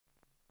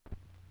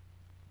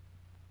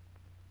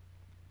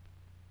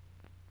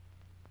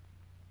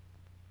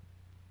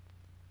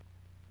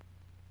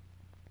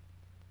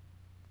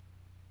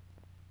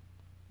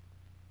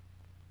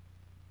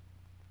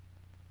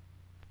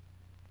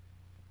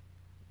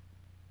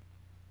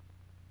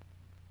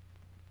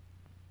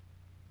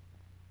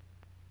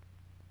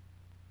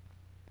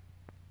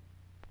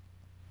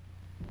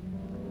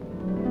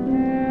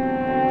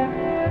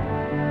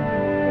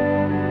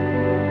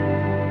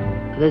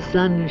The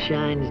sun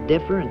shines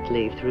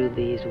differently through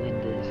these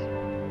windows.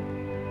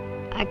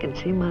 I can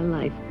see my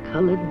life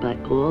colored by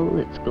all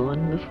that's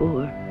gone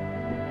before.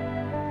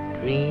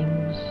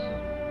 Dreams,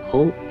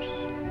 hopes,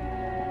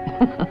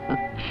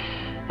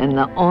 and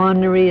the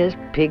orneriest,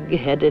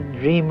 pig-headed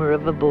dreamer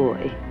of a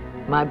boy,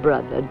 my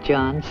brother,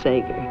 John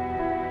Sager.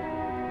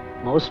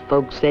 Most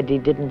folks said he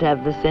didn't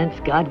have the sense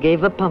God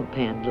gave a pump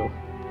handle.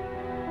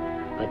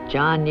 But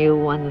John knew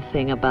one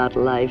thing about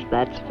life,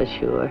 that's for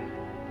sure.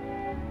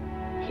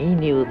 He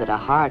knew that a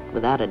heart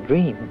without a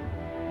dream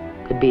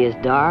could be as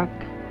dark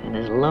and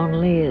as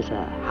lonely as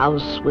a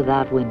house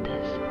without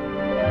windows.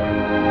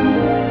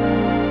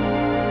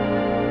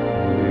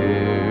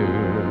 Hear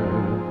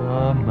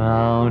the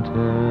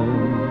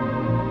mountain,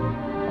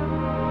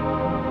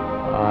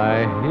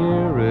 I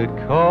hear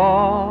it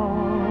call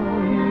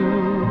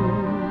you.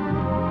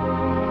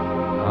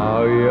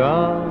 How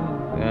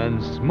young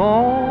and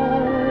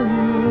small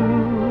you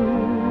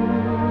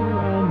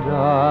and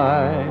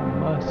I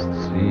must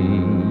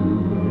seem.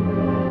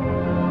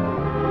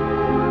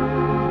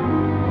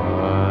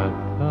 But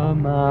the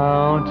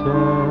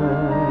mountain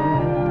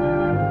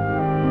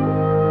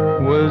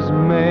was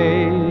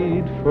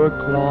made for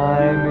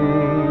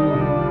climbing.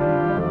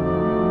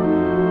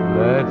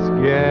 Let's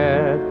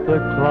get the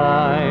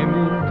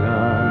climbing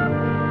done.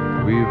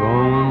 We've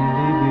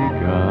only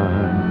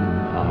begun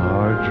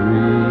our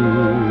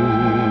dream.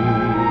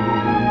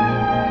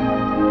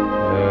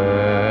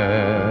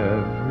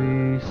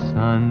 Every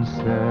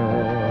sunset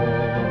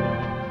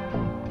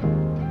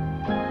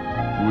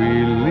we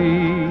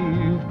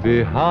leave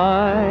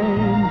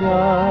behind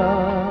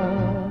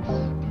us,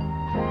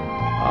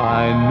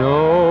 I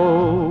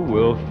know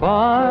will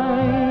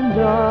find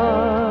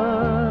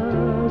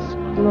us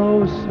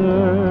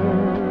closer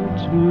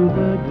to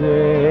the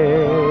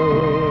day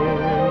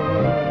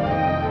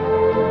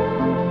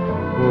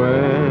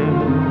when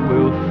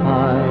we'll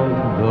find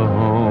the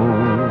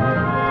home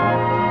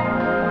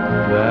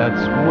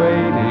that's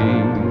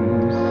waiting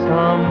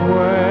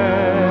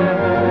somewhere.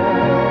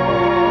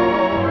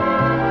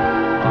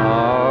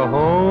 Our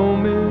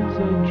home is a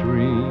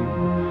dream,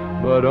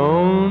 but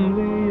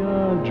only a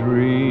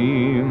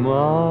dream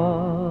away.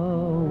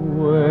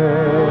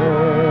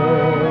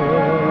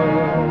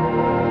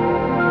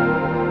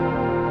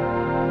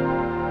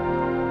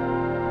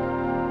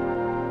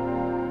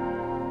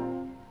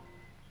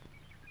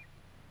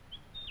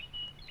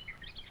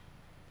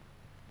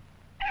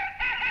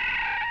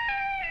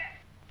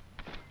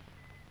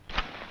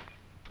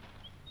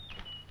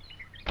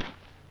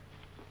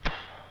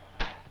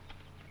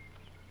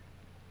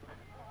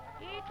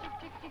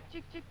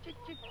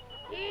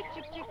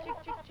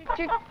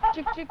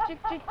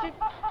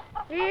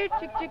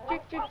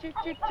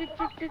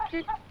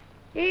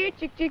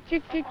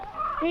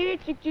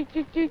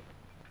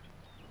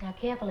 Now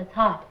careful, it's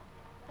hot.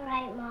 All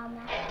right,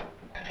 Mama.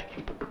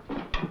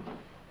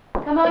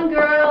 Come on,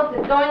 girls,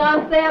 it's going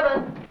on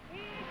 7.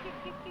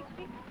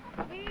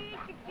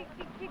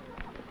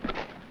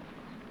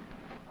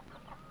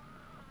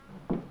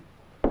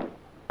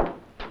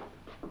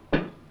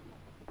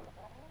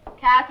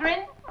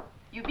 Catherine,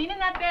 you've been in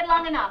that bed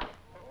long enough.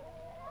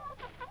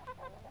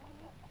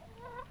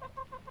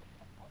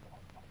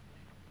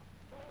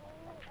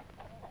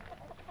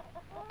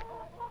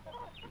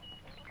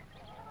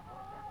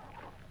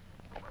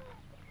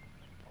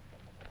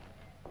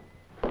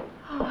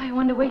 Oh, I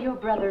wonder where your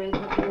brother is,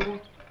 Matilda. He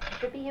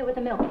should be here with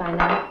the milk by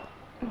now.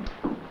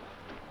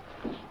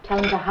 Tell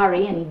him to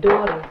hurry, and he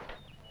dawdles.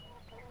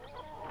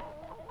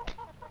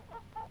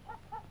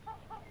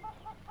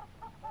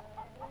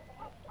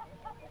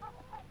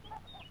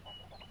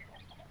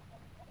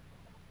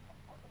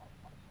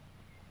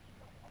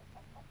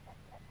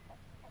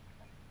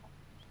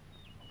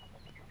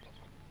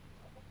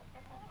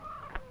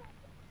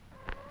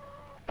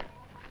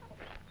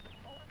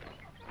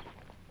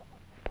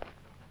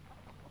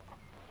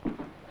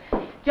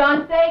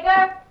 John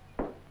Sager?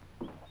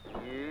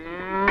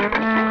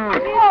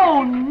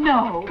 Oh,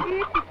 no.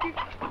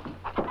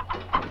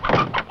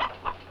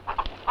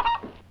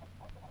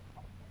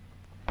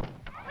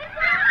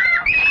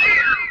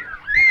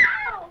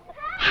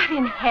 What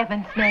in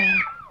heaven's name?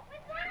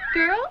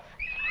 Girls,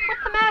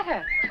 what's the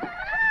matter?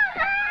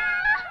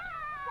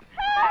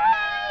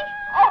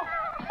 Oh.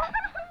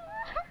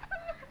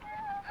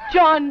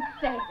 John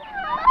Sager.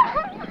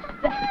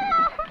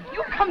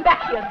 You come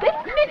back here this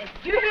minute.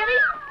 Do you hear me?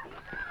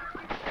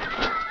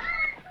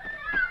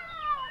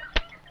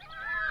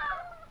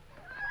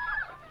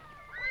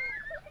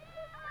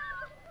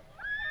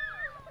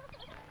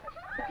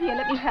 Here,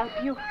 let me help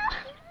you.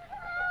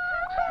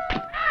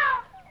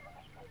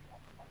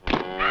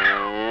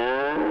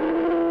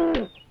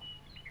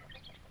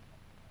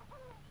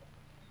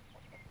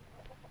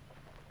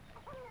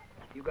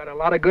 You got a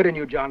lot of good in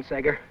you, John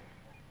Sager.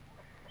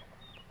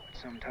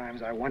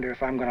 Sometimes I wonder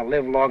if I'm going to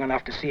live long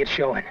enough to see it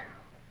showing.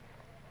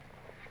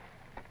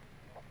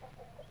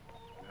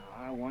 Now,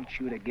 I want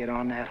you to get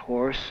on that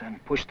horse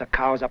and push the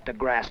cows up the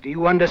grass. Do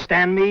you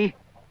understand me?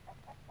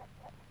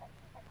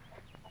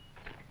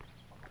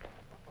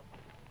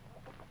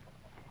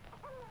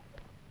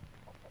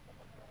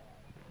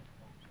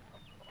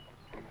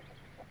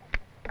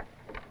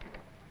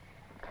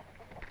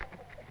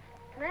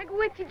 go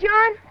with you,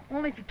 John?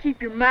 Only if you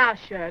keep your mouth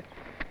shut.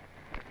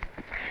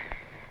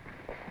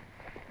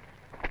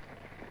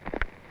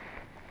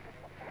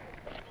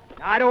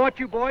 I don't want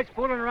you boys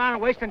fooling around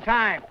and wasting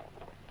time.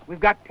 We've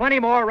got plenty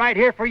more right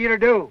here for you to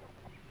do.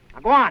 Now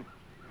go on.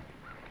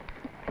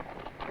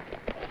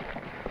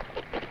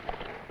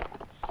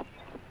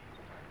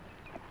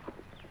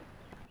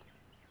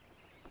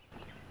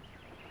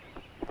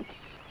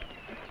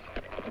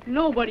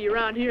 Nobody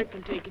around here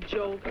can take a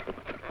joke.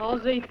 All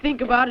they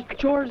think about is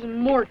chores and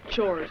more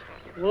chores.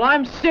 Well,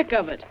 I'm sick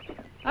of it.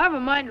 I have a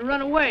mind to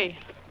run away.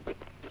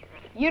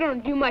 You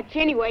don't do much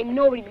anyway.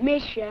 Nobody'd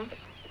miss you.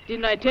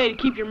 Didn't I tell you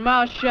to keep your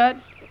mouth shut?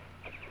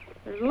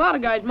 There's a lot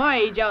of guys my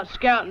age out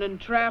scouting and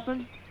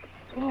trapping.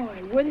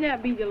 Boy, wouldn't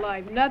that be the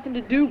life? Nothing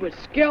to do but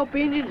scalp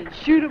Indians and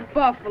shoot a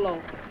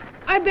buffalo.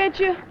 I bet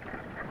you.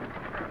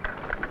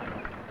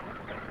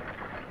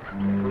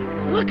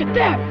 Look at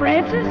that,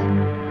 Francis.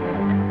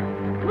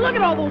 Look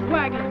at all those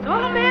wagons,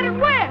 all headed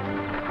west.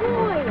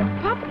 Boy,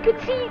 if Papa could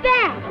see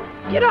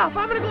that. Get off,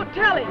 I'm gonna go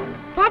tell him.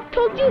 Papa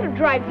told you to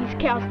drive these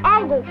cows.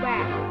 I'll go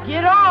back.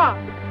 Get off.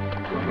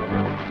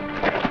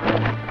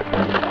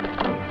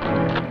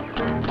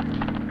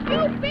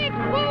 You big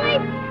bully!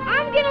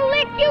 I'm gonna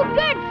lick you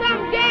good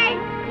someday!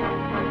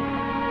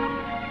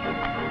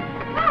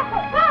 Papa!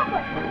 Papa!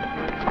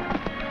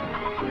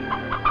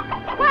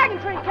 Wagon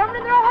train coming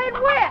and they're all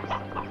heading west!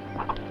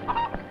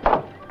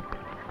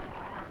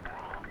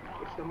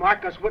 It's the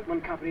Marcus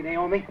Whitman Company,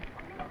 Naomi.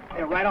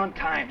 They're right on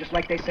time, just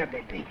like they said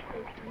they'd be.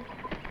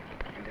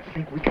 And to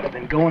think we could have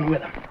been going with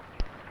them.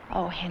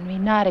 Oh, Henry,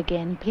 not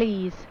again,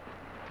 please.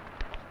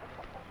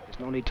 There's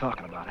no need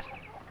talking about it.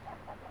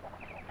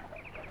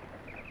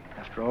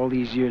 After all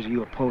these years of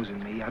you opposing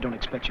me, I don't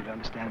expect you to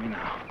understand me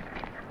now.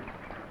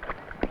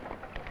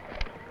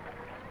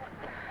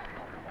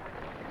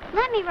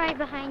 Let me ride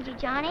behind you,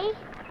 Johnny.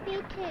 Me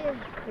too.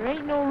 There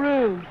ain't no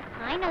room.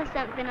 I know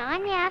something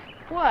on ya.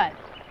 What?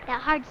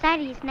 That hard side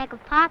of his neck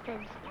of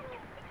Papa's.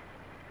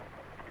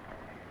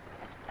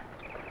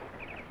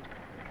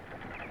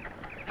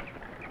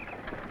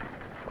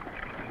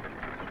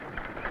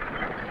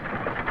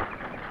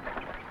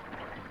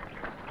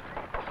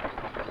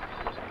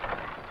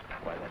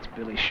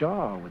 Billy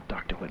Shaw with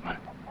Dr. Whitman.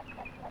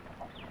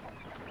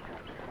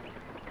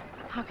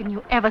 How can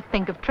you ever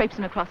think of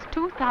traipsing across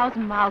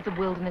 2,000 miles of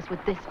wilderness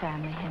with this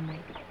family, Henry?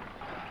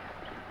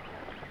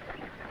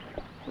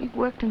 We've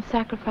worked and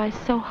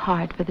sacrificed so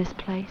hard for this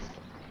place.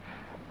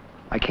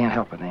 I can't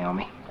help it,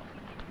 Naomi.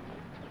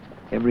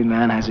 Every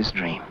man has his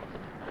dream.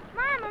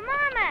 Mama,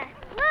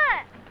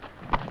 look!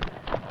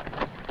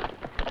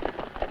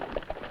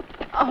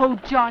 Oh,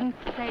 John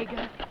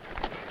Sager.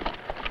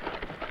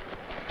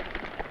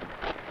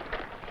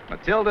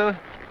 Matilda,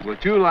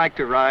 would you like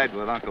to ride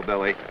with Uncle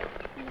Billy?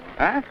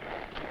 Huh?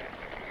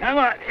 Come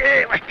on,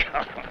 here we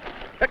go.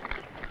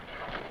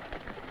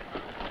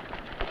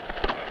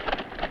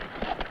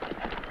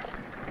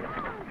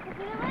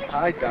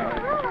 Hi,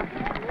 darling.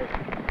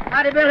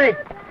 Howdy, Billy.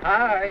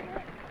 Hi.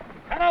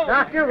 Hello.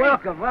 Doctor,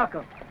 welcome,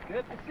 welcome.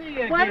 Good to see you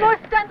again. One more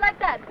stunt like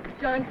that,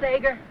 John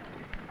Sager.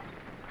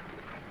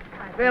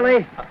 Hi,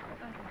 Billy.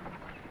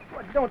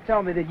 Well, don't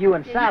tell me that you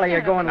and Sally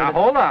are going with Now,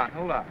 hold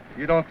on.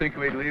 You don't think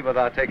we'd leave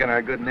without taking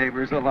our good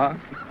neighbors along?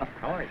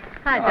 How are you?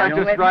 Hi, I'm Dr. just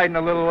Whitman. riding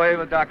a little way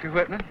with Dr.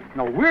 Whitman.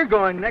 No, we're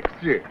going next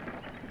year.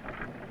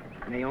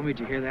 Naomi,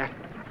 did you hear that?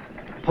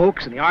 The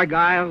Polks and the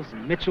Argyles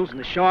and Mitchells and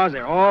the Shaws,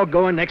 they're all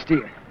going next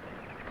year.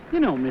 You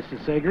know,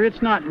 Mrs. Sager,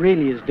 it's not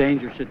really as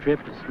dangerous a trip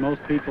as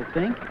most people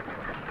think.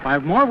 I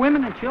have more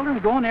women and children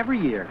going every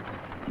year.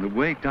 The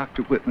way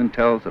Dr. Whitman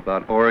tells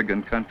about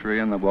Oregon country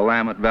and the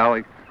Willamette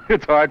Valley,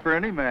 it's hard for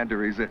any man to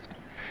resist.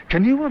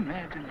 Can you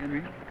imagine,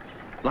 Henry?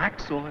 Black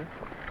soil,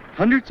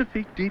 hundreds of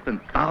feet deep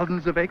and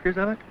thousands of acres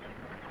of it?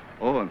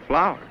 Oh, and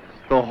flowers,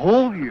 the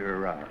whole year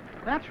around.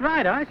 That's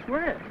right, I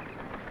swear it.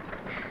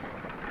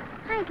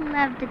 I'd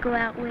love to go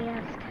out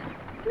west.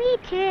 Me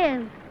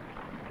too.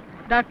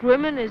 Dr.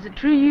 Whitman, is it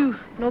true you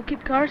know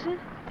Kit Carson?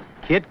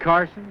 Kit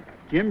Carson,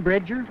 Jim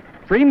Bridger,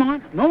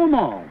 Fremont, know 'em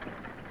all.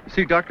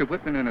 See, Dr.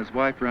 Whitman and his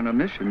wife run a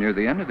mission near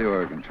the end of the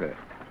Oregon Trail.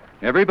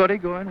 Everybody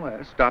going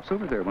west stops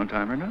over there one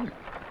time or another.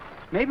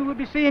 Maybe we'll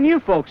be seeing you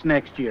folks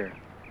next year.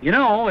 You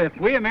know, if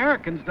we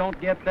Americans don't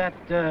get that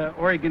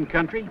Oregon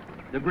country,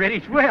 the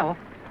British will.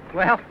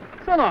 Well,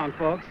 so long,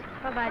 folks.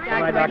 Bye-bye, Dr.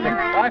 Bye, Doctor.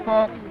 Whitman. Bye,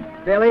 folks.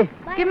 Billy.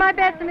 Give my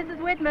best to Mrs.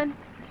 Whitman.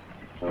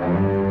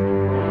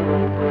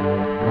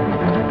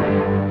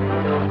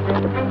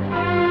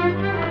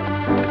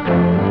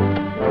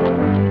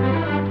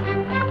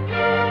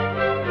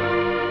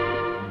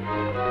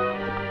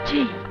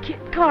 Gee,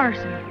 Kit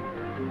Carson.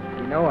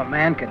 You know, a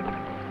man can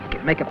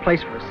make a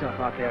place for himself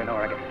out there in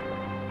Oregon.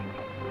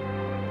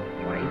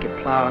 Why, he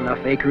could plow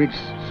enough acreage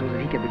so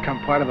that he could become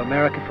part of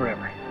America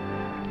forever.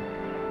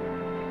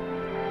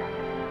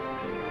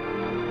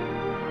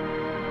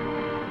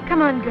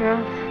 Come on,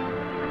 girls.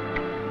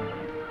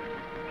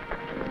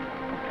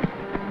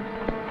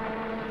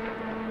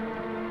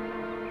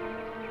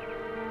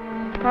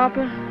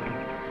 Papa,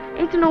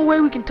 ain't there no way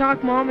we can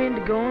talk Mama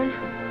into going?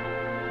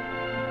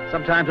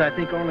 Sometimes I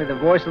think only the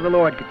voice of the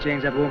Lord could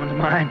change that woman's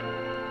mind.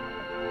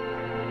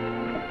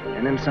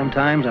 And then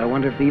sometimes I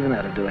wonder if even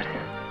that'll do it.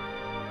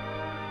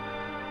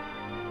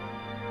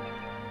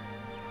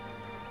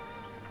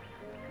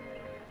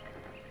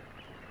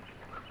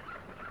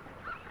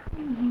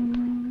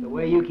 The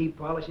way you keep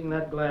polishing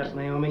that glass,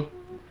 Naomi,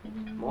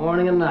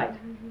 morning and night.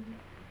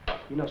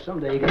 You know,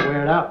 someday you can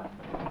wear it out.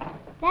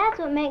 That's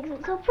what makes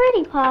it so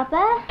pretty,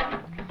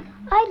 Papa.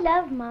 I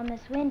love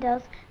Mama's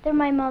windows. They're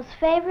my most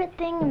favorite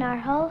thing in our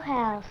whole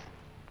house.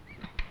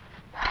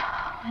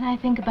 When I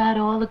think about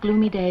all the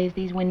gloomy days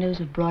these windows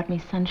have brought me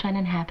sunshine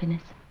and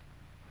happiness.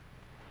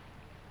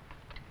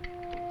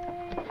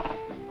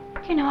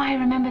 You know, I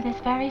remember this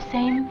very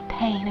same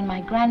pane in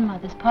my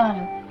grandmother's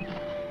parlor.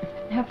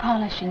 Her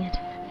polishing it.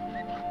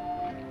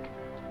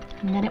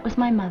 And then it was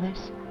my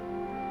mother's.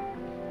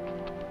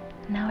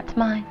 Now it's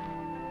mine.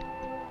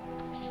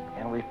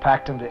 And we've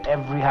packed them to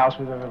every house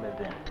we've ever lived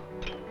in.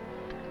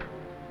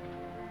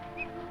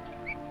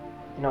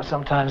 You know,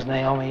 sometimes,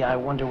 Naomi, I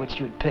wonder which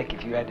you'd pick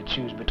if you had to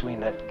choose between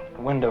that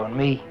window and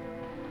me.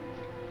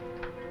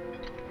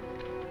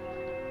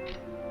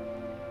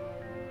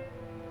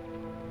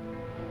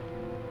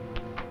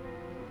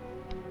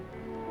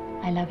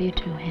 I love you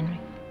too, Henry.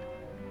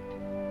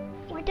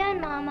 We're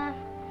done, Mama.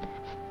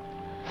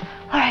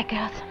 All right,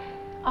 girls.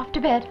 Off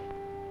to bed.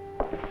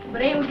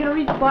 But ain't we gonna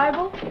read the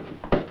Bible?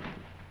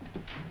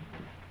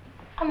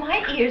 Are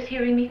my ears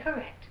hearing me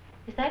correct?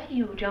 Is that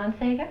you, John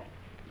Sager?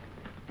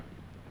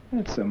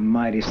 That's a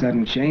mighty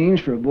sudden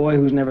change for a boy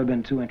who's never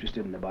been too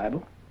interested in the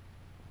Bible.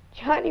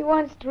 Johnny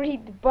wants to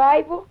read the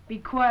Bible? Be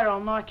quiet,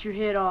 I'll knock your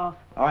head off.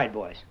 All right,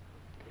 boys.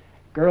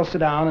 Girls, sit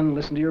down and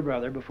listen to your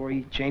brother before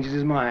he changes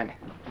his mind.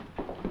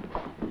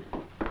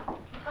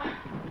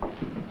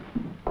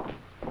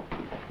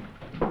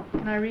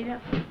 Can I read it?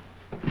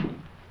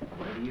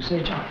 Whatever you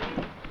say, John.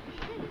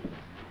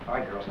 All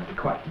right, girls, now be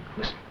quiet.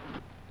 Listen.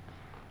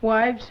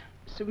 Wives,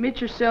 submit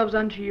yourselves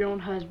unto your own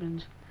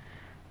husbands.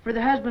 For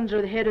the husbands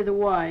are the head of the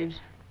wives,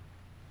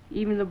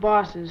 even the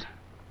bosses.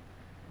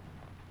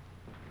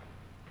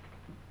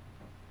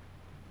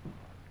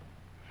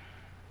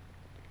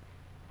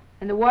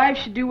 And the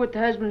wives should do what the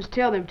husbands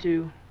tell them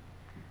to,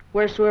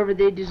 wheresoever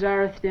they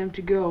desireth them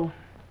to go.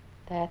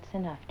 That's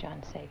enough,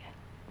 John Sager.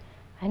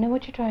 I know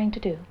what you're trying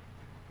to do.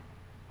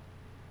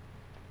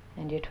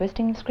 And you're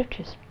twisting the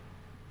scriptures.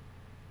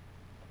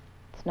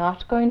 It's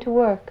not going to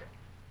work.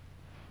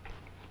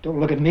 Don't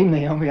look at me,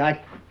 Naomi.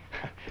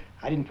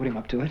 I didn't put him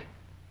up to it.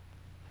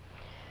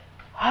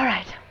 All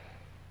right.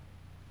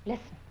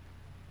 Listen.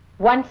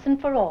 Once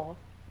and for all,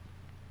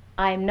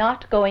 I'm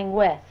not going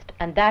west,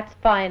 and that's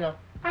final.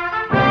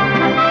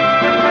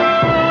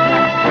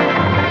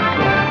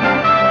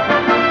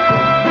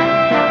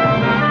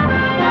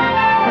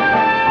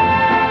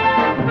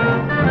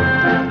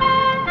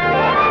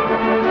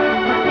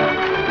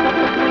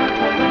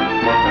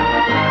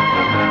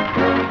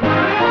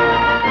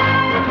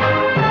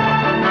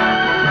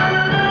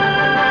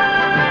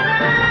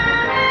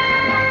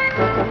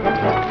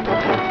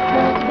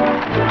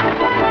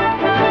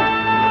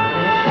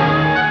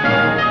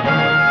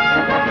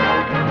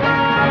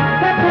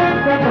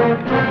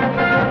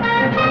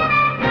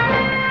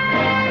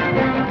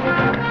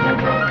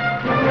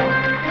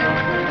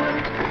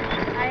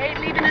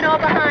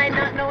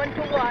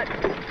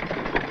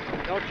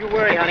 Don't you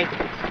worry, honey.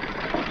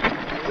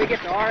 When we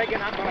get to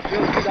Oregon, I'm going to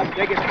build you the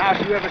biggest house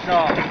you ever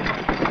saw.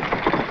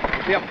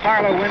 There'll be a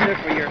parlor window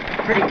for your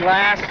pretty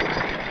glass,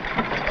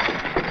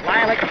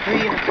 lilac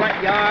tree in the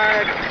front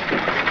yard,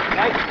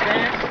 white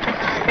fence.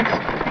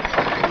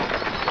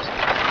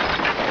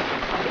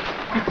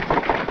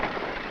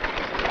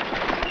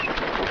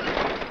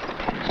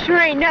 Sure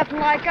ain't nothing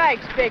like I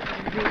expected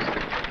to be.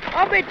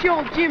 I'll bet you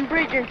old Jim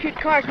Bridger and Kit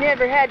Carson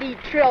never had to eat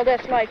trail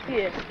dust like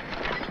this.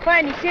 If I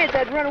had any sense,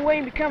 I'd run away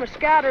and become a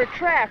scout or a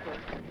trapper.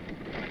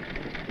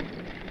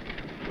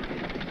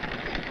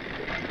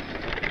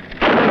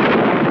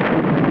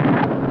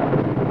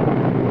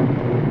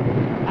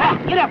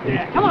 Ah, get up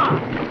there, come on!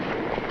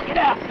 Get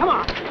up, come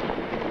on!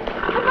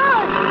 Come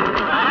on!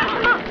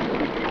 Come on!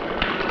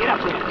 Get up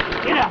there,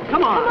 get up,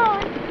 come on! Come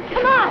on!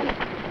 Come on!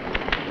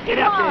 Get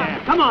up there,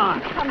 come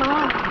on! Come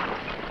on!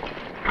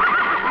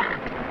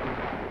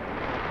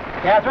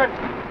 Catherine,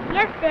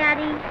 Yes,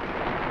 Daddy.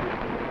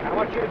 I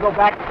want you to go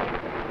back,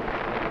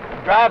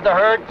 drive the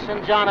herd,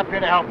 send John up here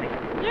to help me.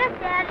 Yes,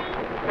 Daddy.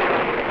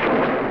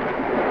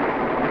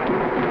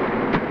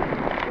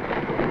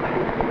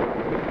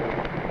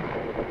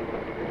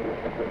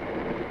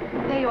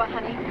 There you are,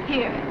 honey.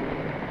 Here.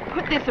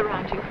 Put this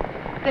around you.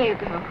 There you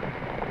go.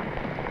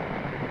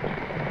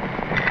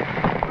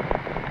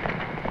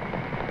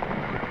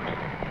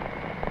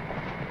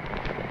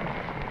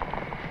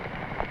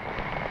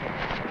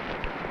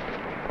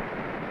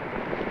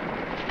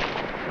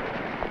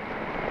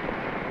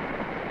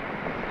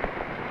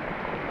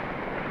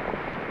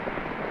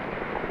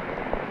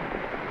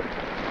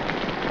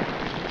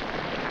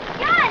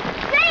 John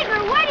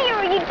Sager, what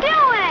are you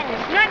doing?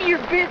 None of your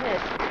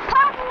business.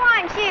 Papa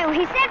wants wants you.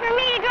 He said for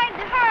me to drive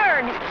the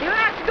herd. You'll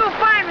have to go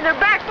find them. They're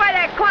back by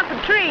that clump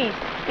of trees.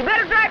 You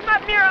better drive them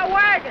up near our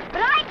wagon.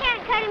 But I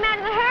can't cut him out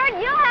of the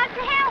herd. You'll have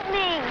to help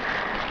me.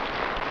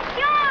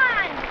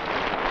 John!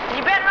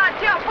 You better not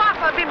tell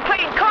Papa I've been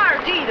playing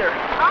cards either.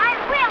 I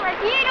will if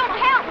you don't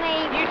help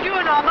me. You do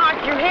and I'll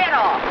knock your head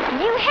off.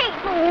 You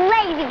hateful,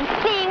 lazy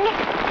thing.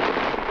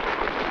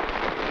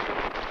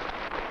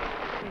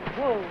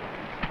 Whoa.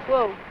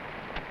 Whoa.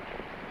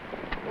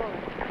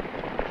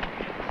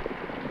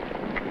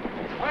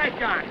 All right,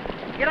 John.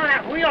 Get on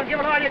that wheel and give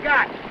it all you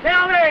got.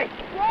 Tell me.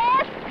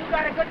 Yes? You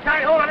got a good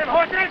tight hold on them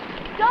horses?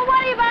 Don't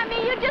worry about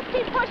me. You just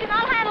keep pushing.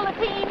 I'll handle the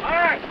team.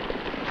 All right.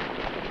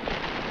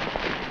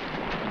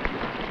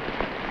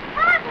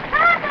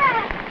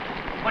 Papa!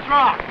 What's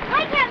wrong?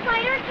 I can't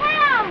find her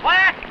cow.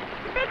 What?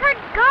 The big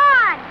herd's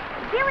gone.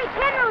 Billy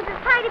Penrose is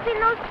tied up in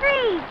those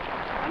trees.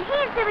 And he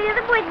and some of the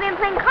other boys have been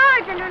playing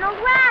cards under an old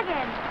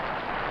wagon.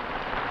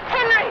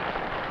 Henry!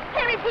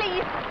 Henry,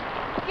 please.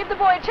 Give the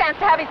boy a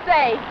chance to have his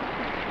say.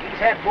 He's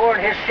had more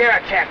than his share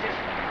of chances.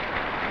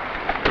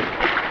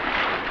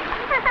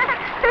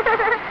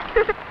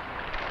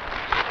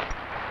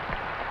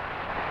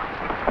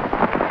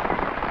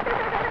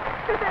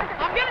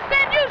 I'm gonna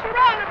send you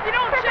around if you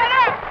don't shut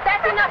up.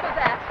 That's enough of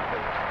that.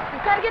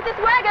 We've got to get this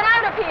wagon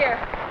out of here.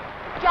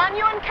 John,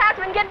 you and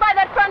Catherine get by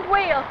that front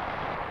wheel.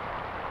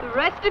 The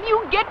rest of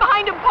you get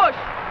behind and push.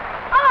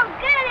 Oh,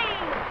 goody!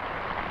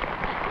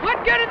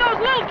 What good are those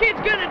little kids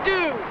gonna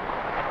do?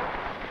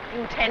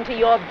 You tend to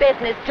your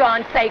business,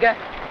 John Sager.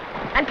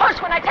 And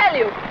push when I tell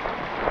you.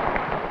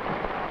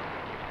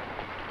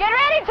 Get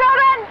ready,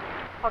 children!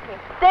 Okay,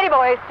 steady,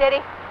 boys,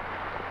 steady.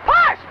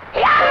 Push!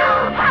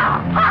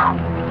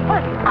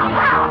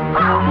 Mama!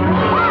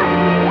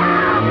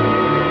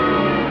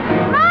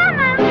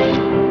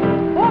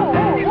 Whoa,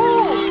 whoa,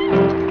 whoa.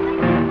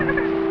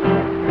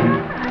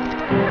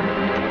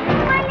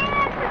 My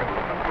legs!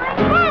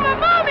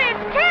 Mama,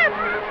 it's Kim!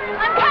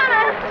 I'm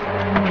coming.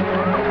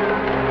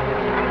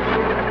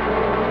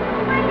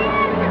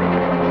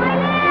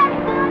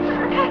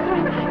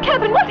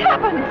 Catherine, what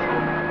happened?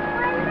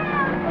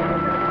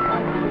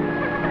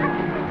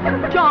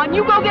 John,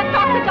 you go get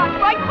Dr. Dutch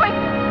right quick.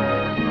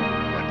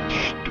 That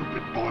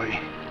stupid boy.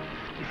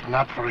 If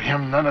not for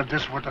him, none of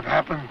this would have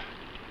happened.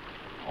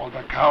 All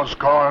the cows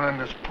gone and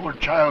this poor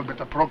child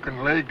with a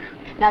broken leg.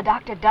 Now,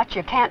 Dr. Dutch,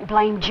 you can't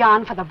blame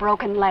John for the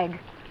broken leg.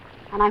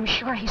 And I'm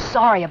sure he's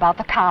sorry about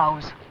the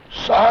cows.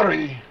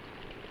 Sorry?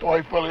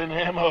 Teufel in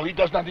Himmel, he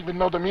does not even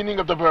know the meaning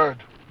of the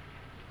word.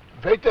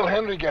 Wait till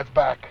Henry gets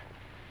back.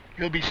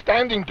 He'll be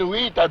standing to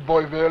eat, that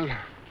boy will. You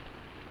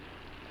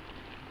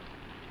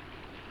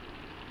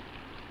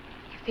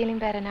feeling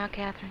better now,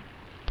 Catherine?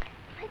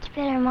 Much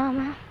better,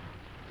 Mama.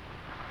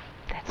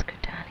 That's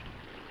good, darling.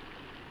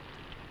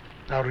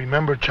 Now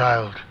remember,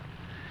 child,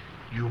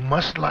 you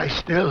must lie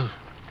still.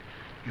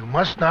 You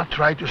must not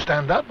try to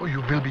stand up or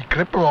you will be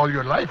crippled all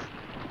your life.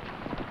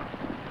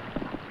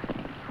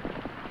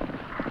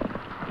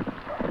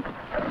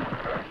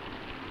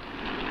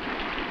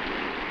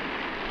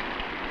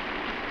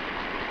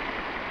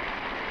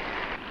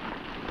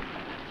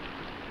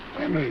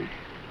 Henry.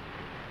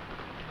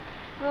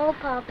 Oh,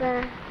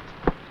 Papa.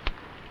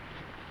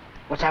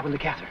 What's happened to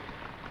Catherine?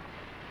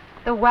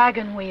 The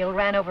wagon wheel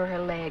ran over her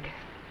leg.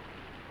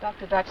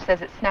 Dr. Dutch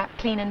says it snapped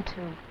clean in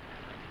two.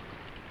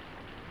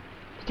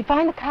 Did you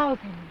find the cows,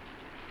 Henry?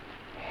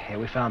 Yeah,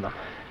 we found them.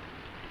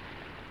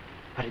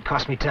 But it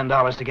cost me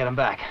 $10 to get them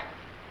back.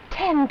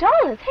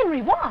 $10?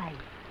 Henry, why?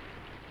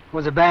 It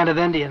was a band of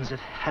Indians that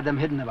had them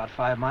hidden about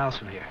 5 miles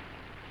from here.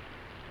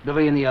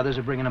 Billy and the others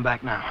are bringing them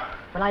back now.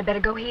 Well, I'd better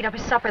go heat up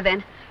his supper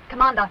then.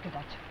 Come on, Dr.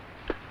 Dutch.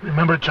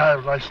 Remember,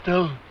 child, lie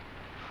still.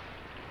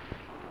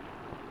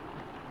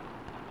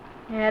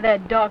 Yeah,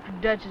 that Dr.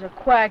 Dutch is a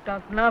quack,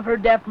 Doctor, and I've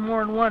heard that from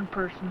more than one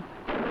person.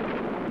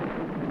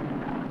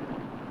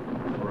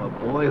 For a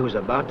boy who's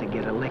about to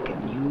get a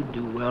licking, you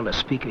do well to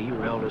speak of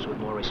your elders with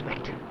more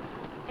respect.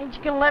 Ain't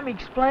you gonna let me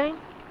explain?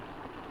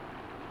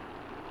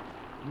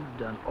 You've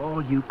done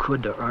all you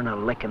could to earn a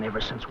licking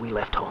ever since we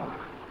left home.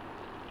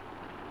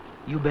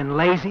 You've been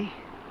lazy.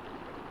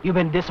 You've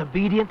been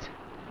disobedient.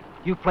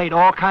 You've played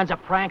all kinds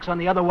of pranks on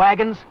the other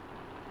wagons.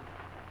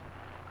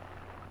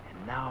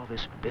 And now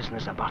this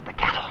business about the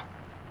cattle.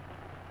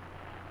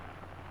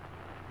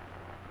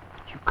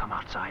 You come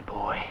outside,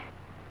 boy.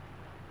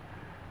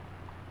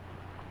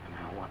 And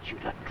I want you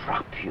to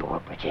drop your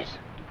britches.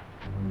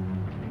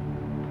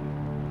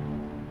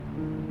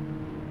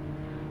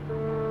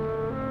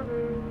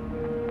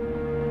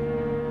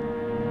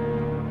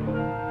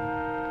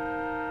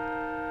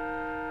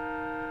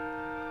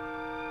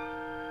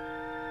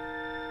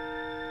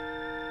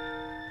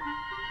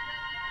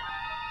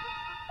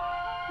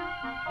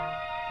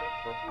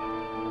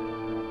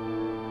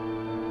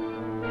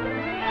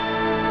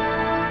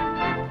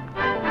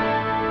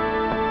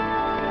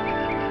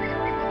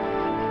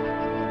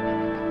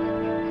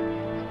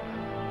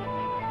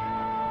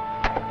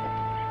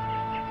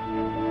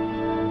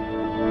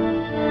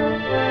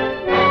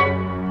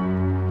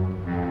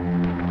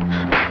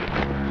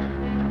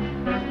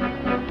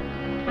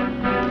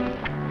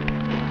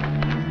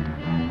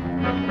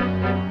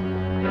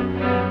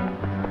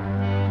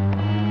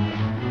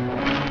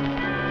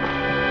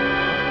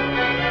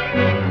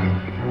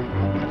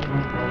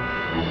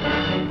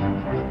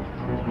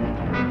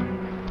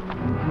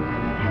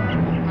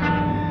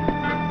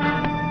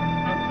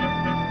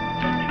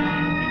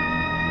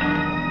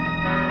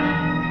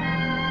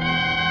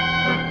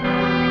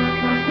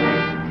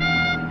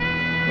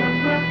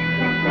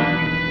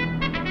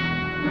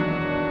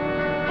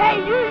 Hey,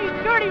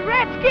 you dirty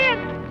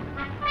redskin!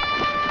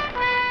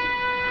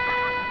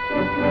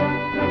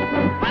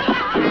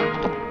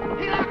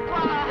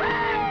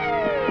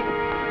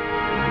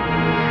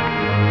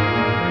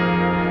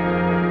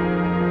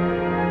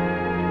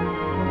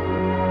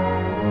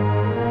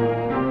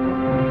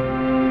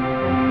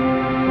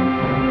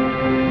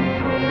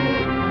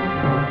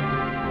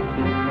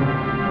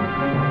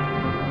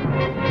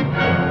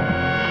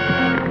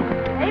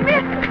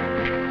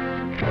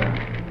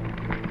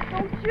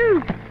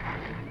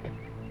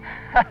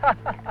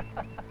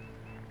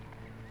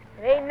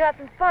 It ain't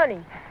nothing funny.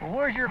 Well,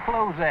 where's your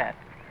clothes at?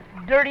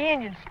 Dirty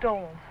Indian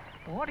stole them.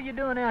 Well, what are you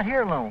doing out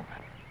here alone?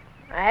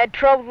 I had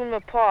trouble with my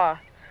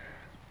pa.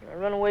 I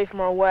run away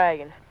from our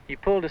wagon. You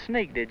pulled a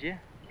sneak, did you?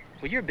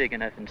 Well, you're big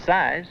enough in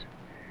size.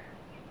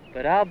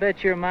 But I'll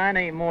bet your mine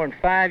ain't more than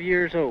 5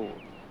 years old.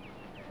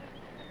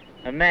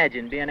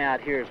 Imagine being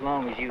out here as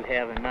long as you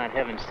have and not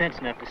having sense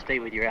enough to stay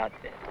with your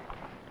outfit.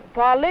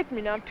 Pa licked me,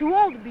 and I'm too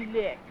old to be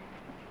licked.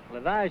 Well,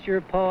 if I was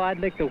your pa, I'd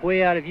lick the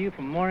way out of you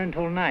from morning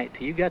till night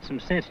till you got some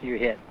sense in your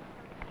head.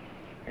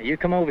 Now, you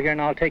come over here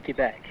and I'll take you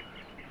back.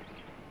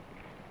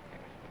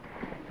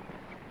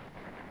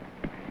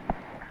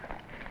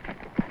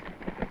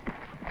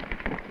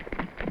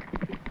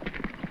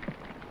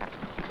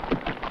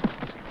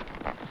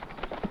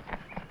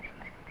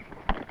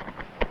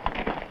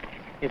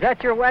 Is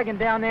that your wagon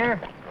down there?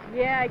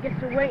 Yeah, I guess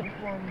they're waiting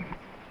for me.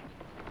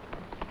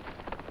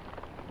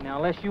 Now,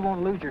 unless you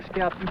want to lose your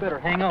scalp, you better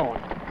hang on.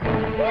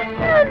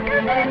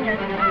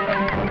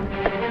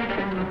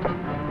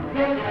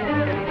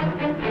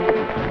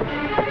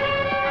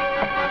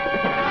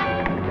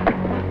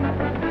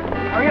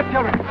 Hurry up,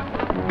 children.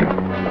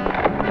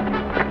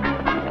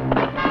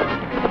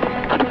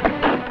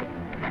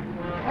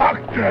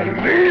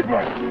 Dr.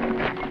 Lieber!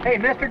 Hey,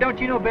 mister, don't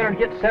you know better than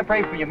get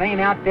separated from your main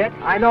outfit?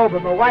 I know,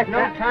 but my wife... No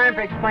time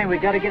for explain. We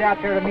got to get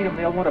out there to meet them.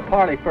 They'll want to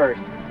parley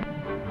first.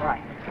 All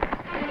right.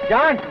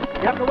 John,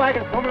 get up the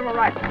wagon. Pull me my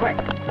rifle, quick.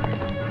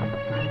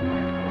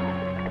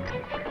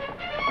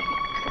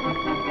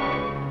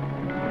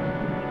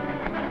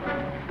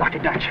 Dr.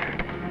 Dutch,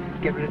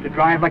 get ready to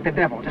drive like the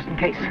devil, just in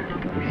case.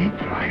 Me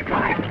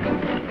drive?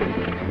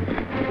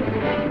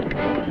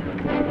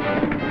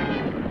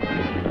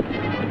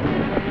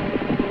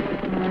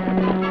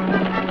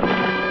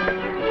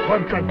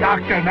 What's the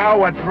doctor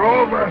now, a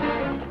drover?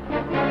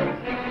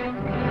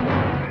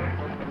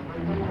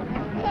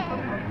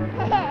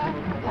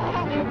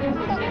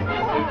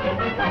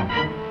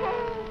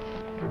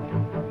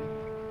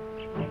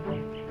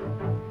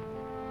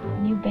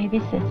 New baby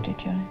sister,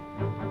 John.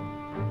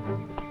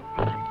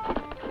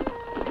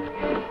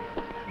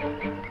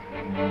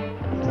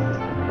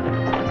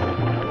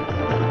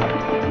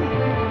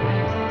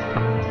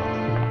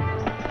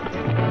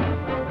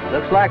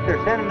 Looks like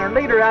they're sending their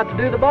leader out to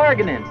do the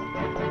bargaining.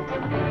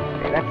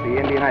 Hey, that's the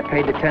Indian I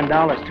paid the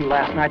 $10 to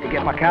last night to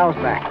get my cows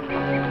back.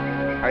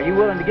 Are you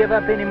willing to give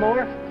up any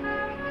more?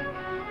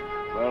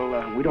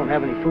 Well, we don't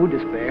have any food to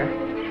spare.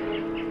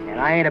 And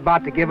I ain't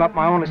about to give up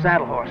my only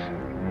saddle horse.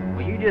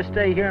 Well, you just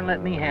stay here and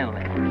let me handle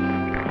it.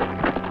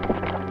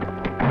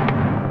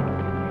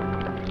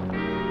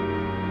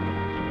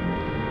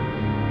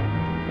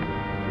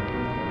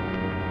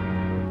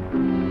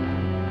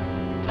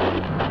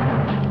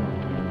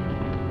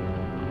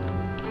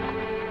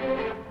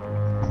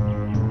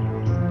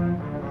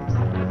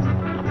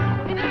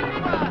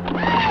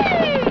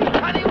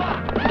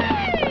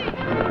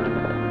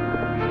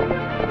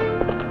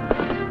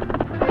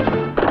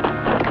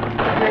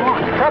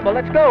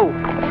 Let's go.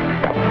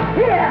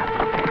 Yeah.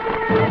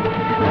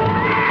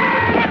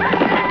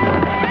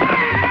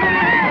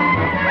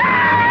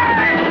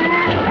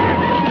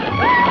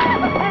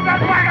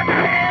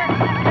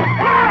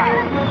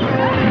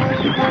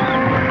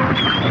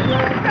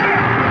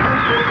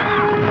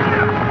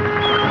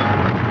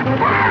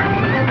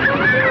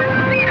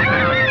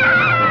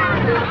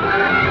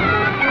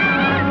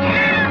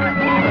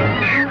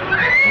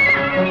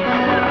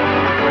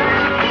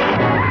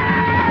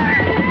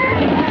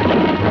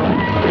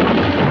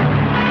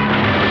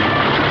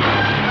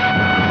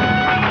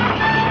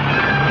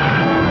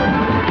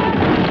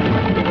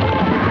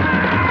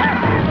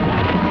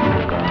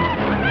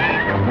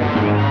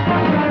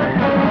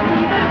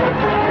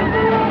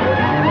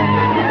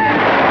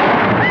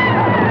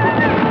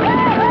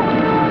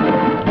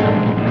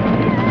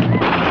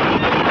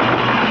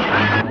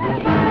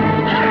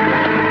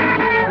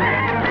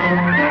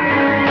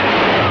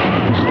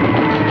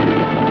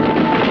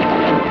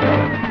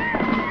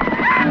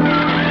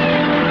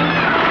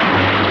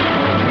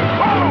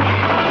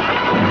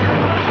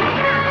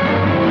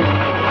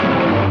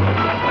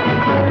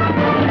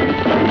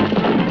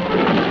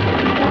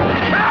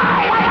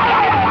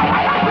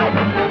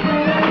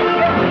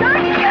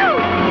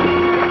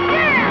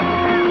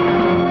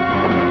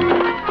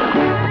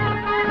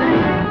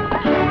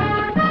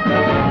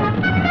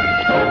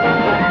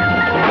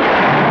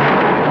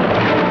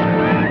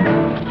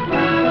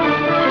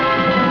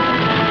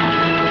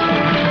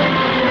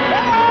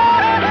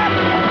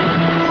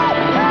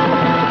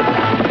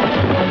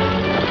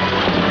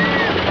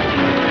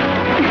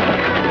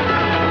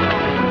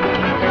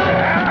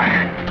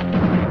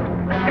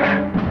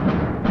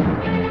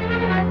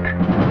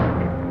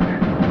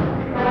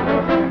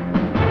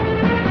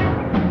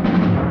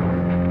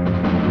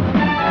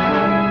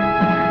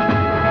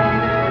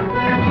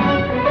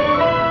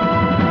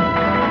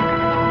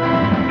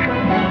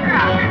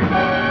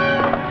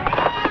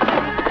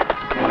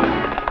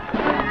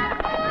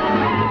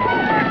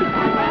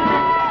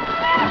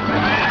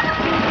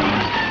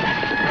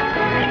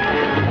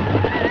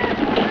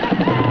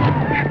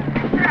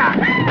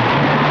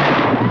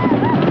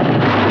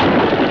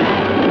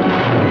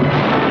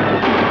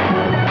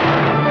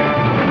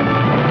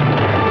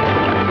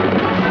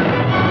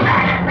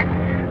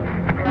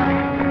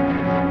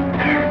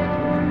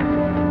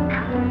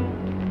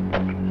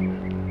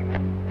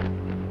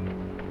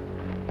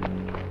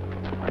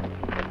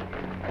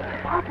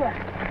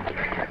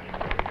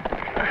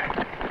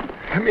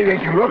 pretty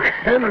as you look,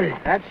 Henry.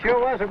 That sure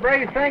was a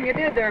brave thing you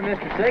did there,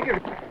 Mr. Sager.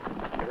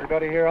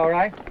 Everybody here all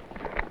right?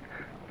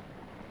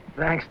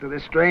 Thanks to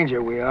this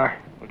stranger, we are.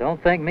 Well,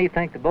 don't thank me,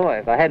 thank the boy.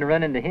 If I hadn't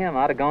run into him,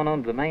 I'd have gone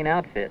on to the main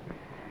outfit.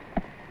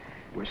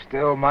 We're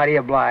still mighty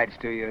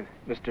obliged to you,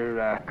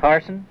 Mr.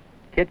 Carson?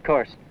 Kit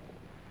Carson.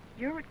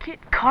 You're a Kit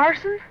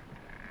Carson?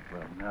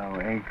 Well, now,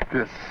 ain't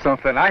this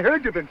something? I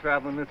heard you've been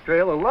traveling this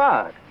trail a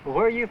lot. Well,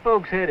 where are you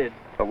folks headed?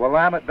 The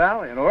Willamette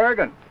Valley in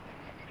Oregon.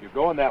 If you're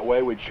going that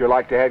way, we'd sure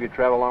like to have you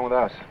travel along with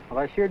us. Well,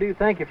 I sure do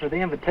thank you for the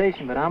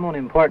invitation, but I'm on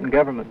important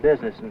government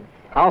business, and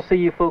I'll see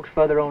you folks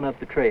further on up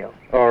the trail.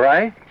 All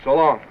right. So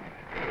long.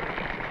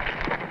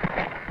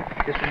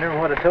 Just remember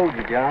what I told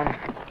you, John.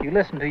 You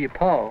listen to your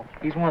pa.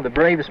 He's one of the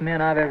bravest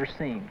men I've ever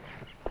seen.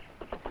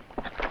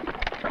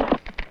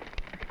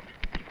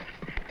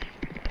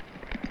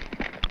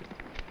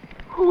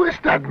 Who is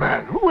that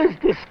man? Who is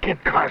this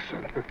Kit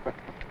Carson?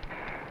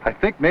 I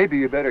think maybe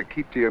you better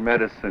keep to your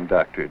medicine,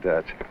 Dr.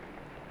 Dutch.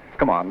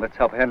 Come on, let's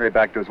help Henry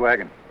back to his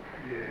wagon.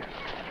 Yes.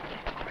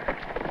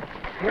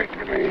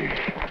 Quickly.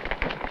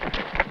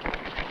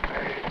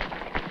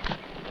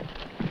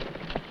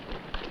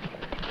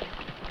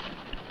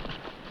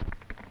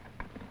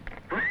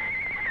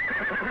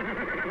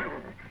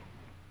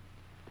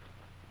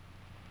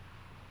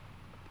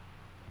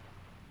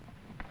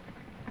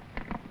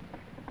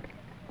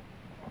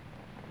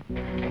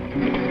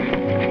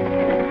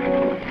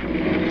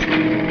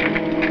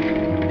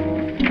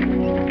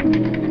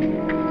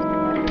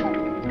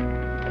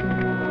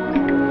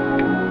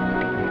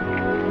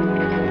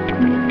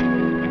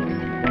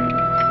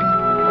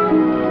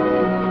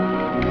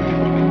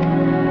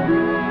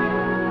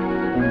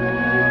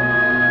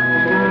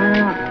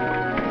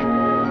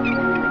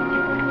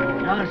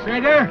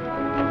 Sager?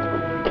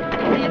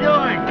 What are you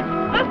doing?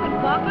 Nothing,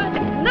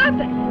 Papa.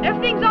 Nothing.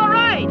 Everything's all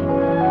right.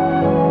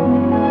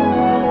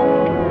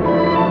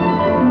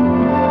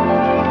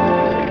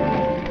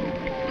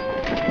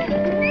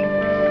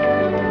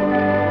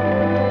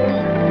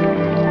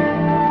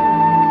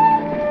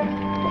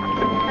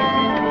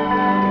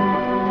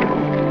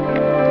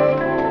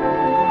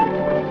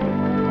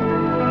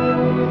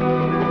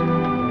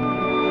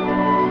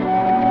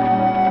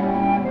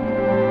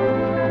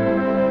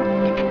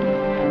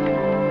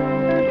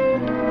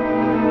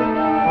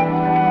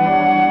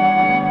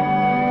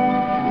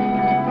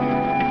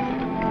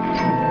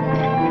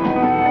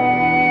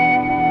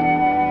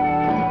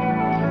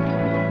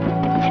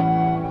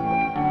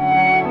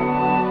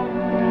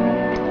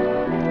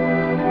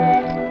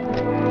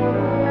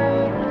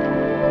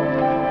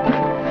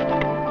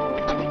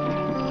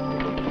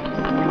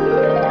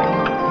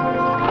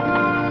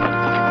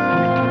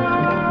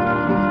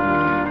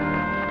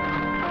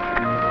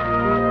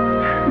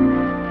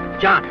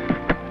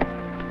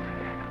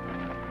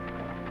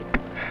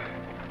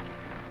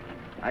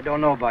 I don't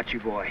know about you,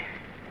 boy.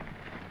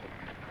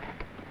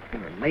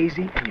 You're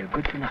lazy and you're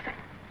good for nothing.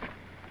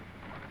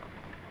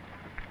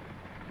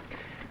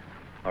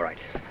 All right.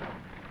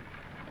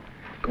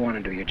 Go on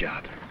and do your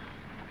job.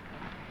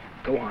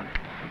 Go on.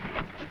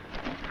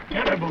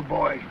 Terrible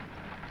boy.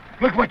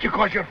 Look what you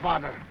caused your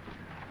father.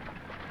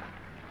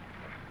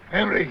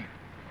 Henry,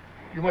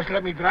 you must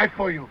let me drive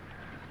for you.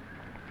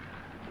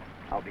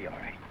 I'll be all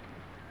right.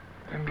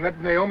 And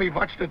let Naomi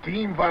watch the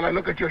team while I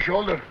look at your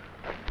shoulder.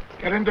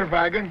 Get in their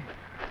wagon.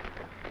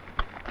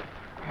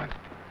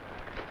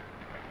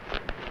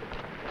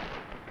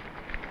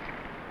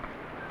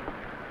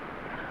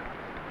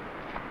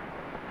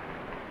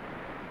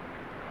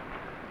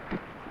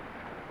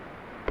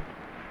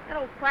 That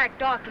old quack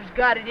doctor's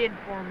got it in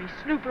for me.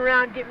 Snoop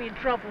around, get me in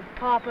trouble with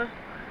Papa.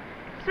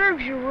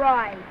 Serves you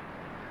right.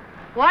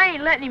 Well, I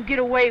ain't letting him get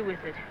away with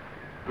it.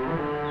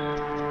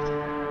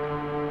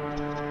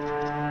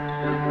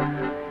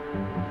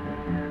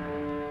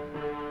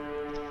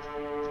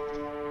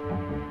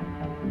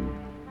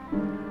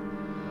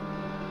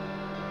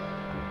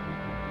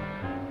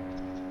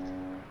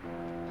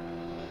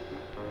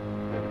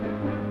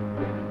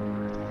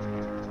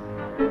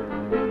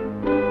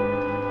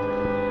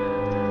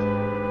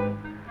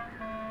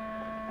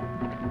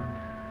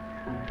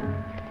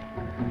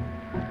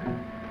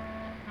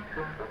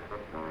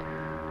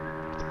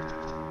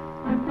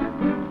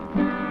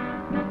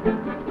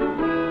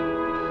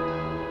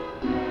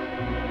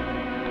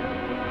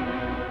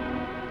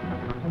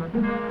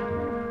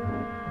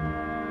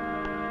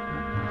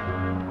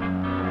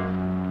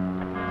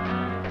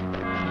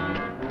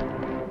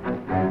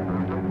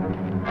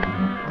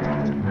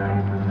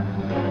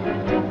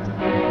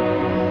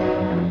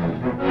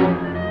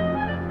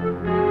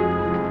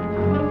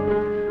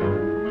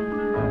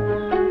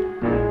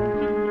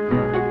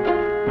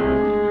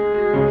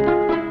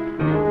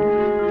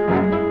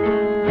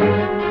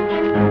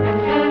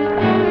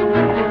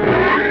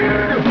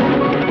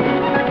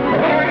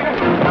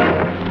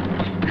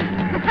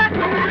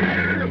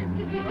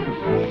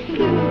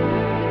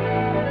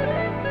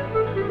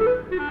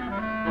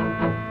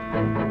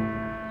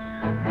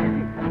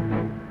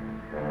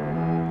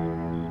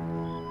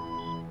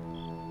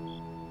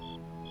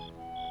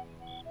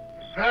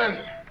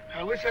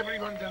 is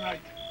everyone tonight?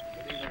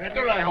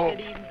 Better, I hope.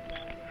 Good evening.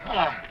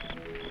 Ah.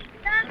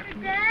 Dr.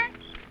 Dad,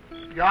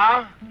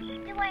 Yeah?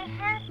 do I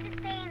have to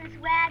stay in this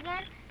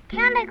wagon?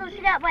 Can't I go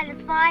sit out by the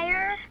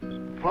fire?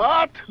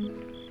 What?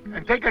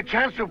 And take a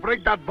chance to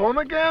break that bone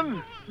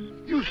again?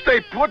 You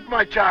stay put,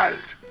 my child.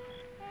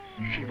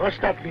 She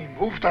must not be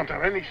moved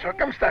under any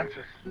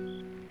circumstances.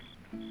 And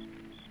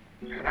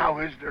how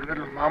is their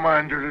little mama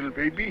and their little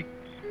baby?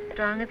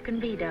 Strong as can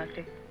be,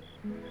 Doctor.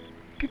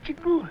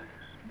 Kitty-goo.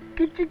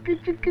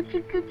 Kitty-goo.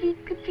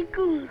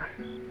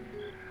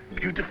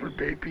 Beautiful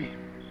baby.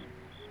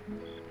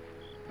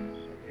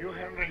 You,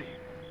 Henry,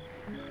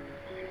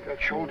 is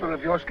that shoulder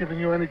of yours giving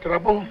you any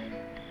trouble?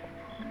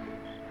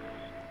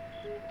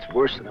 It's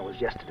worse than it was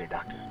yesterday,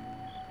 Doctor.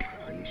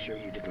 Are you sure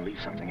you didn't leave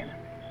something in it?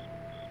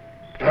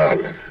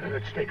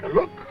 Let's take a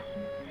look.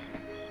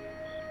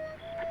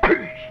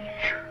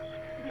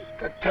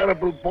 That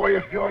terrible boy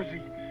of yours,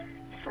 he's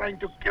trying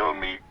to kill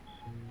me.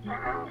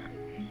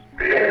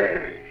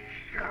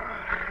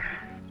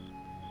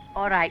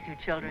 All right, you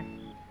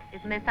children.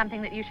 Isn't there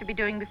something that you should be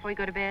doing before you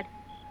go to bed?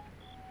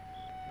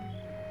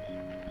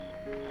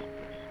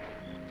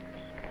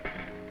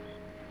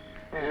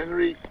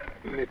 Henry,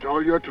 with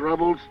all your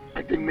troubles,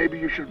 I think maybe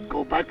you should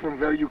go back from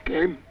where you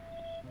came.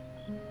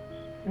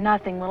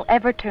 Nothing will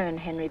ever turn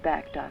Henry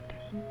back, Doctor.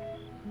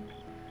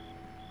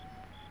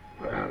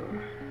 Well,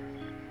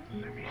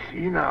 let me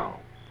see now.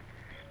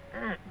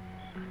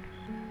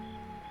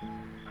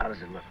 How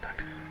does it look,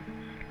 Doctor?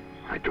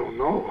 I don't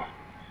know.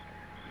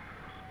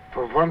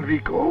 For 1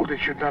 week old, it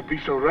should not be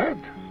so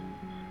red.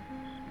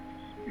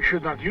 You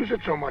should not use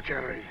it so much,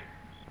 Henry.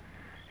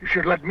 You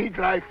should let me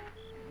drive.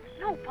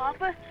 No,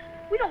 Papa.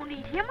 We don't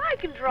need him. I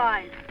can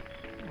drive.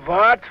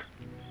 What?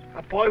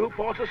 A boy who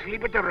falls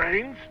asleep at the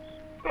reins?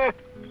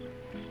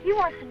 He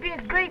wants to be a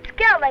great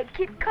scout like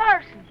Kit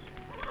Carson.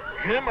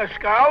 Him, a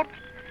scout?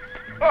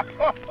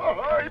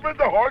 Even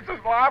the horses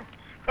laugh.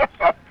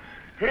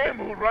 Him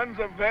who runs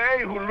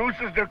away, who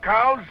loses their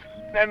cows,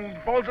 and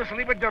falls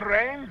asleep at the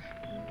reins?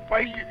 Why,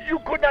 you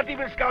could not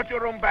even scout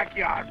your own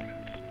backyard.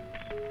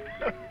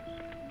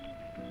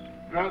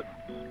 Well,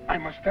 I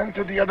must tend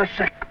to the other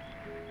sick.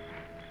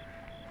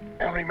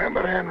 And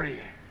remember,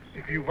 Henry,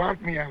 if you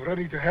want me, I'm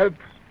ready to help.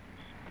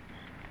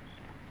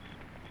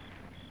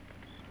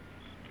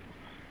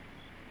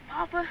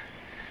 Papa,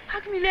 how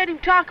can you let him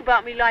talk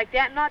about me like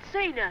that and not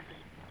say nothing?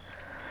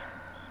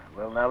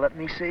 Well, now let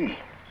me see.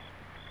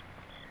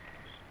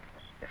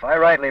 If I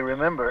rightly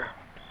remember,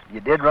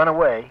 you did run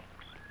away.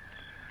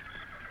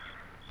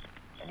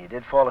 And you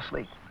did fall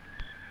asleep.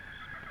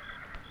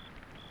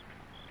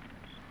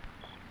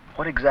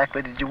 What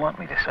exactly did you want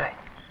me to say?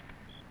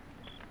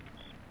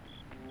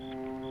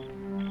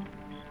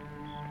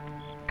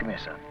 Come here,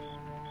 son.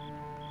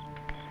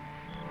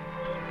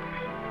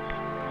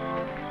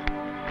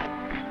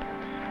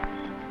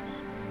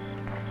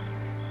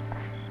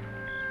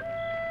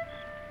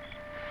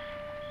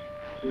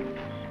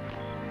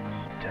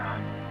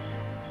 John,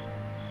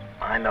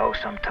 I know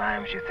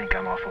sometimes you think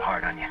I'm awful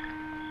hard on you.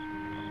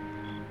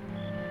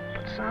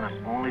 But, son,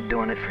 I'm only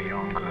doing it for your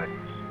own good.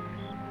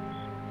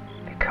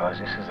 Because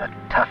this is a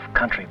tough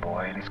country,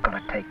 boy, and it's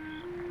going to take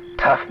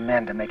tough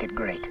men to make it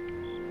great.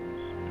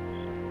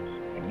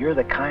 And you're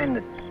the kind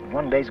that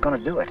one day's going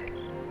to do it.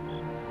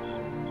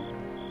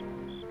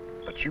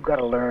 But you got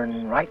to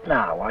learn right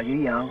now, while you're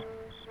young,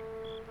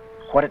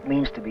 what it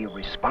means to be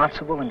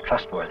responsible and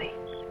trustworthy.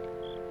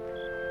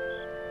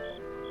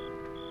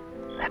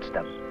 That's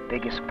the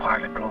biggest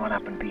part of growing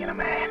up and being a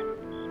man.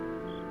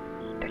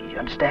 Do you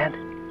understand?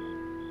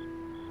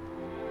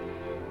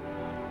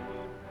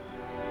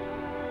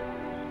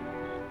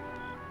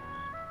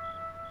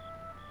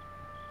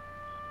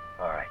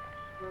 All right.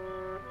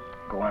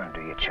 Go on and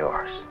do your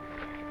chores.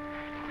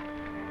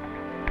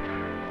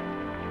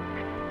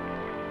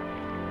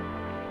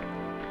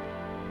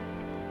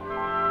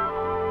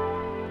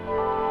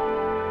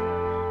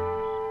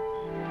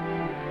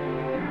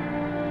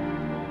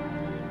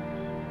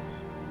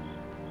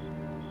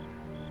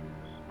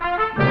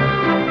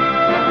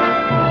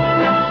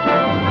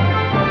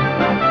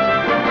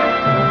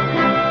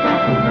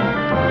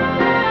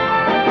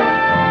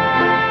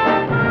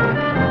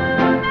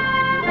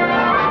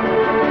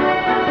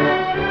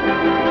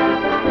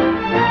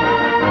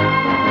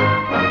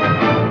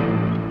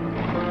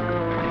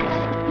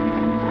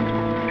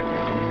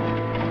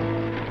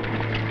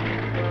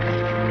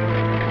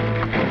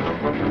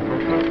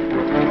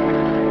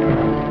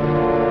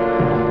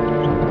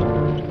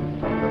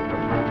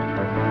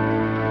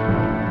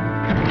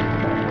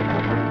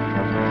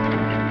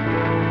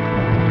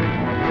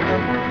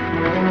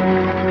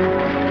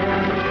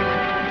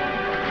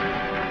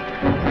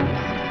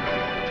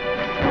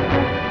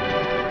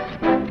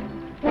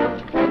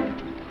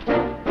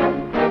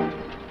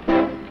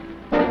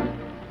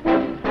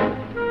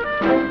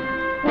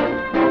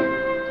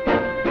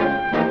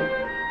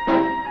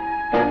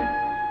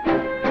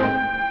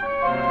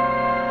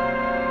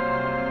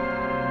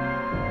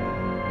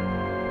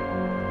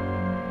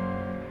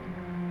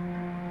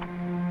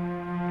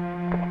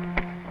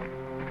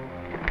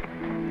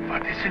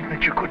 Sid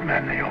makes you a good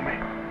man, Naomi.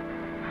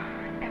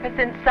 Ever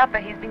since supper,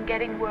 he's been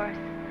getting worse.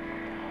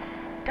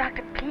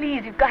 Doctor,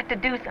 please, you've got to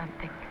do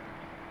something.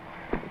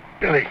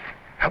 Billy,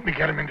 help me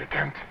get him in the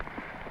tent.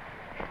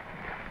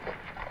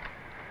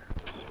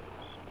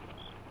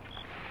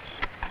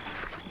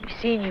 We've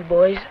seen you,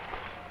 boys.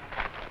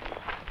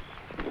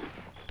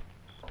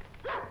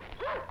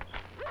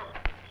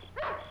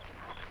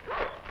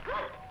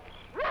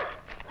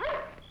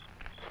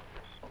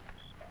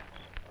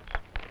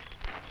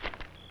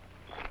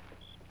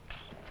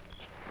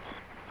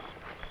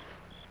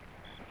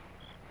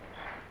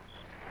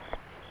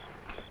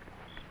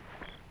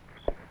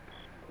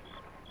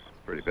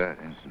 Pretty bad,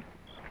 Ensign.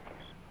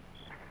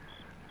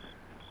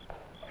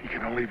 He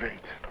can only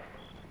wait.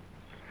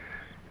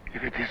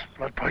 If it is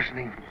blood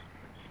poisoning,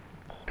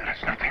 there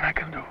is nothing I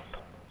can do.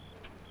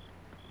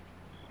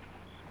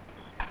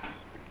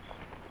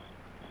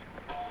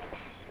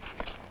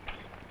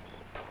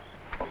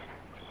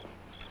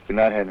 Good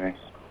night, Henry.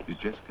 You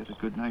just get a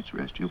good night's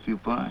rest, you'll feel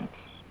fine.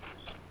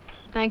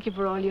 Thank you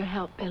for all your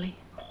help, Billy.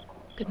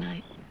 Good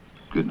night.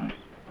 Good night.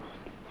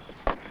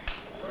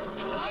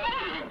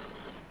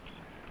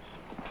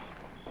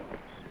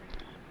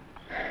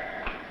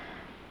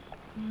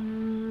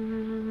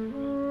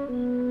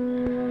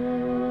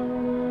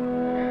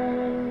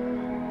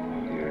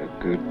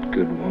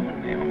 Good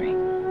woman, Naomi.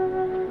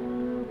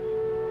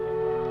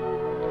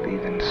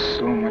 Leaving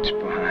so much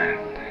behind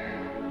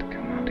to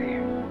come out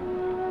here.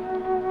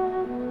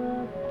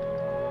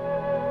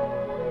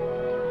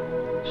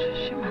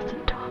 She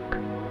mustn't talk.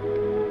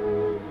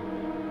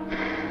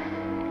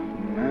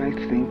 When I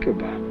think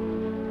about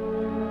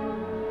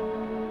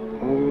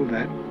all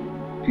that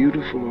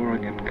beautiful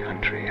Oregon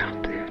country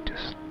out there,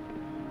 just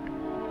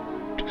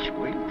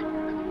waiting for us.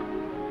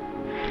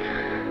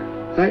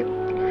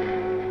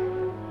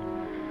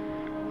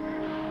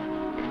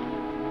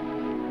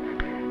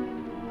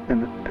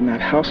 And that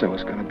house I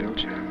was going to build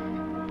you.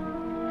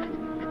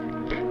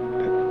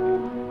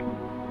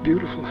 That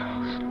beautiful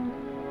house.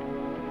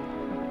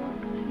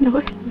 No,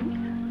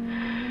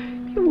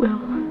 you will.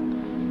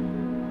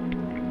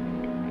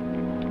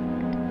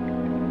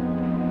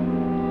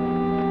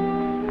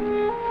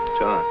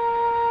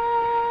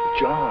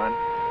 John.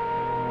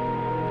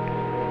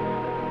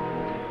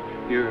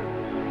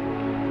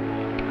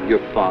 Your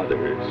father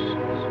is...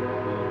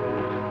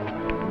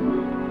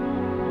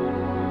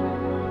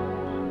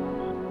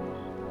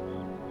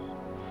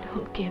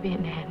 Don't give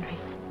in, Henry.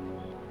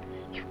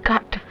 You've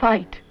got to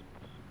fight.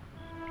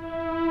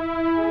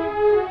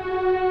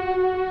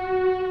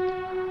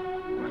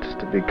 What's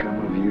to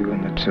become of you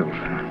and the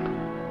children?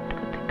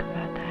 Don't think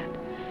about that.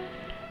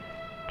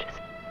 Just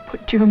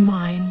put your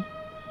mind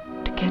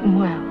to getting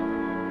well.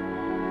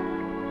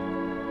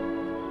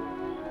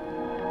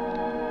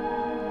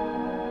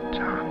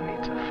 John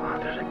needs a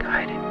father to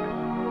guide him.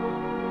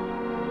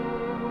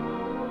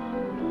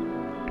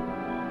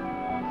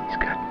 He's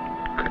got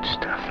good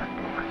stuff, that boy.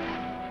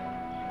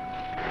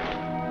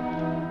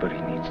 But he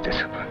needs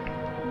discipline.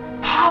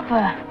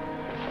 Papa!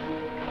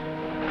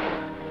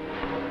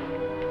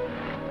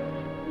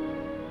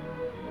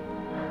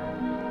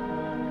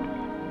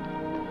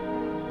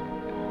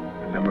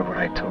 Remember what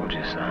I told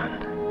you,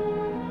 son?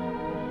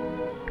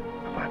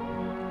 About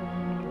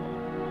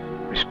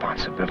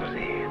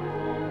responsibility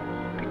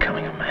and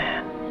becoming a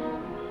man.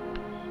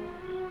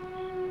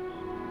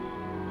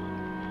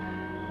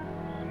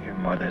 Your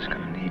mother's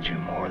gonna need you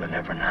more than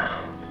ever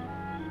now.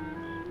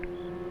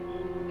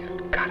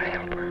 You've gotta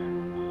help her.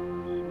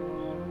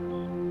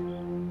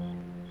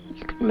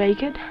 You can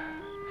make it.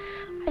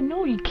 I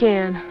know you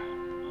can.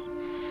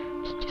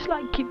 It's just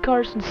like Kit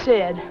Carson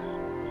said.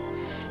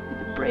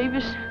 You're the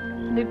bravest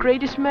and the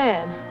greatest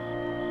man.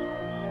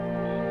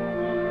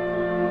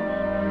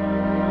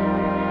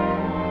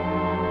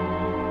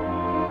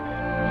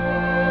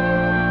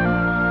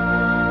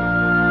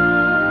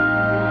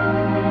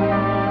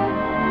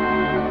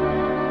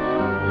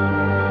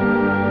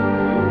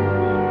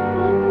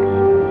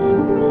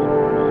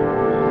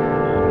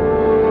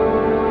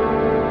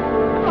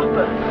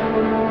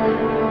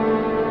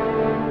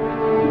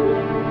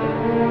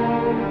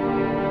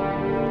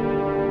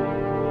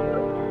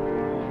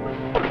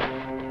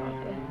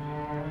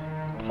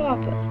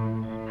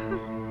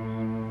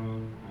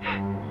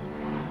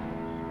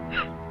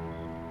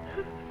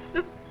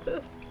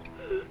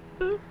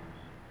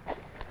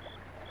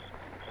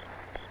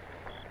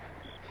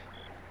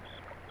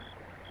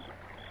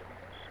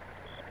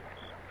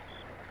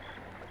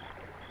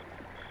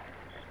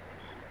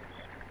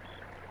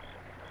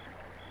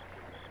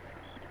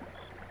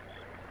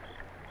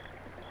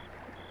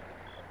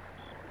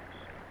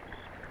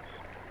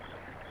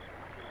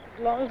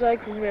 As long as I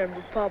can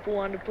remember, Papa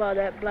wanted to plow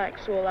that black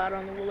soil out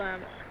on the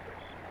Willamette.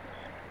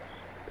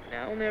 But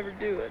now he'll never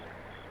do it.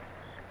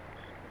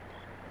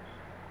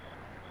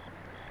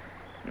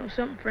 You know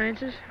something,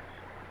 Francis?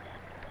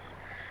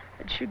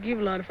 I'd sure give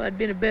a lot if I'd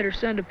been a better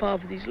son to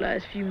Papa these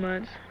last few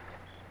months.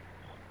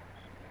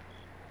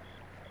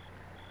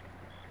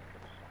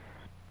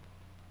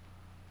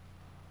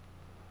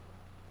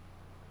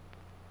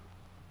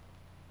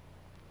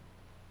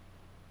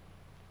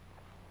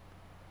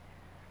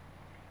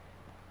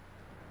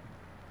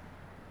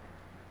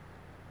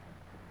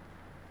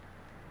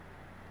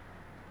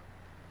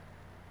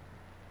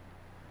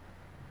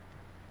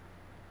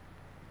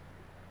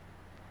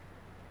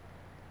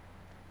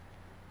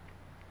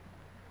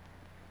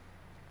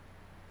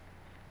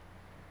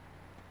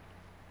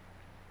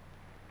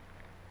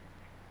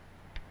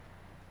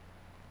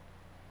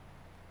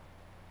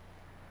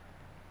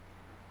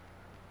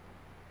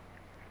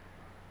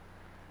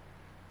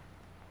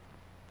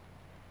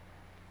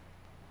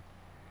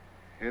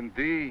 In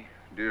thee,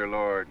 dear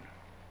Lord,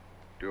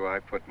 do I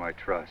put my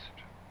trust.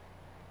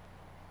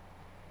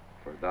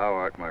 For thou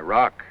art my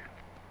rock,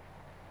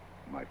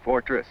 my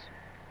fortress.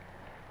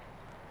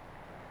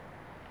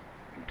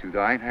 Into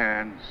thine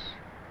hands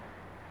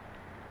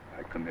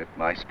I commit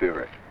my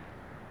spirit.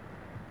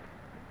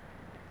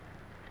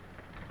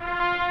 Come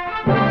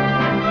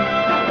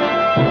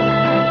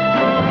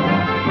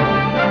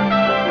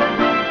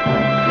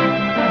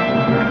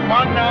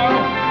on now.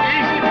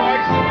 Easy,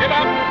 boys. Get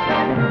up.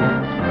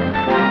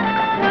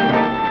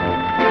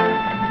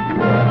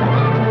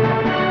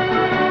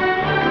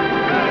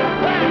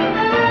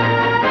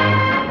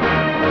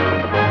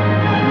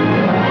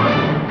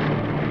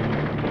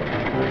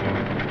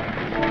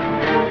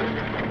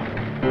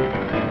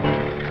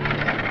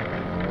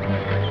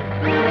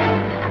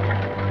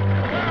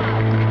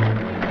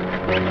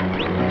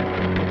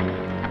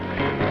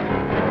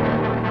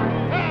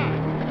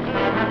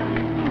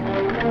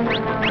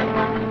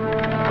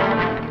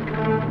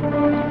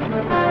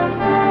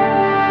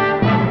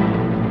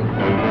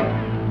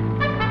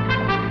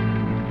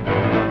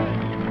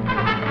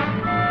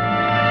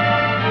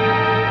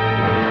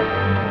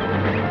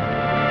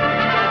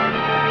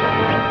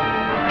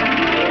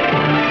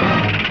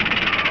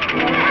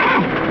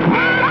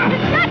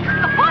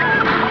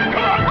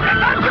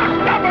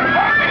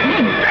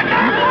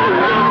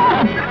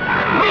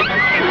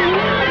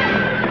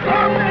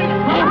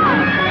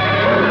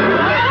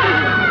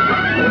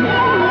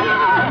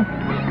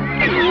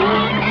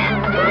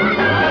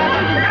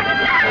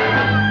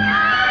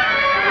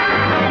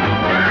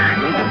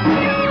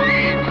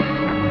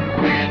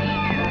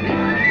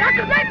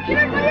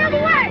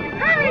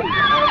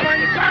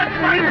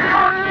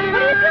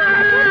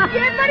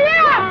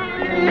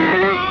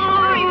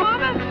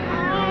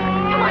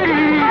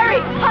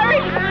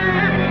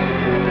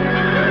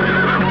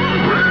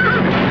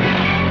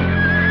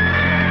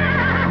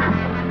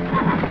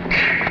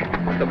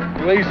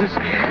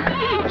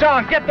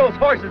 John, get those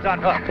horses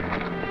unhooked.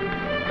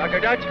 Dr.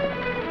 Dutch?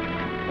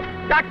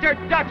 Dr.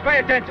 Dutch, pay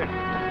attention.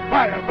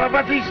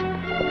 But these...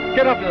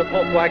 Get up to the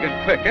pulp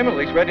wagon quick.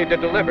 Emily's ready to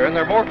deliver, and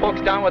there are more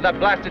folks down with that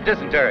blasted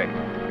dysentery.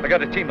 I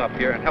got a team up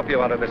here and help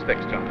you out of this fix,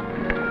 John.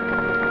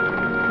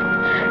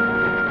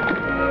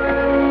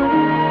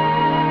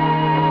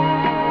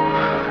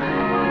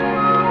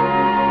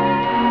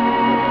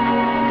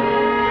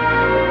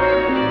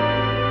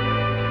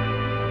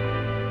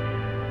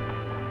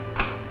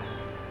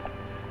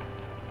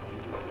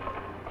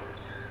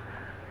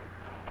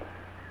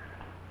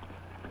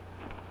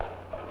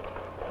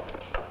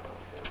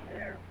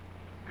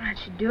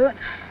 Do it.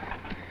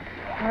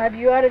 I'll have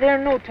you out of there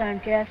in no time,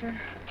 Catherine.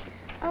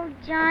 Oh,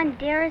 John,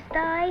 dearest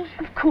I?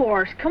 Of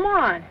course. Come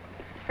on.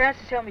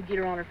 Frances, help me get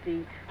her on her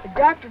feet. But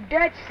Dr.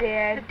 Dutch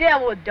said... The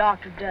devil with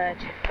Dr.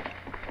 Dutch.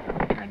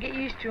 Now get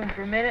used to him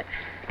for a minute,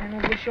 and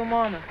we'll go show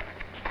Mama.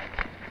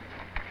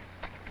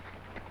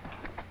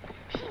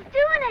 She's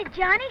doing it,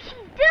 Johnny. She's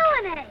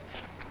doing it.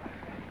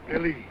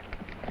 Billy.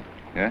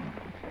 Yeah?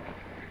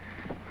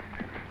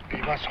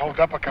 We must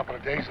hold up a couple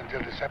of days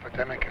until this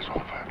epidemic is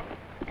over.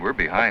 We're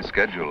behind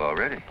schedule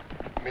already.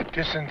 With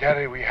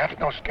dysentery, we have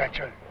no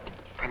schedule.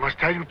 I must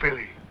tell you,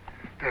 Billy,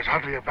 there's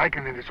hardly a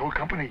wagon in this whole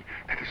company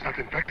that is not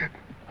infected.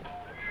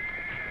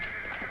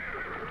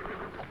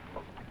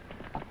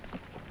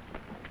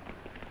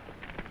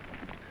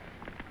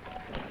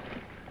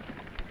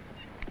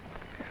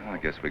 I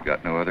guess we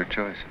got no other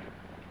choice.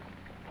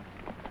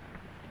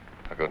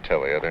 I'll go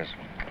tell the others.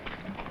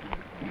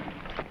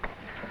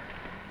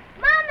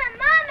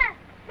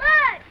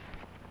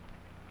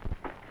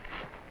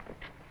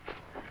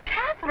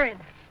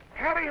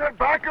 Carry her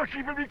back or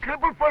she will be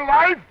crippled for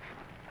life.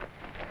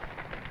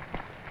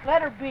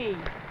 Let her be.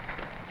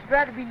 She'd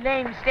rather be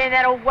lame than stay in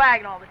that old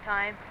wagon all the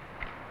time.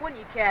 Wouldn't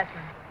you,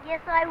 Catherine?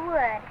 Yes, I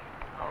would.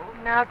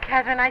 Oh, now,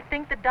 Catherine, I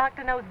think the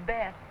doctor knows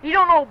best. You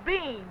don't know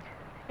beans.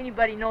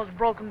 Anybody knows a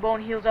broken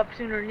bone heals up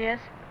sooner than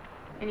this.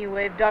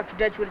 Anyway, if Dr.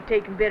 Dutch would have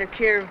taken better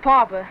care of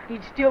Papa,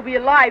 he'd still be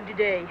alive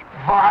today.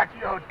 What,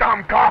 you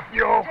dumb cough,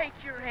 you? Take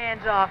your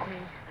hands off me.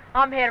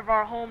 I'm head of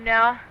our home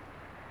now.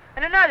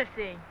 And another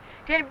thing.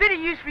 It ain't a bit of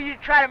use for you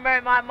to try to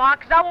marry my ma,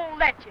 'cause I won't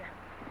let you.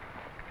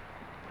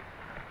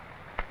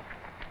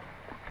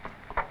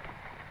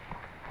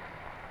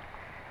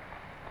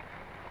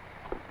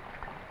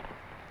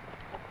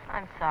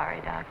 I'm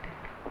sorry, Doctor.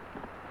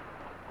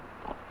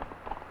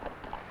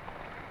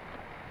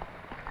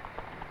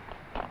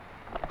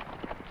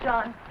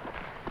 John,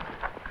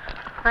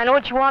 I know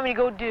what you want me to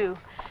go do.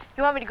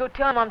 You want me to go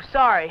tell him I'm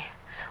sorry.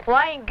 Well,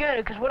 I ain't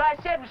gonna, 'cause what I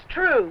said was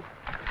true.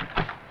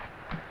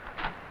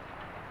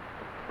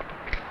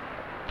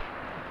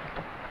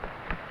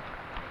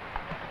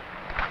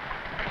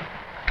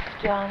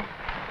 John,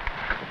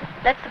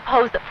 let's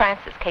suppose that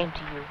Frances came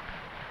to you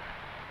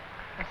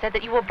and said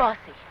that you were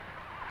bossy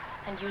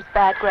and used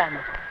bad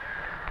grammar.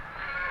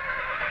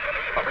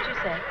 What would you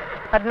say?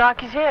 I'd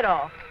knock his head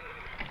off.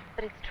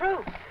 But it's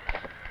true.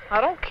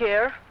 I don't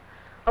care.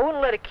 I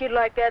wouldn't let a kid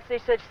like that say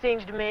such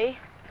things to me.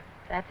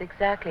 That's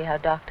exactly how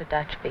Dr.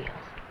 Dutch feels.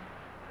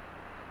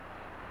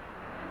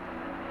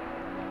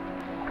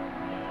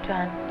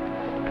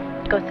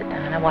 John, go sit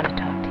down. I want to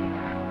talk to you.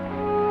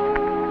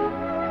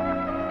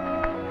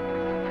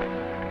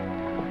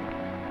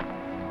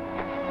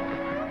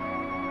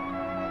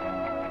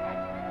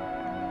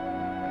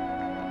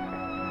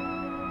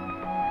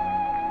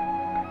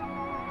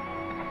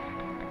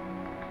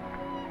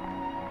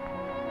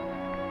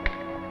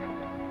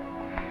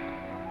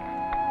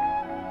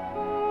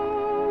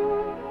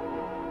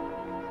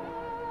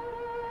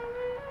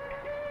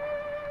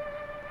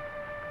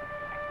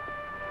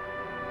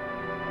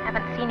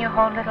 Your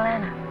whole little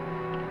Anna.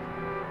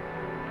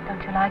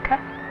 Don't you like her?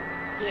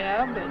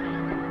 Yeah, but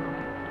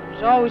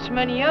there's always so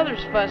many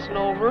others fussing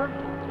over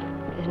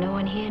her. There's no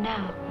one here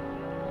now.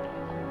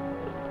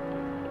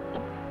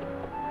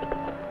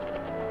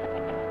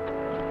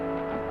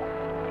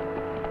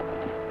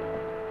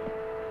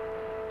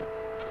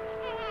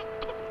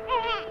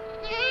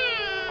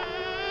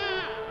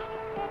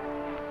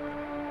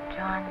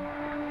 John,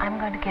 I'm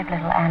going to give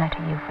little Anna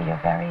to you for your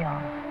very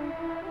own.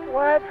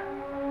 What?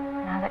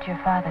 Now that your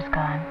father's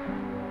gone,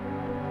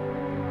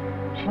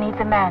 she needs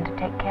a man to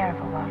take care of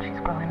her while she's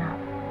growing up.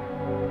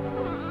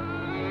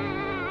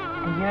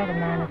 And you're the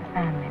man of the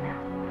family now.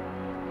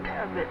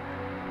 Yeah, but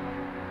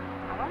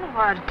I don't know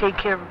how to take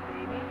care of a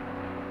baby.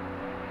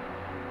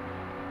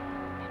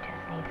 She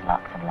just needs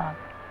lots of love.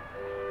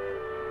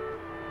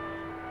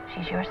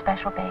 She's your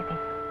special baby.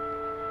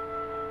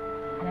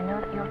 And I know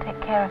that you'll take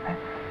care of her,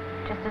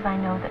 just as I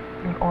know that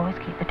you'll always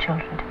keep the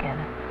children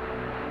together.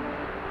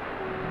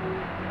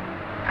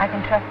 I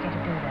can trust you to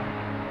do that.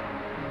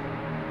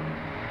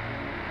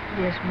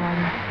 Yes,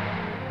 Mama.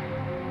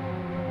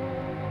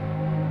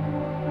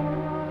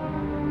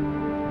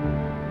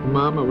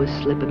 Mama was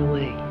slipping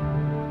away.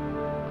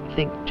 I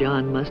think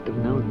John must have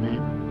known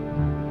that.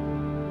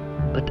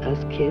 But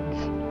us kids,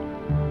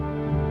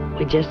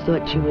 we just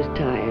thought she was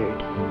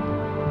tired.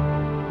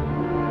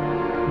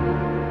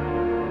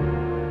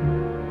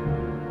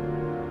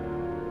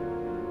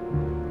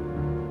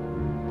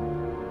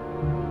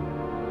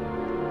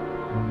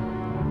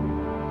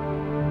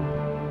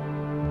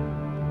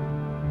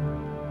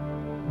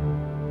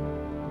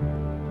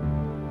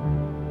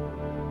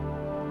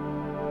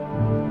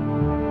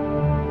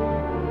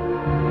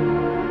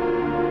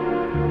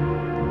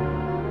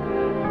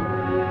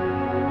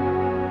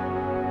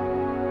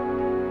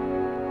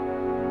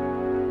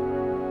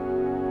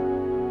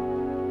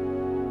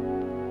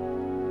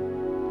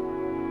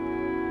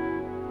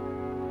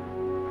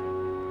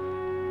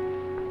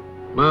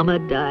 Mama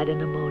died of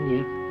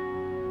pneumonia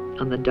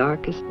on the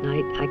darkest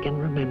night I can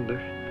remember.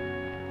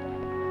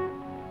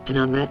 And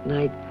on that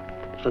night,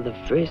 for the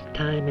first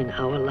time in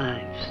our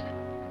lives,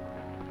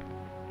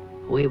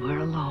 we were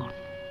alone.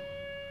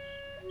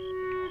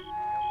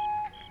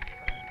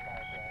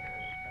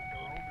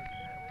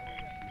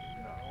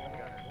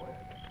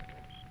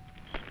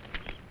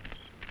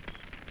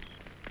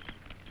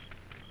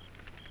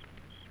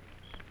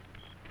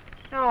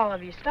 Now, all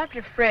of you, stop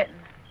your fretting.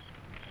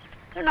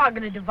 They're not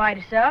going to divide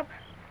us up.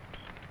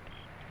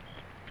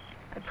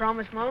 I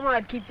promised Mama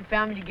I'd keep the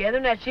family together,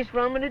 and that's just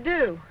what I'm going to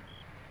do.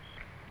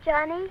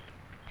 Johnny,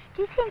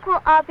 do you think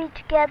we'll all be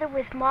together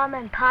with Mama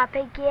and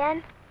Papa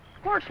again?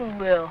 Of course we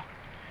will.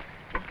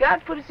 If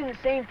God put us in the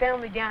same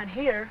family down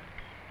here,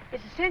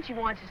 it's a cinch He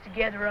wants us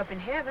together up in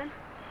heaven.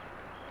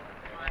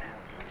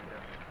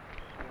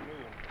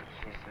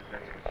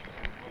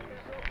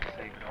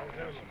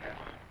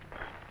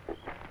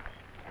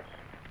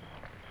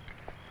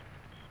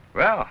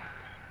 Well,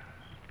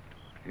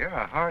 you're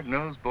a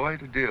hard-nosed boy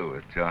to deal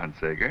with, John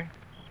Sager.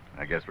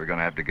 I guess we're going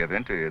to have to give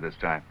in to you this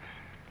time.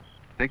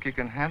 Think you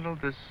can handle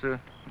this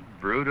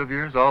brood of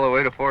yours all the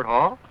way to Fort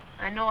Hall?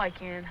 I know I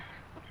can.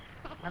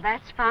 Well,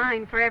 that's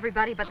fine for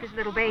everybody but this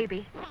little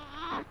baby.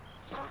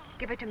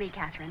 Give her to me,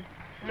 Catherine.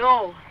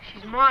 No,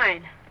 she's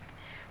mine.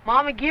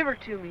 Mama, give her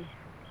to me.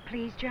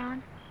 Please,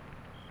 John.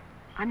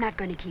 I'm not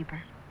going to keep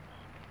her.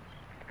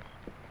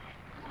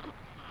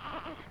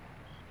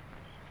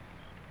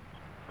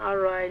 All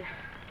right.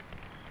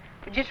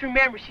 But just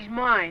remember, she's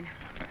mine.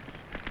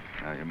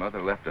 Now, your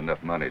mother left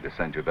enough money to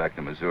send you back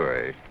to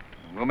Missouri.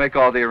 We'll make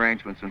all the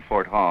arrangements in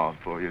Fort Hall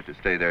for you to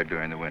stay there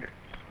during the winter.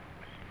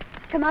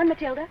 Come on,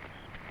 Matilda.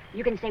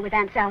 You can stay with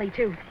Aunt Sally,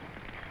 too.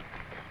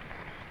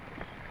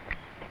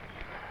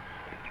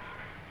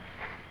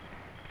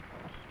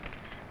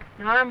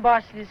 Now, I'm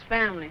boss of this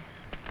family.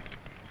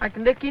 I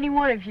can lick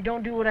anyone if you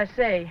don't do what I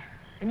say.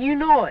 And you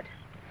know it.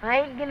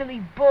 I ain't gonna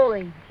be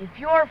bullied. If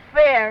you're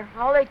fair,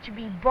 I'll let you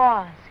be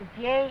boss. If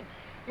you ain't,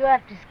 you'll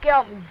have to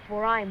scalp me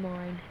before I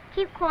mind.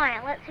 Keep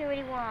quiet. Let's hear what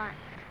he wants.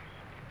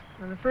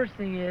 Well, the first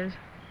thing is,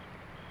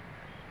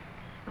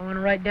 I want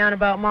to write down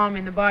about Mom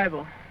in the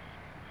Bible.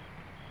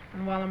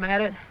 And while I'm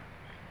at it,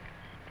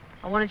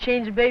 I want to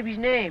change the baby's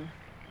name.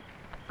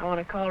 I want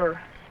to call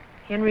her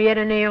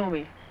Henrietta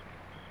Naomi,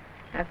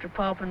 after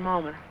Pop and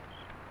Mama.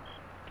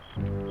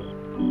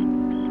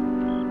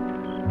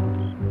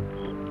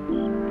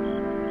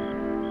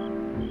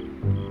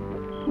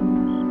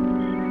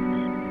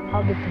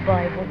 I'll get the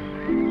Bible.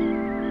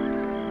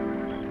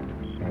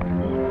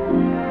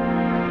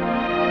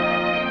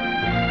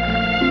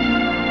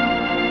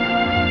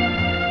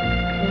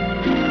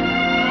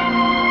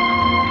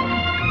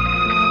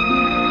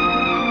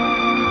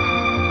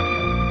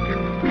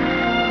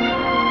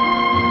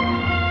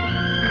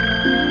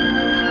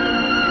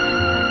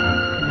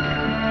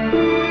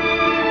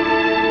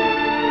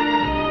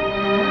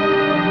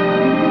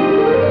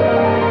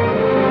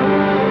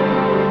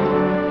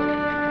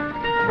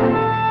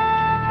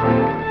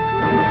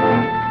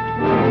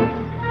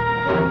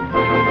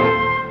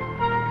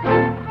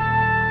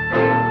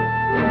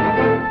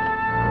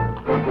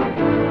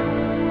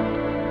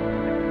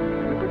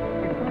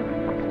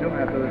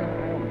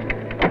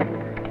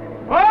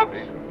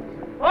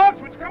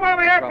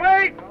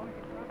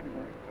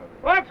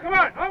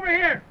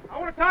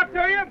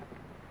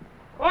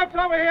 Folks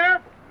over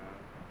here.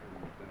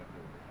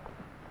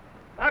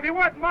 Now, if you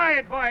want my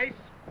advice,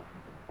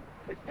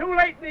 it's too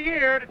late in the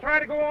year to try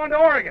to go on to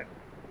Oregon.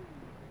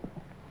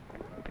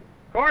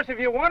 Of course, if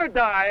you want to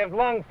die of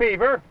lung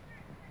fever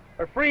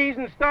or freeze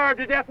and starve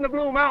to death in the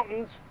Blue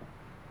Mountains,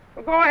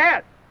 well, go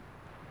ahead.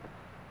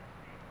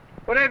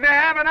 But if you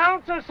have an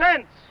ounce of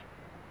sense,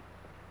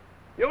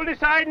 you'll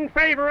decide in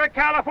favor of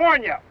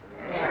California.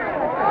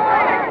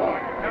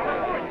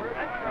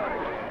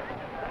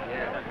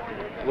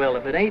 Well,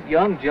 if it ain't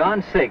young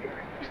John Sager.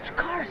 Mr.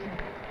 Carson.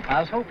 I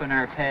was hoping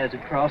our paths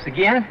would cross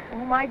again. Oh,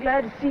 am I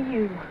glad to see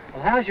you.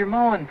 Well, how's your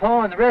ma and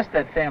pa and the rest of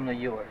that family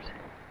of yours?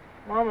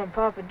 Mama and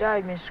Papa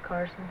died, Mr.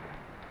 Carson.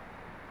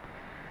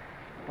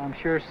 Well, I'm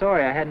sure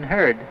sorry I hadn't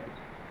heard.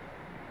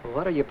 Well,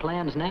 what are your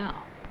plans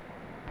now?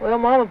 Well,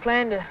 Mama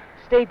planned to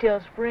stay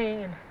till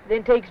spring and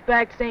then take us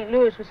back to St.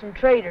 Louis with some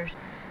traders.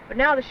 But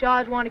now the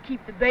Shaws want to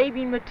keep the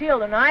baby and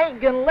Matilda, and I ain't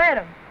gonna let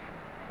them.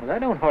 Well, that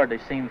don't hardly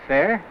seem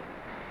fair.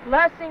 The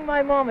last thing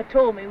my Mama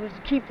told me was to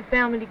keep the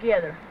family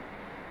together.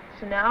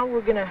 So now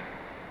we're gonna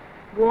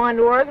go on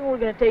to Oregon. We're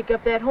gonna take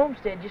up that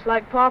homestead just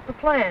like Papa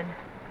planned.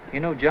 You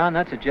know, John,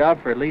 that's a job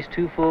for at least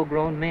 2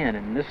 full-grown men,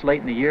 and this late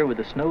in the year with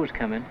the snows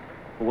coming,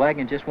 a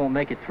wagon just won't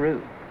make it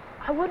through.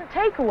 I wouldn't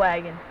take a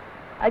wagon.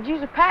 I'd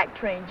use a pack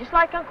train, just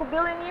like Uncle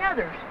Billy and the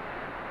others.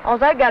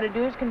 All I gotta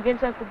do is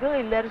convince Uncle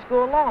Billy to let us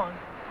go along.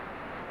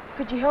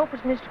 Could you help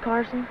us, Mr.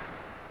 Carson?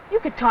 You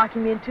could talk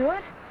him into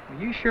it. Well,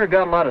 you sure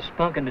got a lot of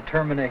spunk and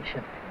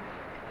determination.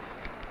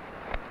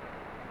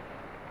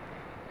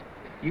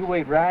 You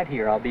wait right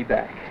here, I'll be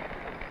back.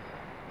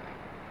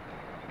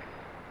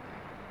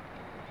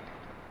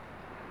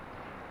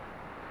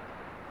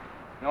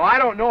 Now, I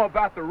don't know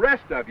about the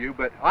rest of you,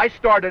 but I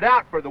started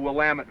out for the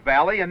Willamette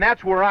Valley, and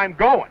that's where I'm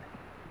going.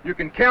 You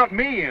can count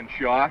me in,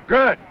 Shaw.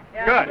 Good.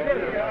 Yeah, good.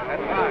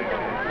 That's fine.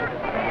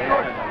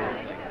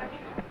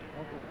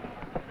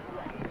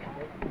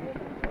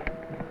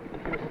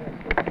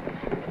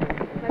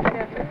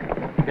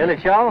 Billy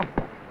Shaw,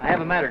 I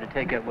have a matter to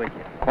take up with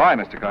you. Why,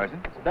 Mr.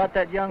 Carson? It's about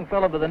that young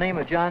fellow by the name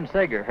of John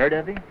Sager. Heard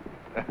of him?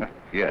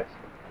 Yes.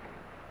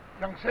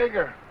 Young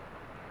Sager,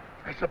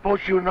 I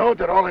suppose you know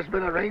that all has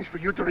been arranged for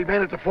you to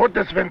remain at the fort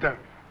this winter.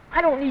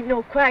 I don't need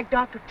no quack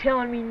doctor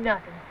telling me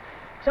nothing.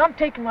 So I'm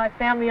taking my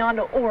family on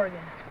to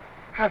Oregon.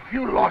 Have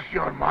you lost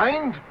your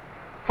mind?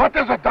 What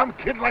does a dumb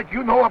kid like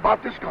you know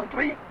about this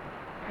country?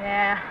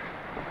 Yeah.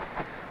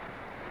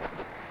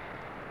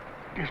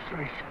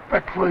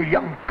 Disrespectful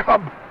young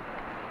cub.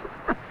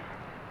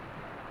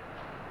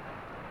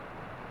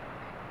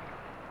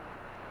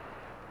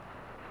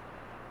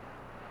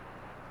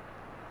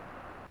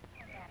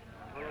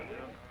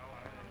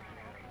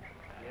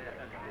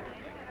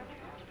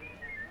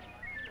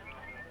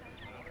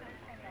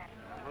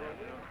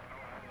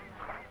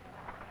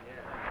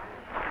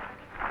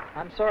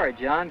 I'm sorry,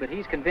 John, but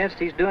he's convinced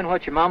he's doing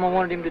what your mama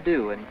wanted him to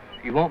do, and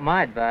if you want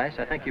my advice,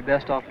 I think you're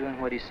best off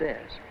doing what he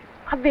says.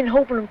 I've been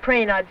hoping and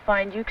praying I'd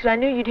find you, because I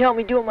knew you'd help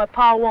me do what my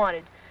pa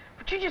wanted.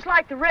 But you're just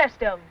like the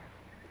rest of them.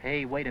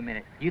 Hey, wait a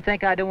minute. You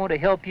think I don't want to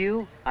help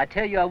you? I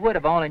tell you I would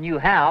if I only knew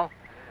how.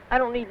 I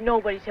don't need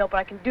nobody's help.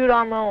 I can do it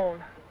on my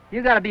own.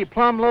 You gotta be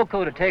plumb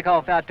loco to take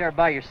off out there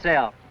by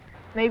yourself.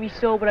 Maybe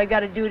so, but I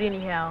gotta do it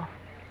anyhow.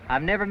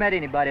 I've never met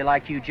anybody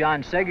like you,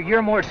 John Sager.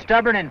 You're more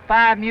stubborn than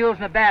 5 mules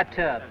in a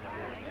bathtub.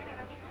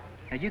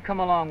 Now, you come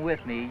along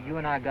with me. You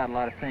and I got a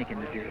lot of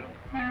thinking to do.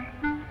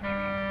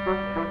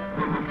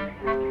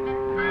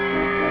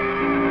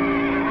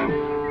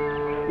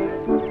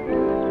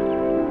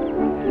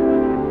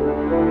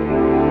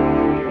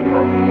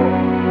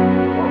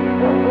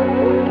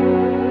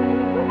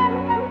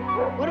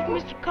 What if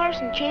Mr.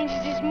 Carson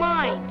changes his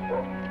mind?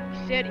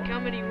 He said he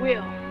come and he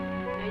will.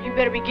 Now, you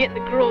better be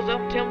getting the girls up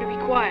and tell them to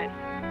be quiet.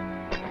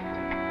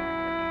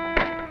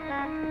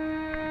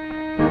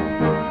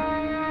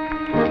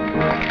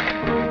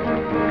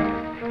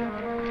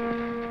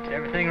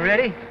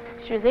 Ready?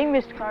 Sure thing,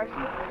 Mr. Carson.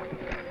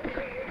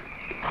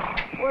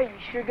 Boy, you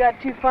sure got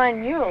 2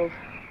 fine mules.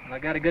 Well, I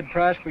got a good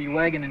price for your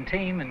wagon and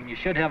team, and you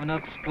should have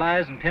enough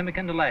supplies and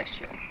pemmican to last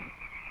you.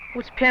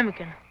 What's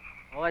pemmican?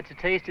 Oh, it's a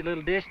tasty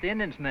little dish the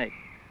Indians make.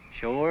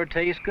 Sure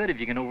tastes good if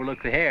you can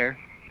overlook the hair.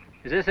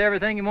 Is this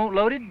everything you want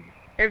loaded?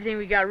 Everything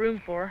we got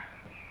room for.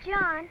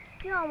 John,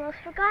 you almost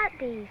forgot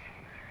these.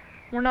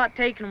 We're not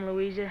taking them,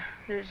 Louisa.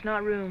 There's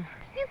not room.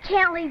 You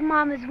can't leave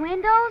Mama's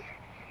windows.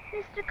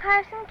 Mr.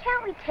 Carson,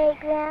 can't we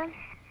take them?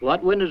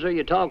 What windows are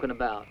you talking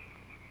about?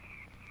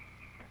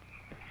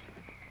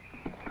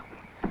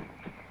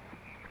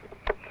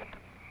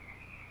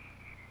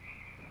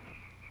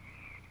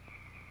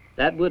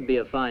 That would be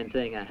a fine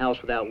thing, a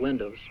house without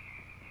windows.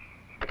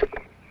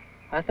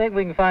 I think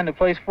we can find a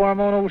place for him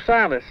on old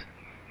Silas.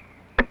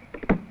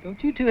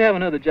 Don't you two have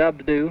another job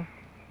to do?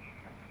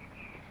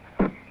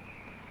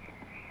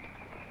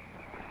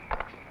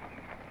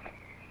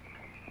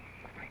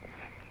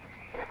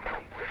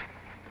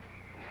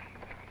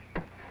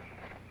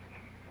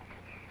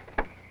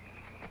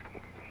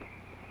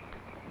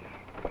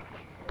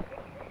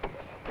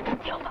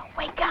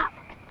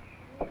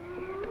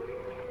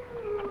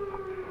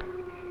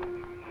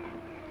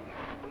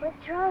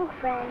 What's wrong,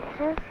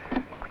 Francis?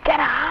 We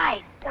gotta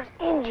hide. Those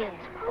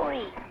Indians.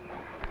 Hurry.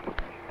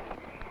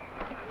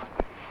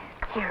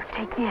 Here,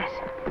 take this.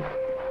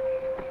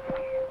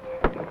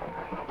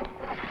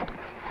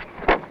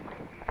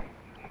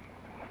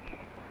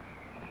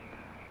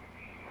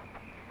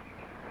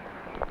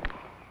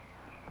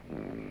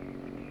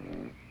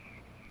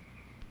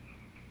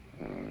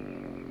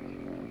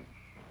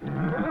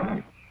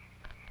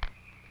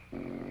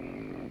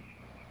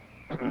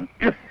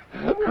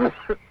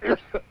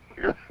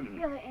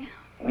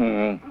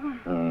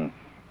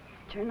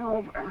 Turn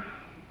over.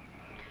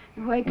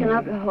 You're waking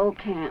up the whole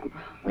camp.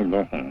 Now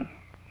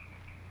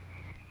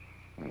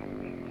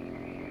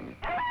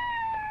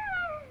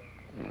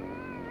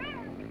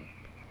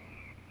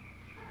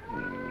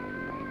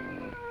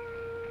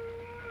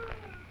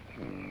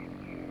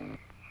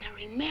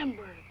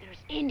remember, there's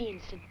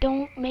Indians, so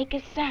don't make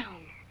a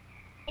sound.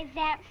 Is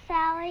that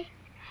Sally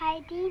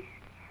hiding?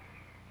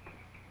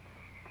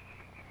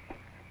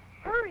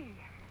 Hurry.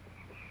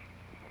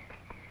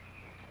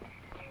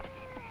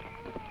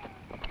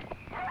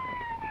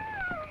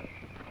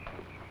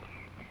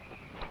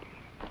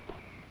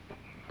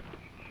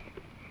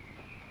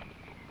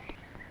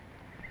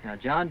 Now,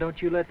 John, don't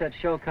you let that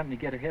show company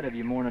get ahead of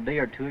you more than a day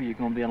or two, or you're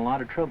going to be in a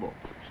lot of trouble.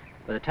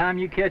 By the time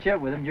you catch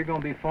up with them, you're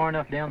going to be far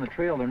enough down the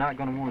trail, they're not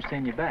going to want to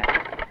send you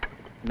back.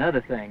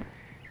 Another thing,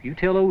 you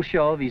tell old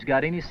Shaw if he's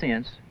got any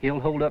sense, he'll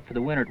hold up for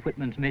the winter at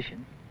Whitman's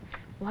mission.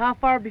 Well, how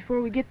far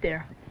before we get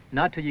there?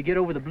 Not till you get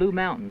over the Blue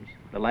Mountains,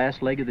 the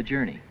last leg of the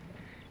journey.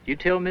 You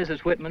tell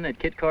Mrs. Whitman that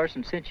Kit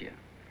Carson sent you.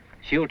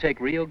 She'll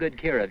take real good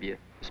care of you,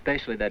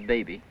 especially that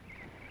baby.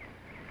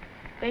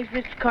 Thanks,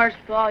 Mr. Carson,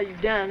 for all you've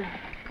done.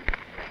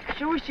 I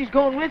sure wish she's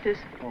going with us.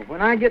 Well,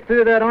 when I get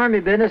through that army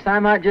business, I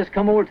might just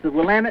come over to the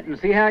Willamette and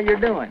see how you're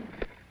doing.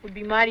 Would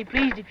be mighty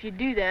pleased if you'd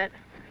do that.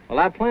 Well,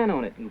 I plan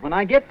on it, and when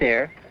I get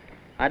there,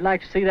 I'd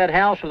like to see that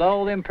house with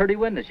all them pretty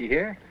windows, you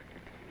hear?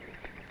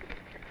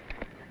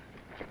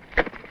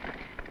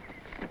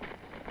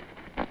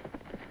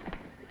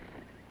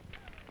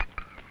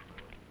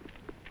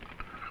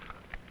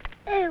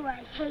 Oh,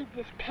 I hate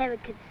this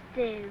pelican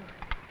stew.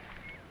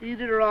 Eat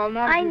it or I'll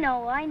knock I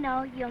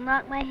know. You'll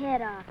knock my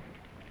head off.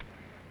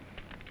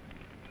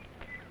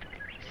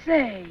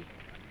 Say,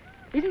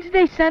 isn't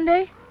today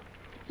Sunday?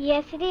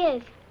 Yes, it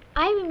is.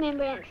 I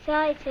remember Aunt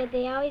Sally said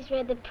they always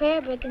read the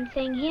prayer book and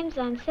sang hymns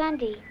on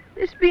Sunday.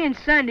 This being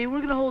Sunday, we're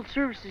going to hold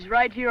services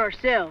right here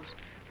ourselves.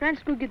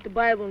 Francis, go get the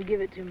Bible and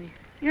give it to me.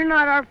 You're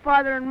not our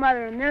father and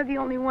mother, and they're the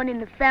only one in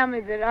the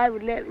family that I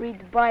would let read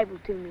the Bible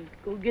to me.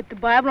 Go get the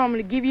Bible, or I'm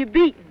going to give you a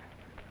beating.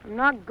 I'm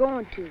not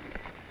going to.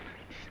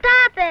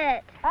 Stop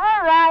it!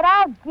 All right,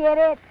 I'll get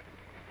it.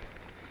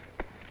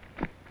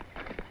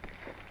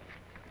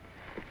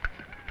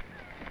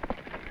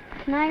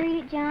 Can I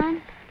read it,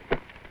 John?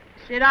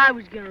 Said I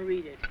was going to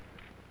read it.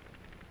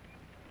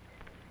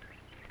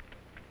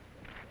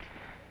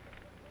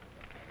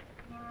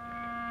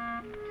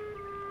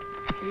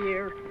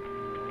 Here.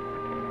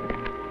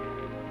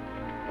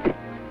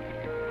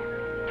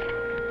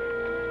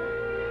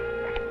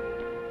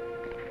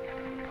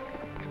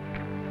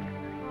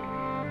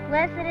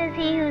 Blessed is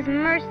he who is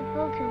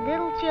merciful to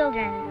little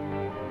children,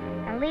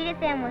 and leadeth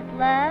them with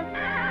love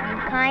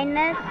and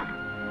kindness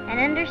and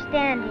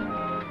understanding.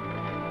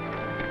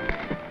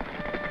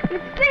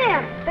 It's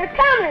them! They're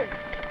coming!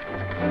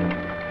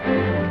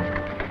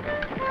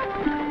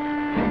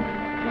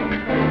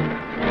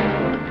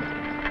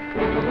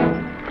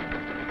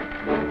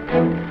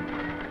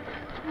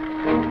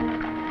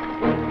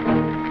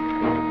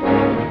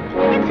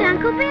 It's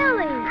Uncle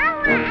Billy! I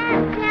want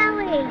Aunt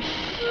Sally!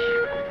 Shh!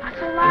 Not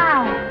so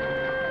loud.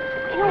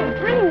 They don't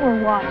dream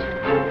we're watching.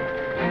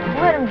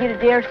 Let them get a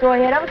day or so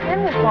ahead of us,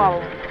 then we'll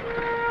follow.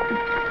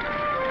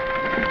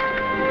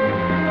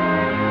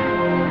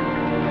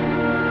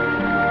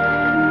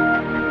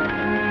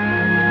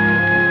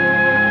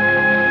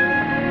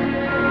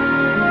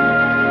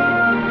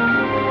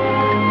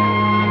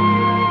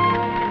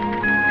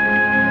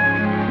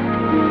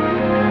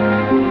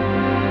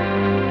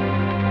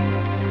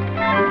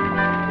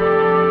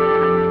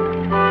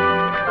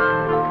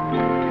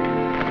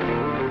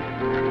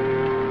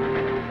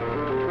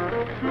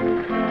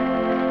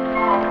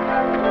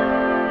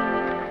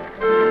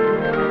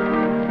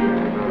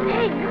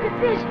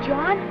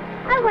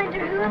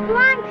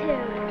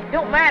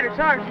 Don't matter, it's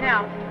ours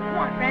now. Come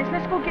on, friends,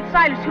 let's go get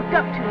Silas hooked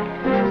up to it.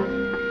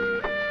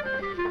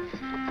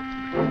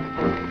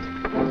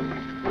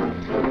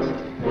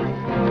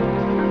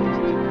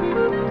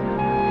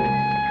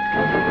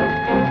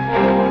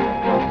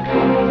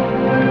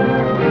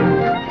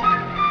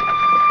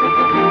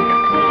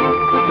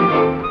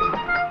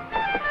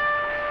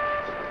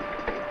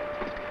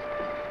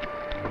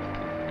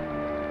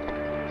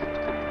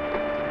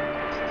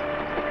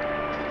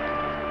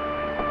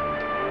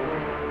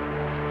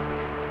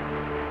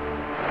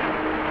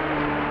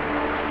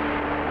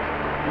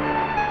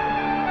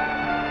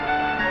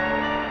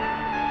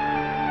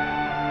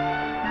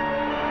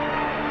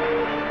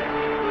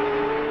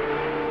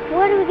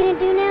 What are we going to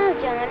do now,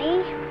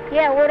 Johnny?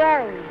 Yeah, what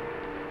are we?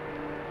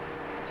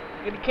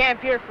 We're gonna camp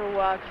here for a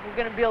while, because we're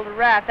gonna build a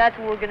raft. That's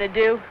what we're gonna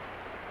do.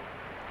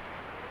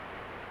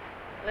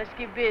 Let's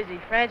get busy.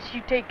 Francis,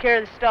 you take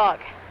care of the stock.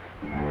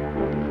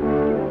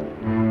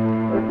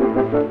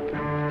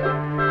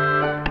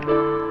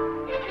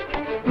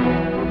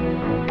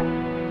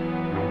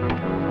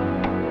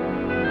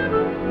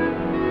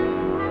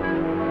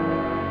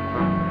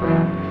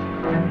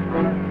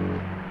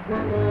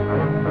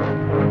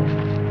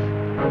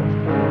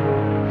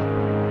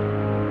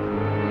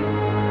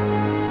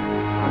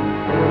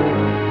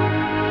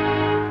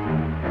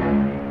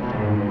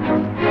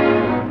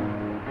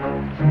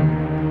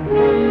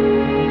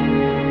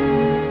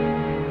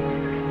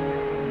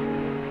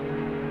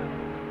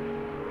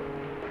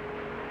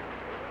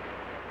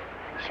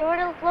 Sure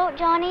it'll float,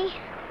 Johnny?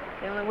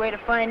 The only way to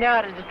find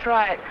out is to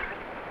try it.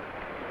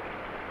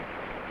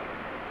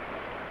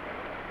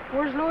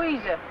 Where's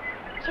Louisa?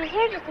 She was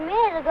here just a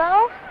minute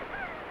ago.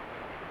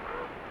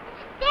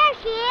 There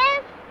she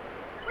is!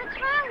 What's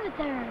wrong with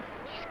her?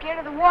 She's scared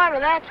of the water,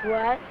 that's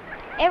what.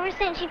 Ever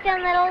since she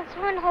found that old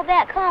swimming hole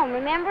back home,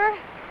 remember?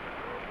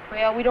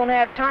 Well, we don't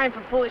have time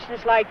for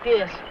foolishness like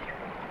this.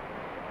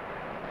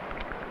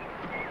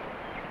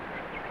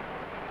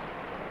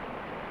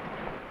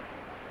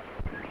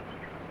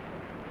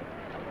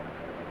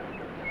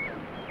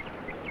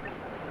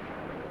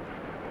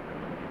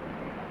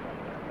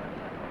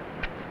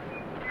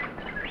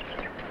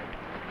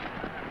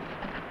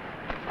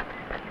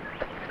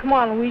 Come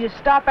on, Louisa,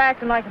 stop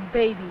acting like a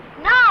baby.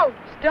 No!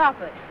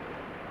 Stop it.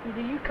 Either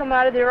you come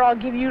out of there or I'll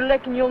give you a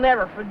licking you'll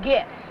never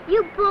forget.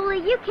 You bully,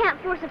 you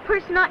can't force a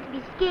person not to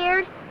be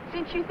scared.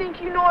 Since you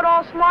think you know it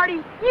all,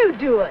 smarty, you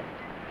do it.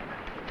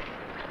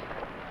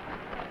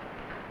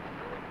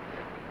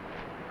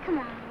 Come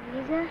on,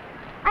 Louisa.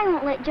 I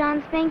won't let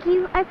John spank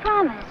you, I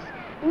promise.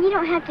 And you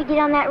don't have to get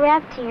on that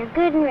raft till you're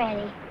good and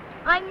ready.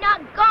 I'm not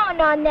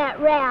going on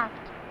that raft.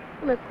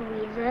 Look,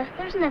 Louisa,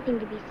 there's nothing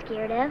to be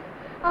scared of.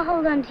 I'll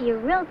hold on to you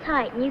real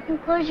tight, and you can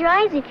close your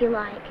eyes if you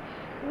like.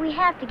 We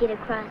have to get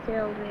across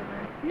the old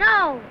river.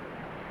 No!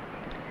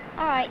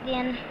 All right,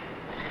 then.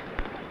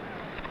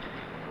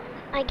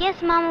 I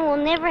guess Mama will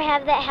never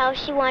have that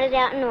house she wanted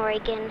out in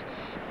Oregon.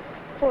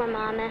 Poor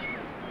Mama.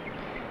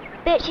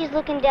 Bet she's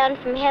looking down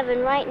from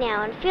heaven right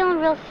now and feeling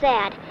real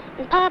sad.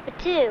 And Papa,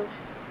 too.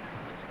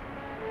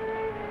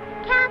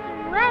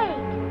 Kathy,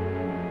 wait!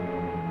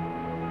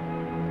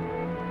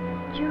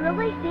 Do you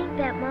really think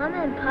that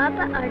Mama and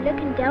Papa are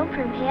looking down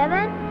from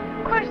heaven?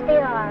 Of course they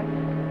are.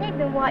 They've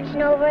been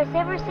watching over us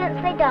ever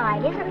since they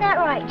died. Isn't that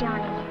right,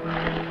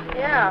 Johnny?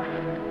 Yeah.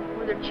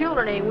 We're their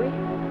children, ain't we?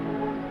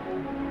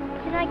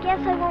 Then I guess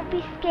I won't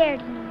be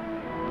scared anymore.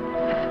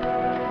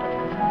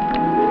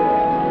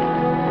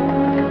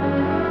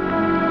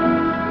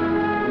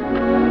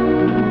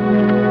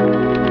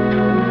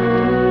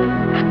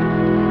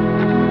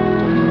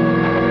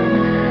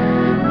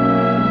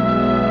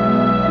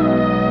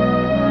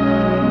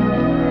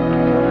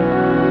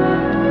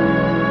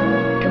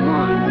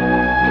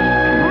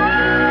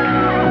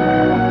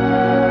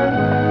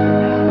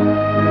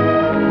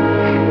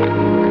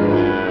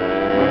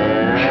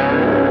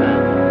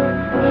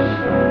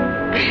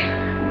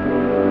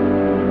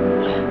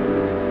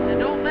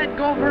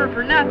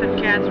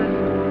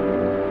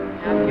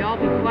 Now, if you all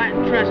be quiet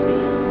and trust me,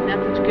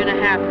 nothing's gonna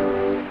happen.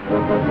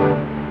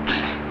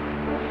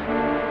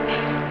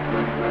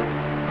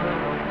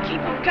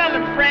 Keep them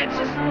coming,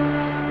 Francis.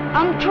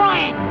 I'm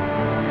trying.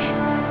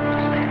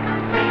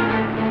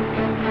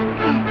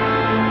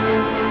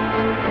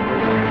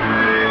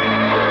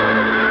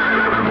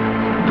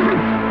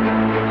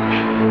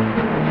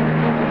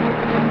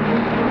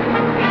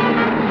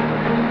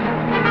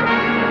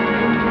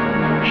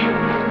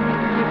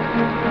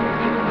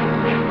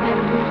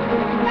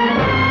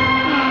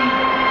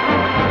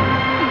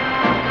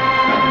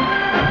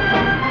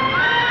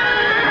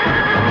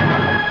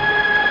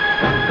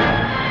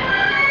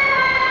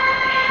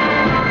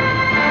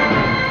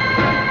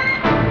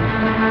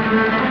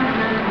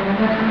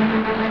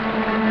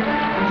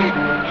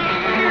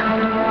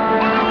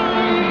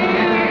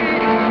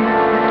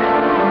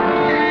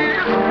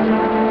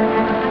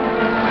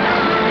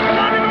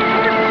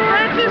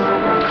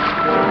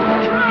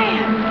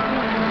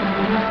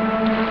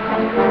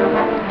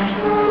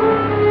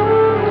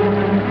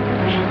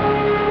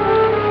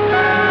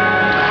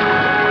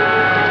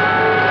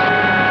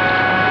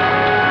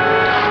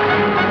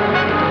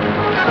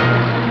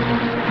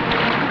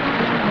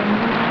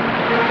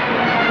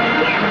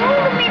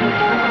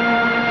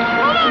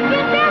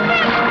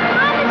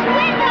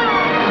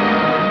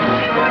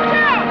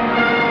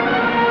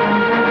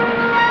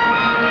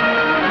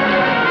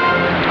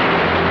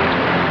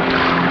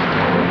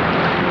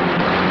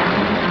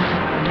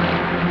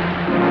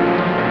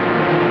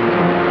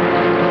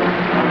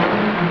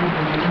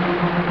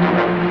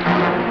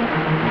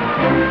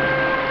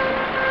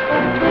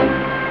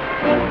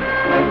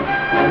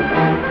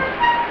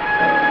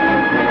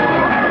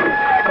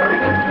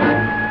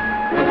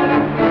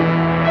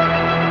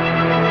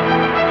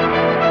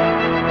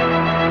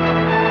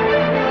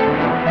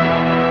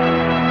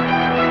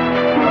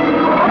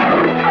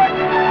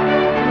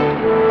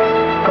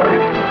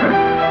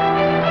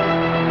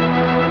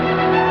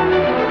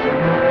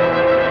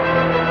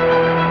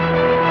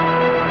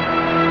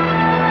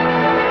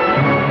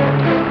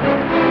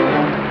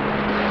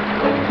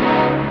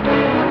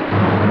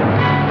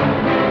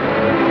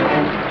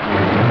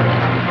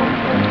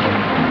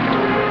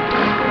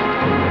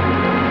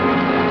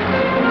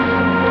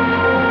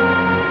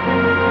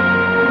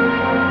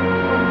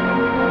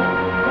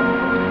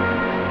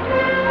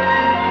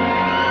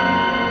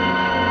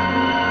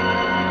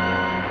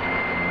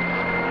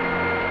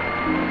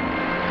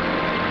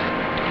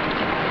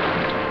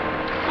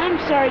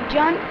 sorry,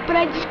 John, but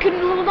I just couldn't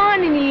hold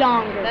on any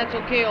longer. That's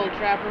okay, old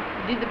trapper.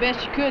 You did the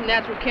best you could, and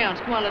that's what counts.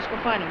 Come on, let's go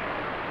find him.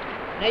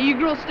 Now, you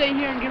girls stay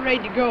here and get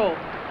ready to go.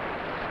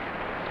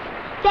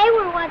 They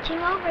were watching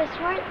over us,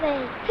 weren't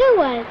they? Who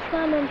was?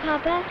 Mama and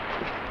Papa.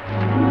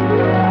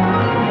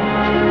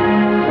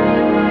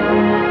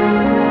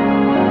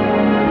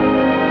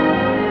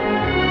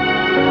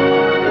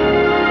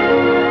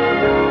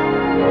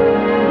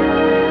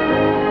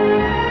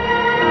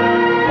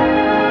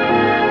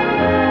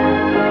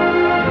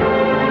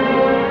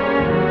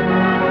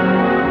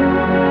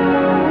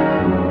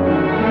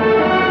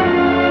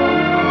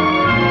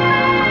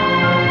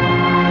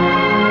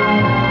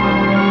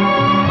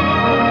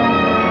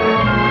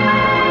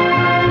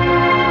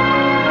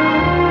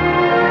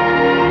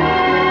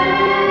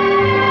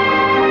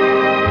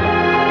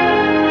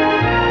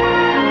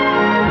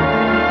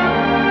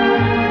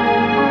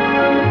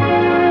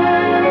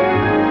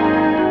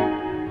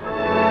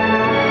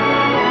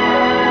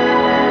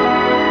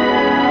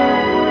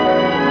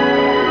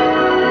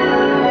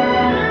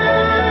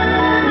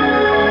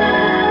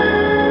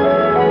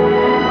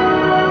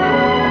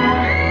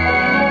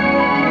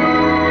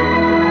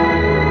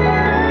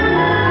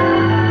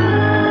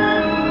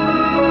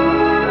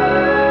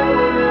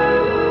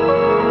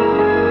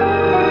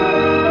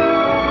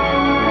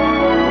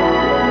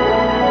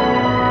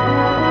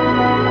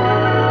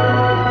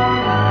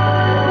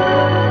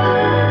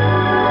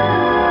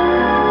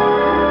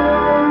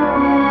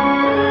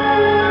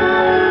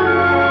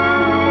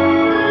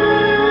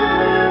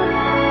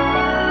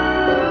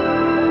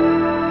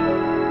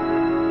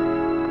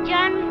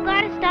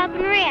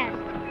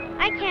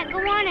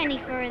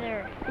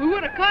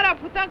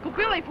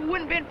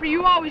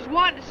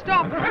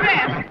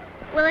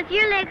 Well, if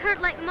your leg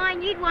hurt like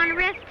mine, you'd want to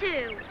rest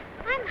too.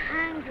 I'm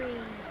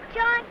hungry.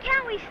 John,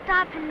 can't we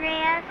stop and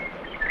rest?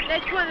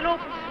 Next one that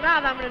opens his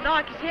mouth, I'm going to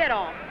knock his head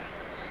off.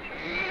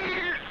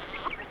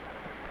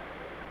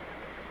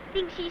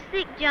 Think she's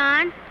sick,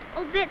 John.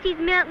 Old Betsy's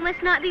milk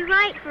must not be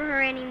right for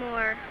her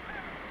anymore.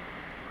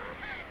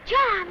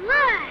 John,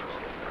 look!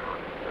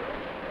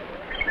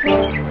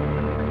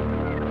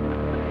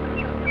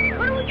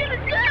 What are we going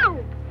to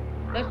do?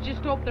 Let's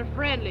just hope they're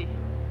friendly.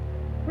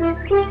 We're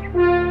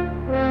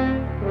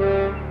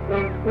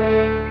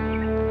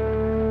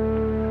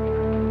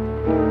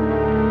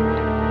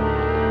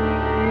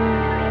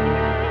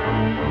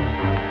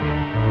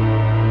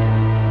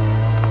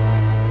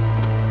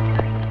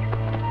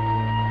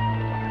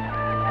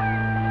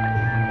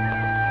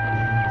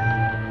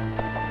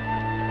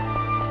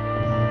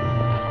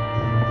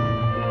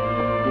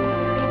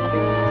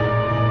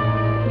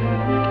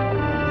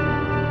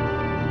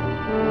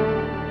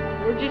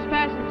just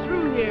passing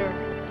through here.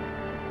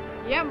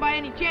 You haven't by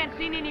any chance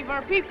seen any of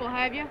our people,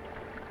 have you?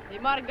 They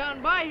might have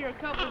gone by here a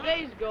couple of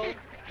days ago.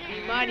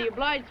 Be mighty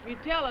obliged if you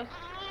tell us.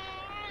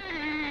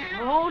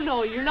 Oh,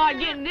 no, you're not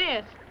getting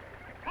this.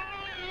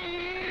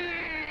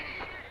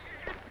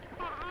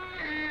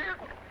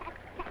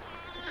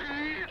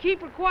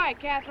 Keep her quiet,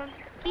 Catherine.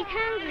 She's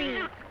hungry.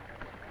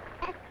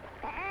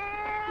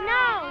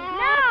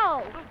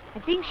 No! I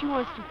think she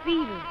wants to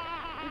feed her.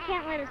 We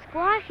can't let a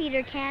squaw feed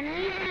her, can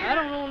we? I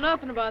don't know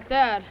nothing about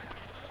that.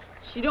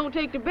 She don't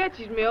take to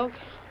Betsy's milk,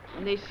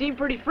 and they seem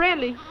pretty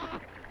friendly.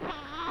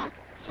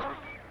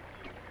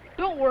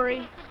 Don't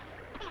worry.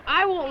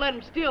 I won't let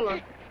them steal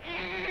her.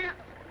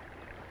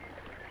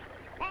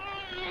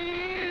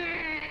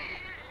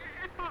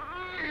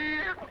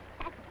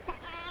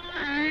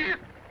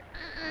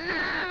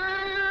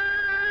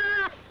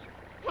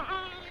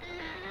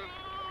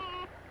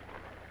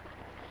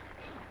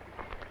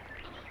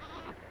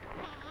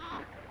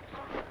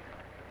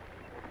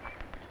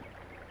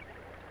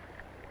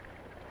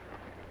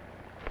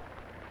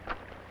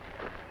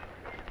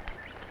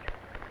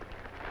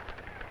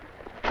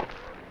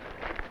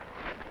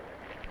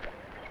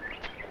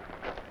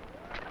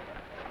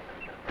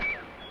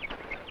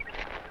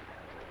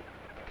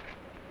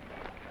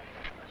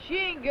 She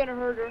ain't gonna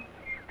hurt her.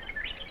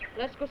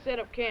 Let's go set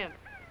up camp.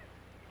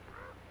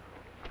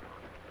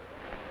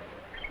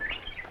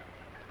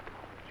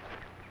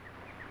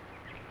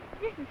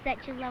 This is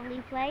such a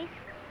lovely place.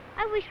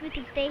 I wish we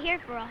could stay here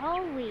for a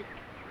whole week.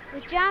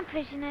 With John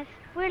pushing us,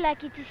 we're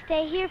lucky to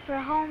stay here for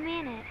a whole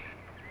minute.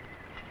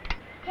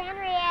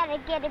 Henrietta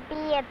get to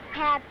be a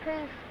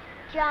papoose,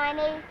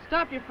 Johnny?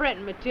 Stop your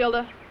fretting,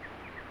 Matilda.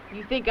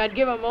 You think I'd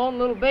give my own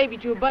little baby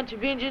to a bunch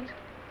of Injuns?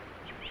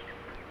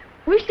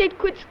 Wish they'd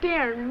quit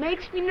staring.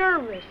 Makes me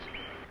nervous.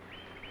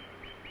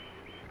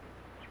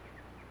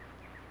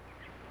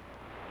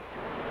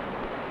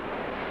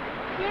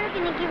 They were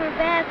going to give her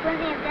back when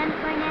they have done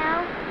for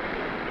now.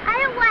 I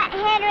don't want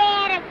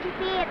Henrietta to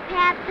be a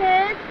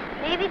papoose.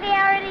 Maybe they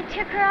already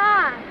took her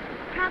off.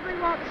 Probably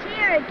won't see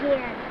her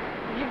again.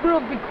 Would you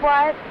girls be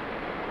quiet?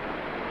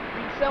 I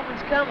think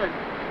someone's coming.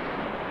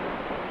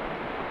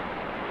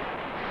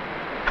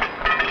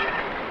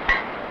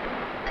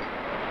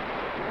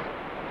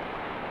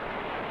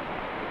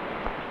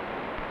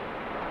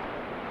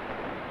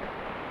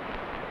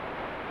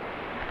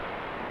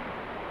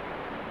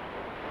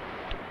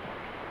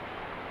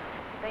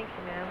 Thank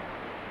you, ma'am.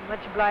 Much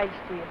obliged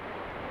to you.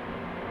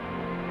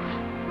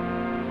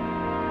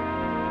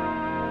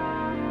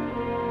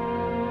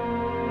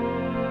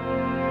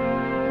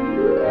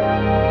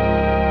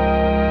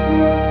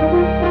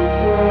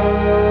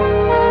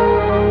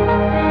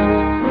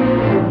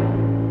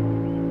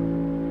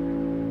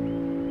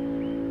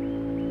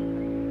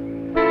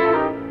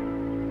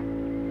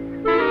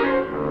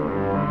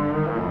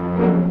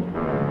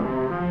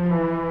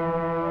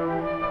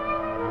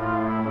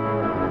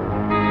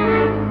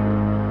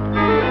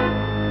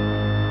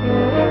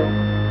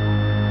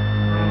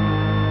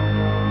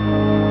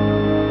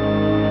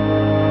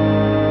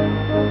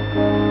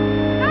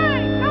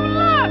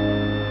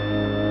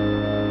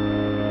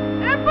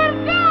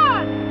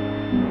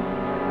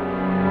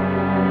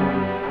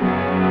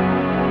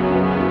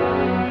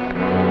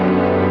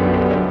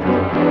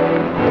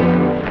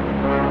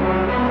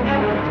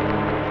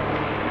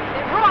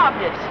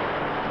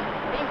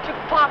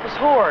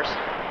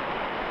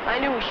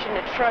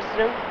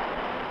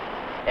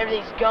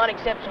 Everything's gone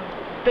except some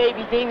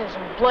baby things and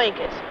some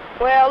blankets.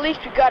 Well, at least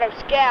we got our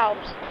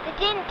scalps. They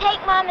didn't take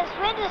Mama's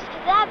windows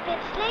because I've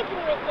been sleeping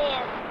with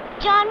them.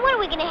 John, what are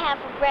we going to have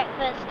for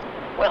breakfast?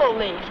 Willow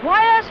leaves. Why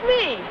ask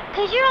me?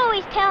 Because you're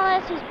always telling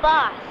us who's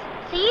boss.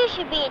 So you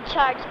should be in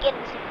charge of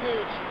getting some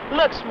food.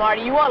 Look,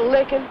 Smarty, you want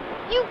licking?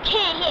 You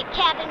can't hit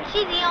Catherine.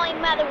 She's the only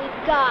mother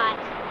we've got.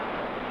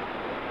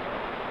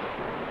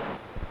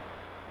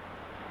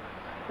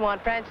 Come on,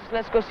 Francis,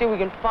 let's go see what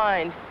we can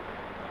find.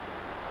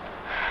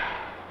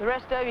 The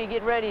rest of you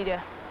get ready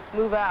to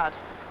move out.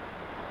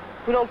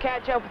 If we don't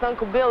catch up with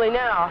Uncle Billy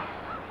now,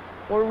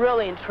 we're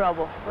really in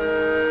trouble.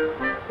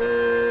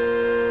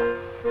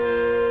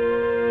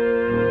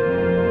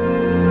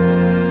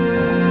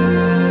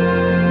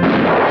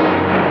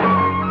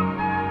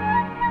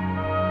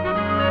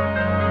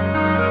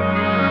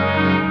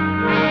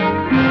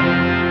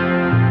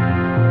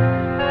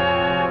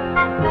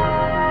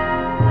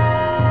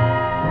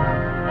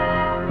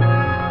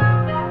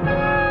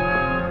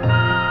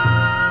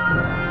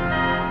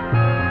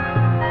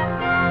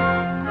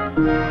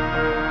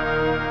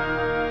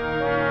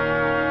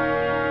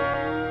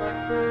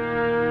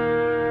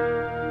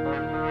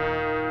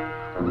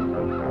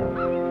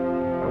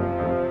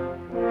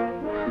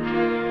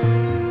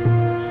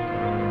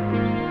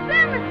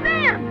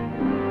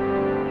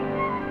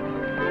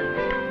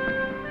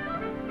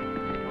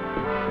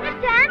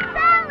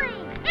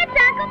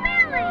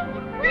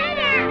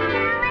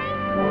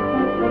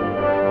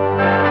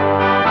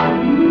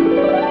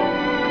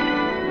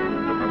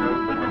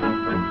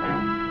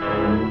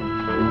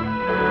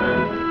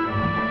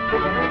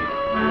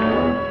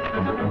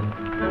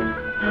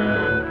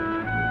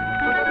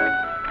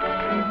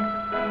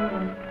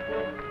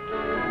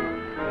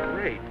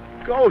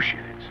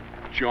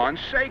 John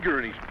Sager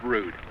and his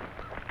brood.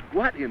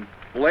 What in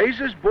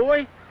blazes,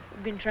 boy?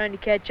 We've been trying to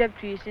catch up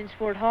to you since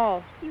Fort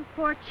Hall. You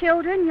poor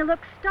children, you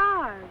look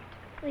starved.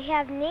 We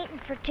haven't eaten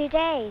for 2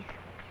 days.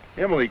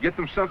 Emily, get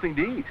them something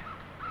to eat.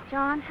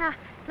 John,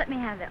 let me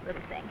have that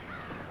little thing.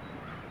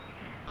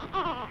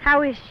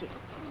 How is she?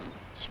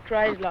 She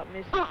cries a lot,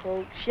 Mrs.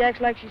 Polk. She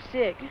acts like she's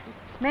sick.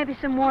 Maybe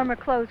some warmer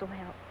clothes will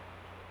help.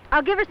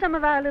 I'll give her some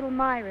of our little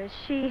Myra's.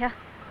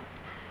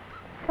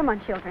 Come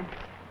on, children.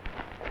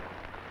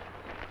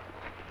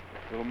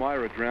 Little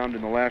Myra drowned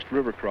in the last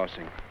river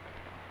crossing.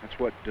 That's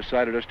what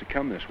decided us to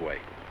come this way.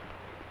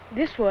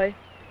 This way?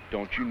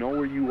 Don't you know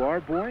where you are,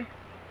 boy?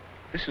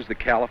 This is the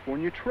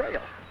California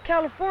Trail.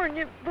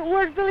 California? But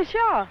where's Billy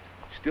Shaw?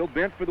 Still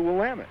bent for the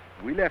Willamette.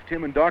 We left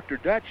him and Dr.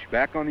 Dutch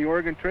back on the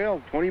Oregon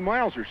Trail 20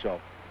 miles or so.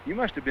 You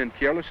must have been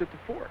careless at the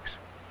forks.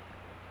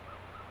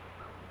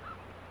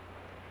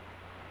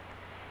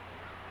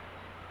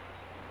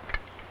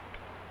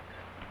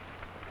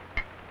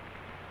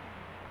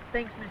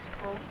 Thanks,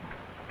 Mr. Polk.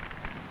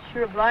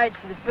 Sure obliged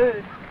for the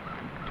food.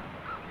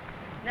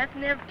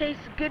 Nothing ever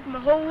tasted so good in my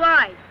whole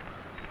life.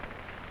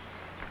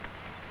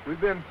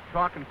 We've been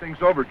talking things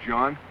over,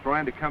 John,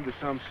 trying to come to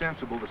some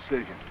sensible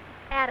decision.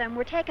 Adam,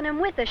 we're taking him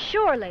with us,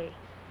 surely.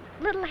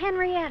 Little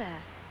Henrietta.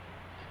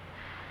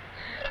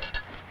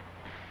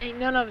 Ain't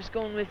none of us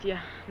going with you,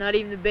 not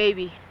even the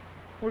baby.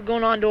 We're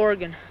going on to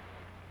Oregon.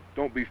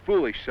 Don't be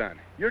foolish, son.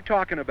 You're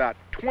talking about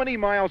 20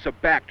 miles of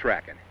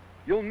backtracking.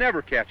 You'll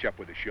never catch up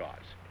with the Shaws.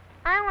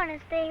 I want to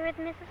stay with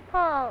Mrs.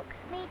 Polk.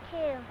 Me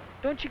too.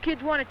 Don't you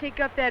kids want to take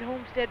up that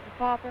homestead for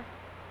Papa?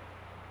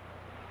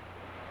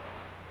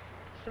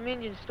 Some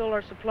Indians stole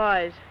our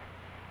supplies.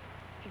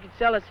 If you could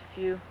sell us a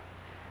few,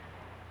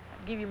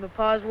 I'd give you my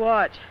pa's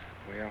watch.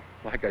 Well,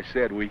 like I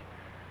said, we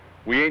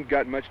ain't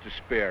got much to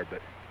spare,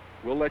 but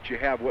we'll let you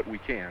have what we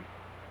can.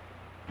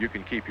 You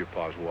can keep your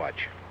pa's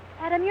watch.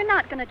 Adam, you're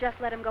not going to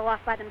just let them go off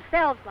by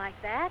themselves like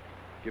that.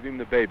 Give him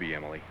the baby,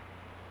 Emily.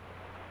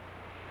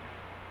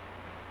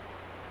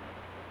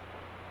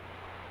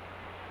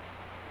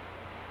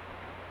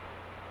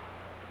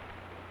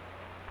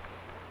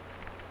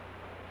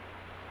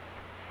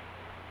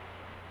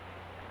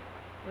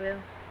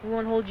 Well, we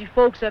won't hold you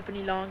folks up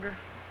any longer.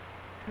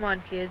 Come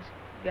on, kids.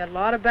 We got a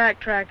lot of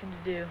backtracking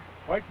to do.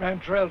 White Man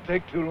Trail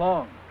take too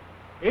long.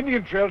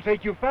 Indian trail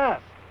take you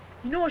fast.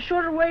 You know a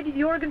shorter way to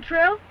the Oregon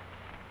Trail?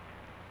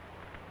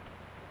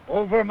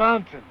 Over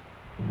mountain.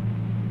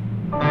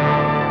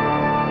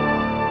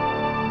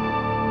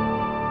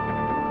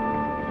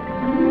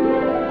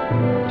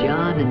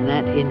 John and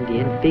that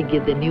Indian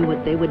figured they knew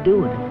what they were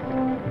doing.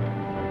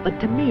 But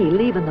to me,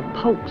 leaving the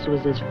Pokes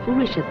was as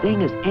foolish a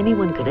thing as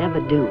anyone could ever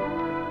do.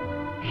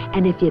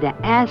 And if you'd have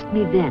asked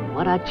me then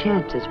what our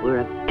chances were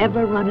of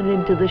ever running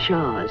into the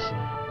Shaws,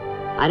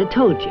 I'd have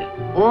told you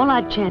all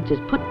our chances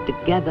put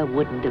together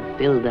wouldn't have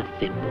filled a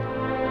thimble.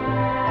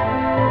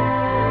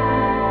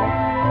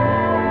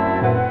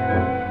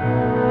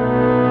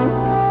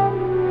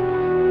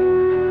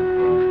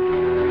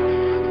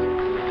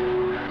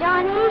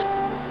 Johnny?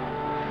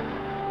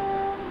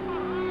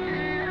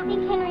 I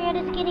think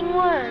Henrietta's getting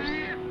worse.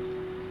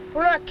 If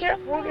we're not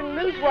careful, we're going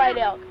to lose White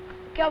Elk.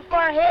 Look how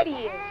far ahead he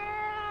is.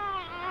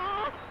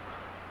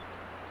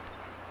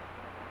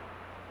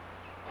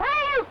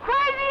 Hey, you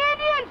crazy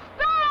Indian,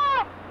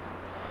 stop!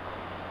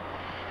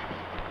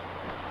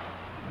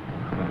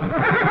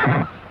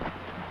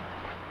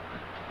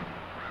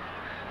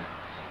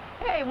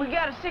 Hey, we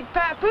got a sick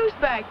papoose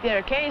back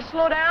there. Can't you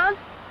slow down?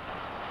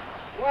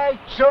 Why,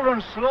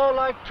 children slow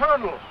like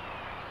turtles.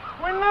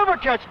 We'll never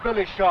catch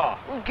Billy Shaw.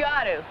 We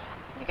got to.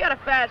 You got a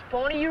fast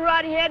pony. You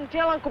ride ahead and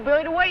tell Uncle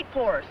Billy to wait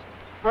for us.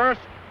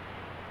 First,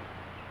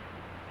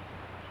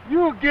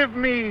 you give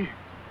me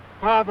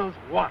Father's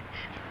watch.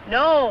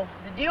 No,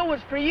 the deal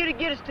was for you to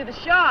get us to the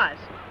Shaws.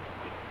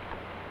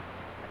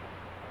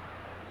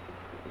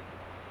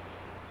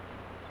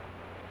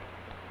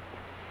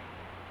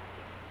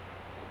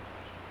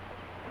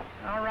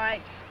 All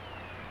right.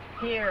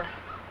 Here.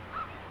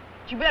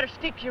 But you better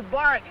stick to your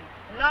bargain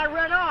and not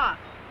run off.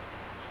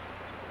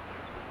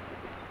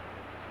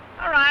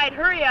 All right,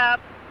 hurry up.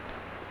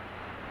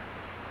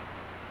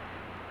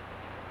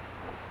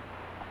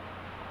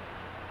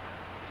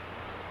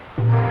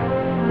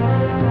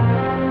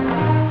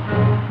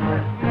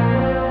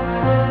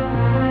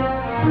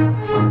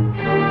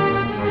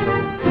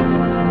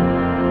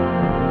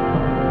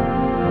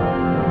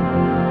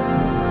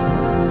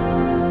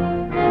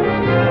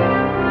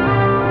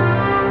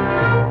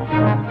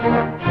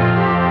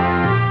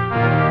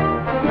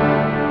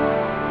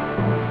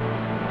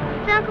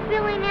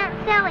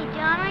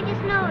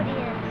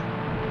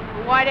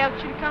 White Elk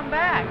should come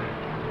back.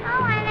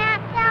 Oh, and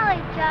Aunt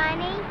Sally,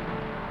 Johnny.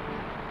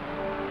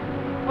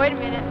 Wait a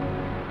minute.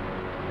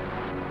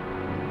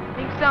 I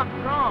think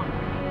something's wrong.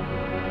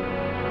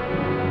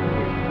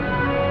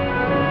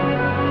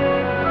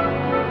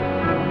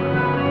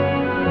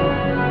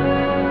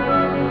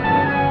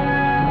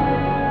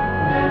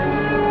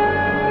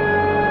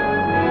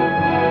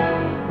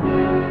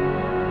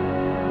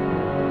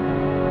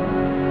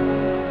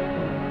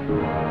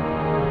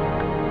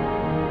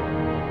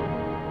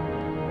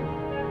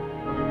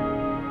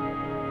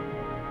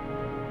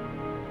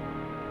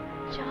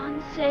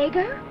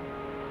 Sager?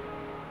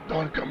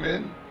 Don't come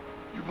in.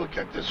 You will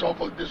get this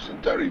awful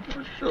dysentery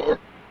for sure.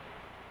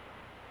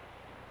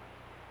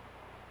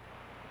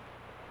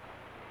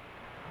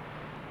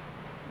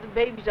 The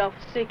baby's awful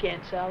sick,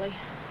 Aunt Sally.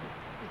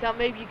 We thought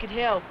maybe you could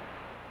help.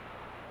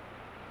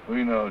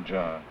 We know,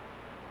 John.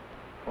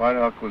 White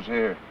Elk was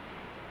here.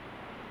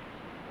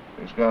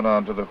 He's gone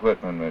on to the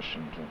Whitman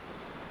mission to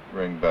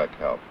bring back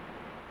help.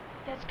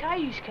 That's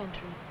Cayuse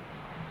country.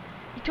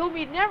 He told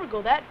me he'd never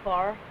go that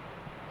far.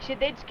 He said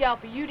they'd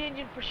scalp a Ute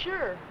Indian for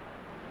sure.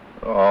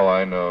 All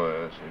I know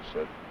is, he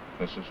said,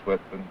 Mrs.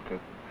 Whitman could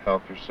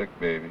help your sick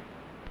baby.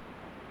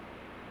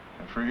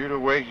 And for you to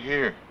wait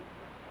here.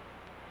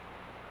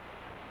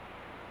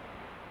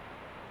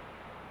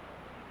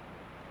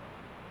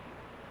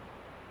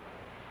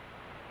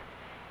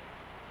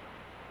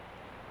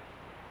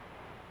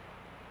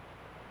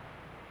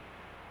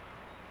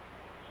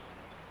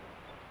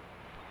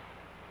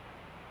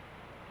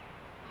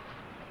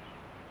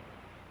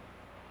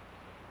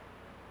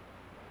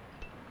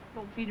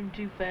 Don't feed him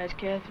too fast,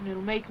 Catherine.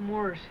 It'll make him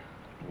worse.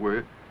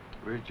 Where'd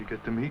you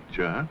get the meat,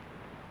 John?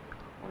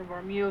 One of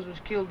our mules was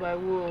killed by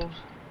wolves.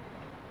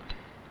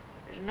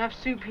 There's enough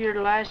soup here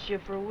to last you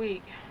for a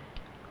week.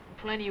 And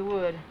plenty of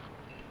wood.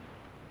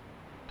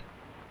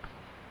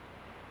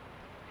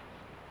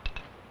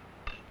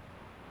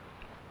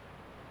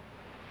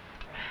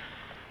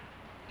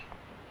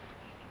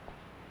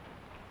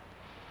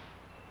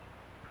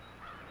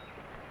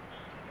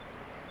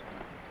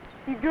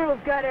 You girls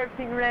got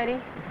everything ready?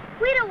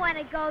 We don't want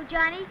to go,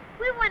 Johnny.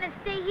 We want to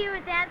stay here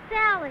with Aunt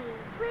Sally.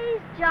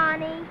 Please,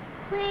 Johnny.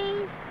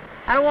 Please.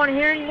 I don't want to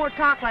hear any more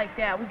talk like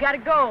that. We gotta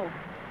go.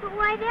 But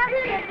White Elk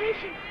said we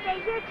should stay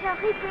here till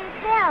he brings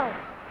help.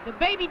 The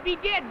baby'd be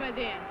dead by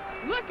then.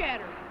 Look at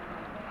her.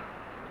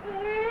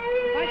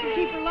 If I can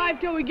keep her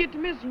alive till we get to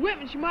Mrs.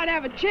 Whitman, she might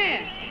have a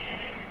chance.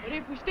 But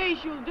if we stay,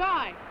 she'll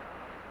die.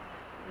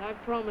 And I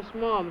promised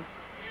Mom.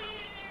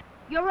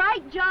 You're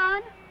right,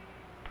 John.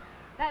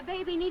 That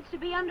baby needs to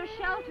be under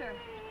shelter.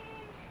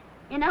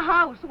 In a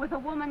house with a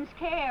woman's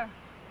care.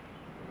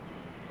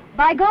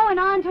 By going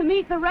on to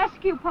meet the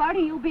rescue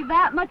party, you'll be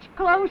that much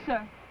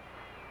closer.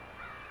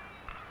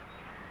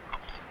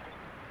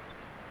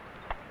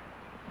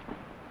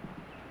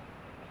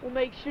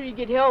 We'll make sure you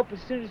get help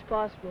as soon as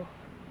possible.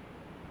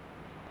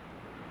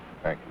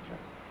 Thank you, Jim.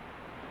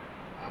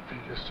 I'll be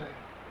the same.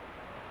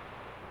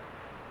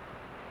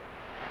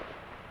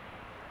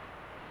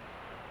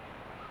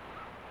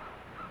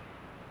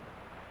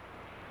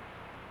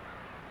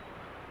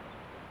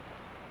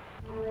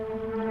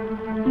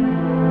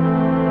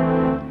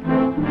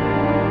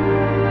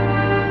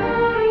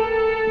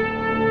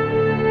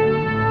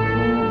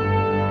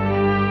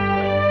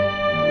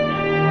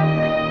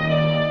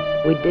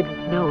 We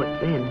didn't know it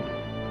then,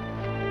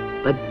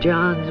 but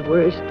John's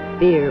worst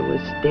fear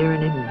was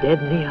staring him dead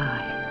in the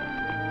eye.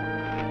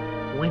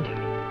 Winter.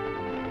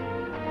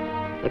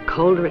 The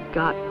colder it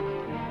got,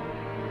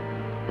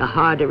 the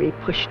harder he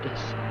pushed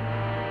us.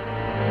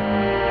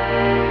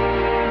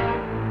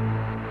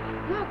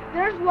 Look,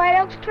 there's White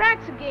Oak's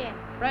tracks again.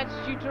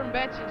 Francis, you turn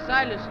Betsy and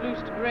Silas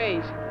loose to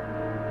graze.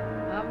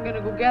 I'm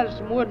gonna go gather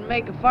some wood and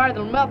make a fire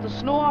that'll melt the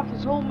snow off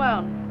this whole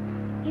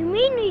mountain. You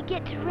mean we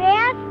get to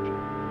rest?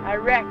 I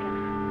reckon.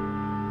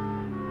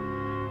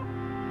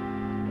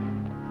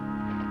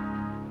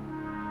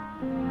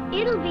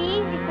 It'll be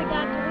easy for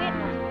Dr.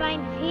 Whitman to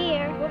find us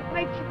here. What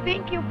makes you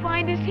think he'll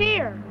find us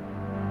here?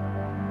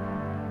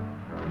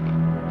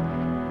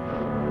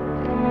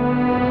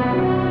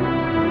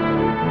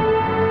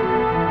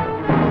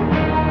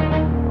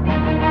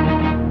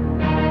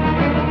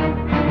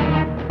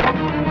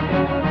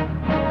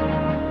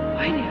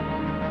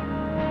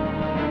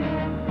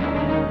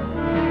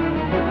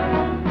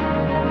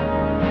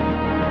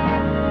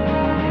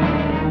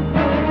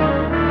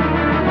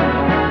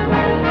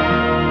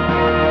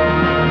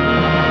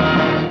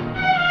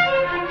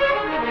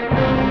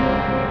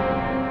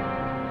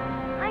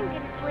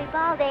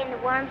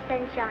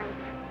 Sunshine.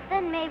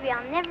 Then maybe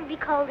I'll never be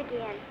cold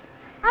again.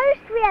 I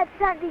wish we had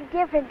something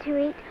different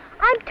to eat.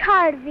 I'm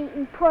tired of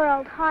eating poor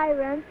old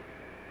Hiram.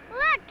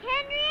 Look,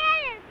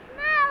 Henrietta's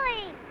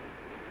smiling.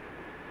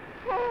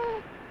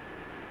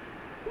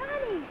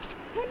 Johnny,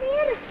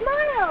 Henrietta's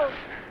smiles.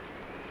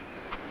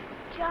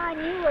 John,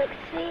 you look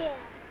sad.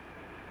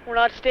 We're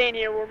not staying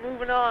here. We're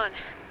moving on.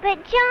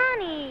 But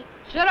Johnny.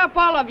 Shut up,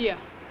 all of you.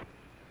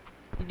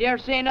 You dare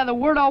say another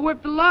word, I'll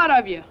whip the lot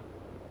of you.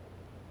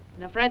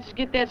 Now, Francis,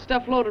 get that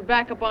stuff loaded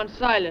back up on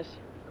Silas.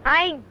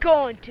 I ain't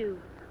going to.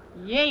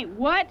 You ain't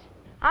what?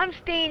 I'm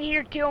staying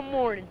here till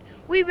morning.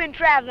 We've been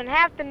traveling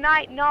half the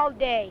night and all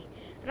day,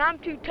 and I'm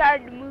too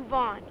tired to move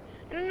on.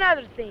 And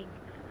another thing,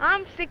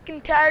 I'm sick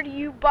and tired of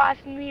you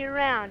bossing me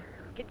around.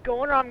 Get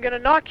going or I'm gonna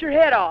knock your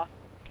head off.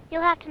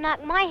 You'll have to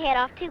knock my head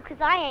off, too,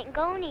 'cause I ain't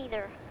going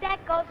either.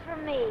 That goes for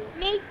me.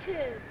 Me,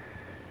 too.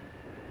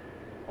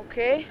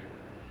 Okay.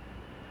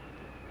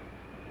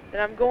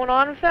 Then I'm going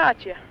on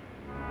without you.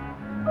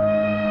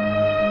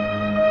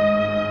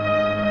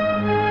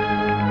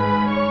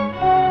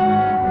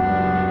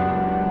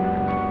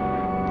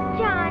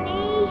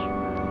 Johnny,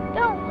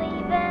 don't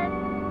leave us.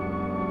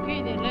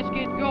 Okay, then, let's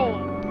get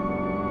going.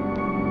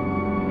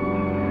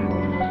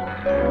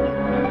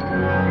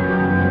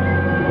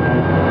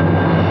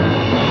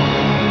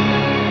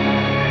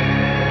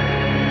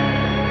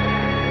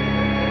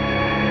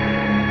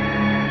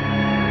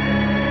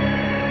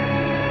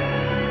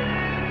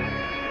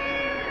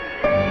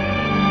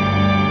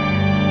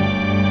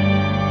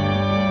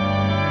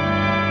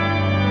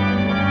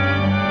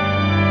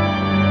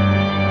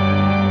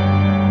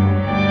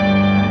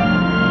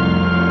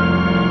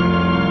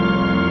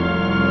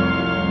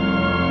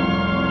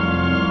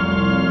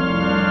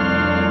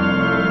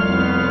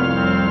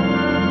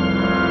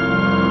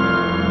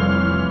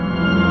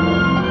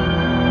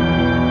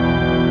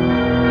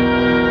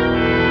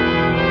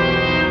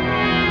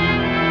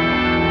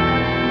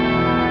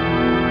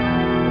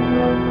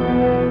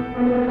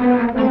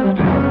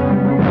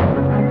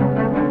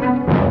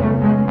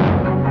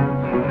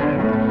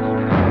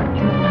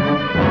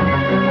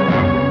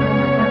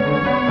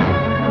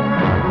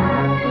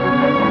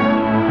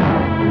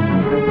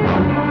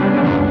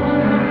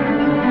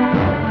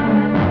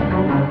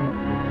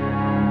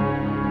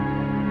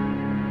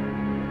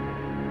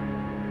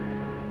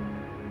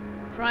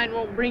 Crying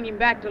won't bring him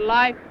back to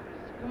life.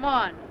 Come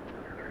on.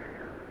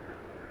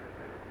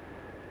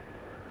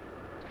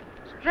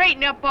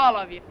 Straighten up, all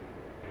of you.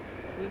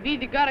 We've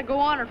either got to go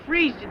on or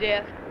freeze to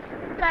death.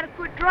 Gotta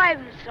quit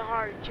driving so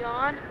hard,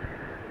 John.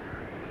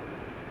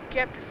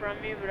 Kept her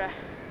from me, but I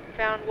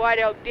found White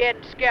Elk dead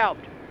and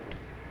scalped.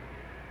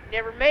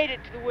 Never made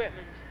it to the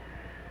Whitmans.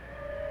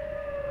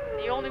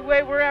 The only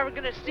way we're ever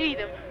gonna see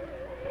them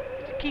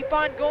is to keep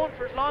on going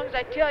for as long as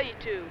I tell you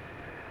to.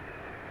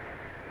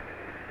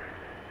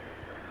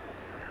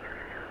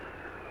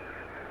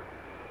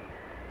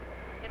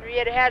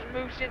 Henrietta hasn't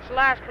moved since the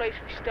last place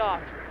we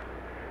stopped.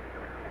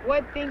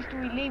 What things do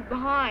we leave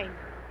behind?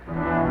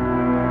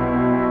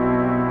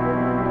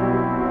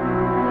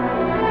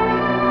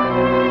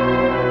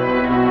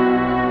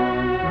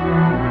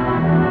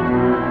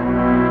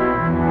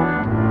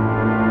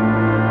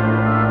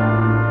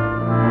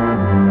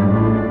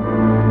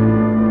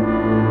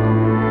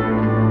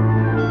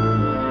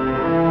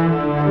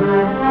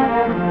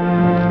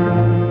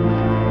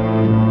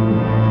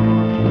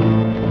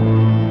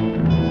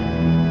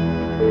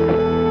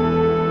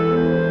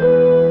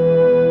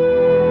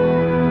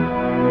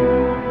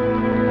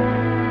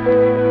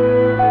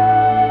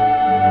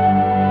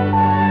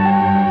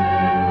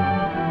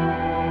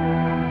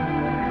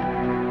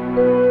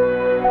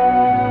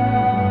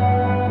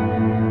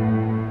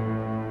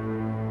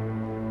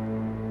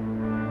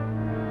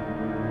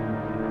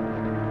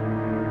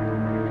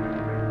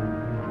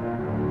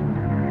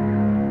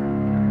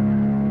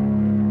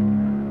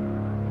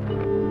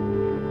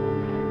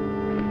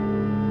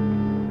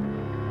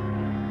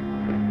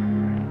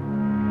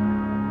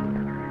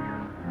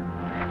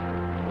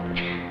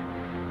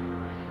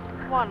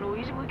 on,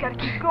 Louisa. We gotta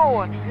keep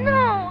going.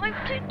 No, I'm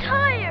too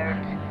tired.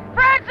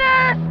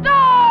 Francis,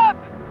 stop!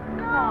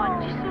 Come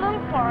on, just a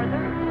little farther.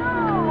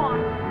 Come on.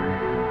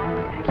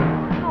 Keep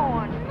on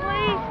going,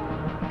 please.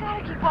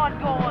 Gotta keep on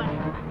going.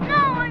 No,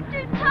 I'm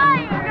too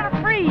tired. We're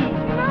gonna freeze.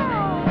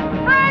 No.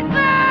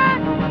 Francis!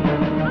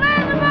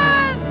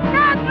 Elizabeth!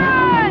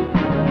 Catherine!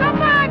 Come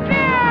back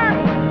here!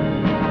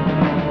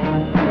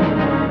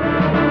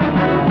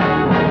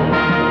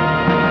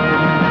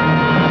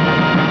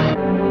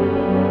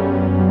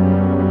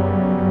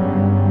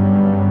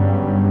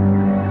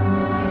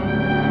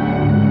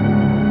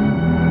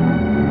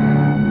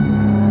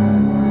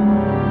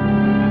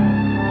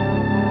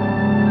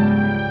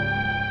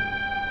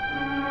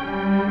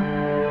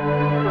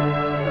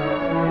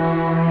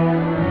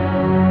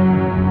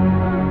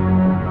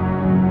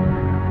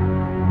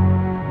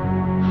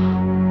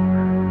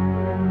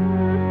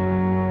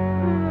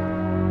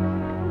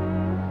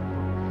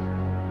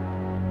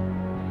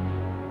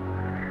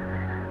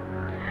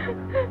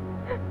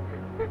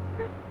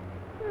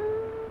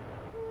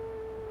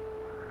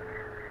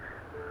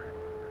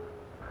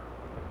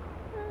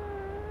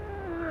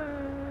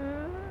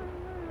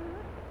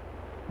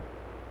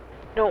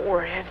 Don't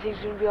worry,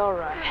 everything's gonna be all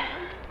right.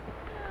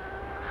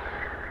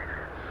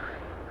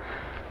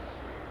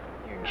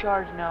 You're in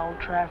charge now, old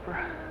trapper.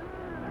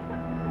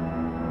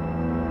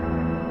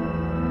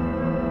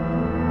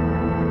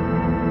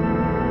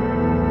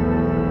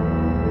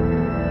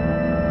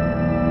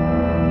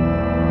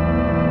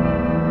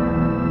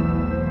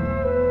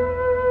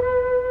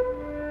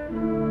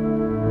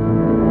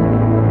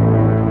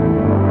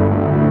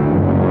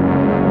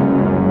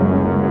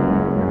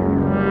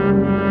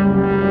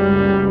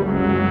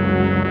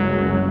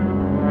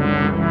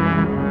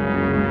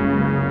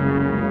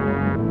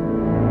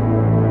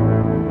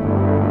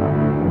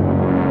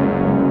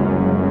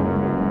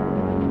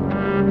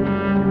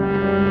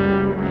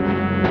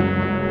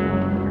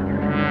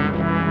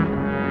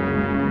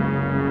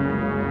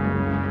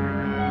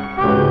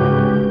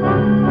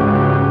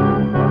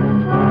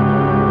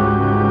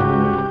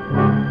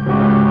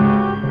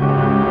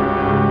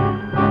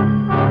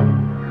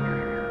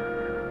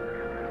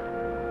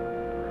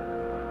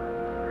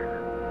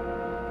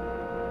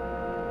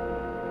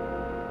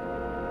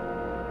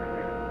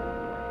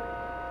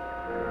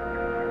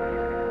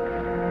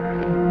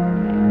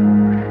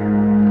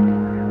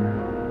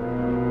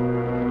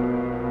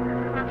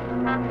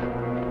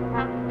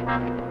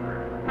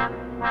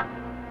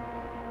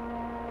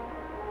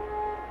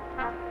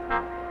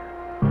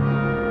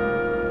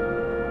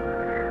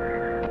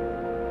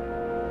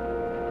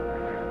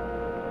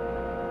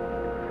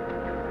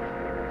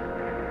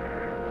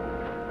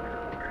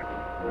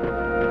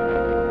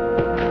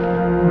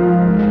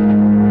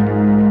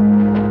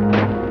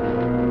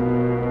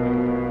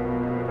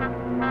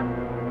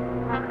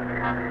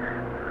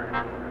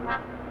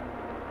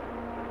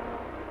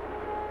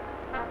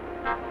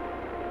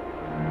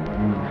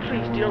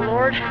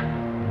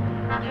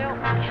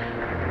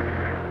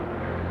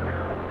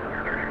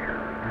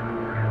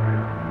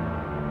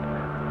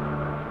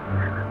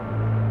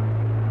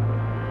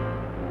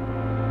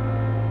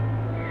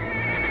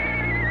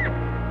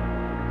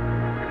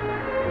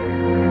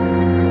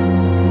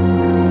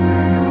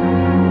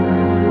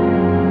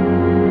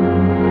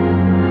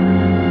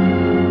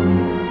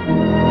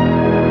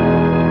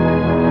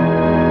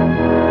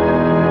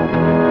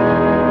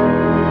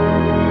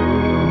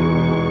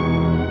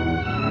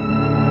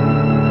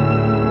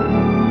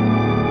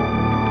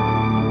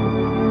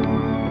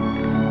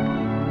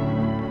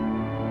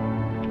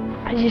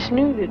 I just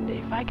knew that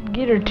if I could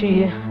get her to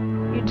you,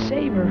 you'd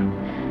save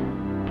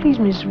her. Please,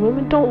 Mrs.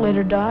 Whitman, don't let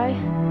her die.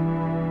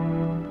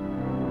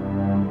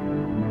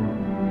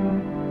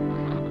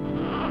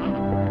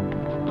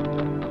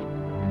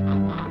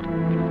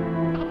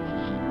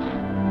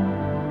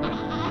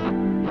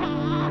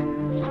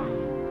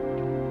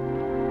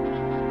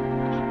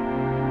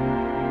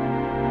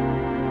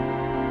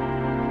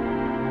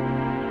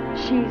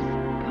 She's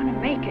gonna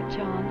make it,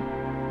 John.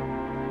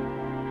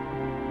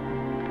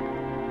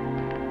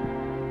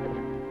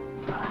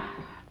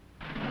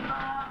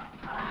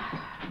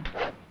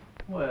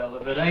 Well,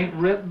 if it ain't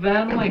Rip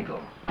Van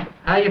Winkle.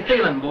 How you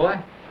feeling, boy?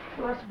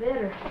 What's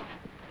better?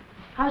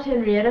 How's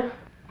Henrietta?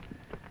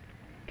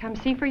 Come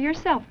see for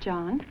yourself,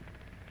 John.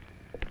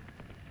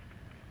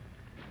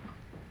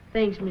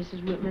 Thanks,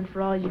 Mrs. Whitman,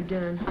 for all you've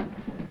done.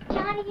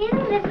 Johnny,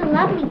 isn't this a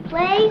lovely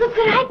place? Look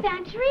what I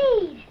found to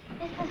read.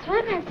 Mrs.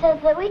 Whitman says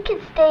that we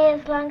can stay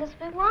as long as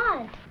we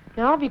want.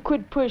 Now, have you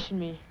quit pushing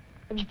me?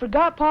 Have you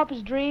forgot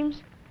Papa's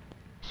dreams?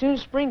 As soon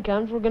as spring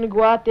comes, we're going to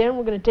go out there and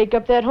we're going to take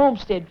up that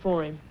homestead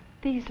for him.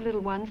 These little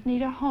ones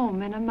need a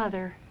home and a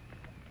mother.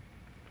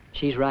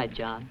 She's right,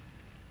 John.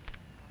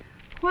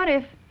 What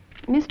if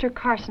Mr.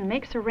 Carson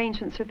makes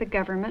arrangements with the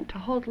government to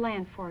hold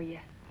land for you?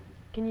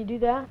 Can you do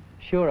that?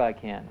 Sure I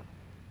can.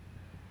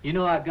 You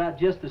know, I've got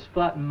just the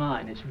spot in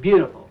mind. It's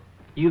beautiful.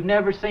 You've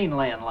never seen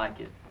land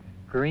like it.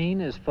 Green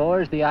as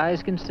far as the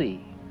eyes can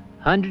see.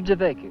 Hundreds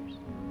of acres.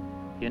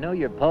 You know,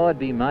 your pa would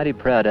be mighty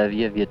proud of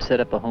you if you'd set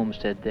up a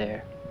homestead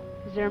there.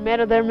 Is there a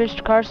meadow there,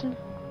 Mr. Carson?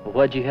 Well,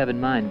 what'd you have in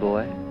mind,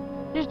 boy?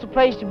 Just a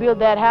place to build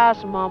that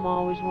house Mama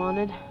always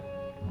wanted.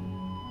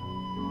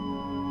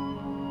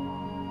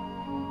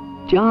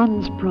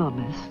 John's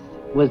promise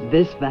was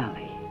this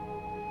valley,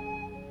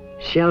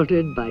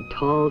 sheltered by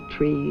tall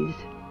trees,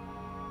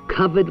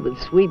 covered with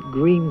sweet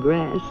green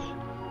grass.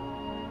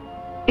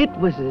 It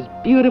was as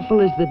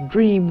beautiful as the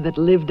dream that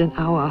lived in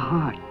our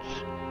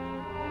hearts,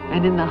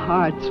 and in the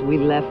hearts we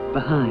left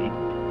behind.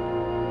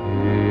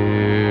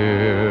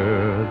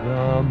 Hear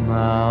the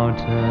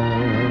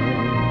mountain,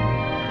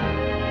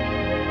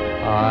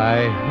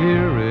 I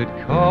hear it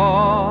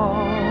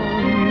call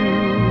you.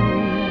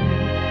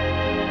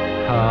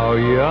 How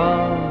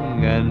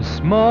young and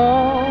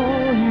small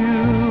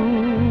you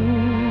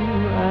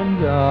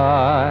and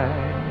I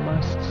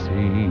must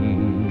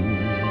seem.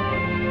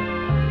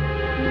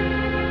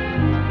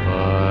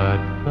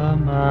 But the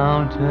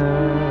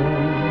mountain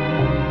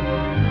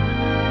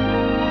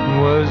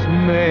was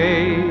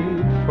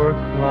made for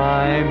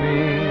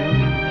climbing.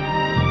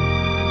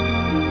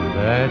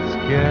 Let's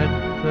get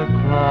the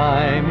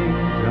climbing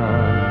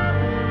done.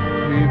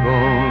 We've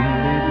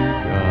only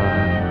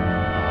begun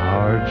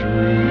our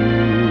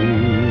dream.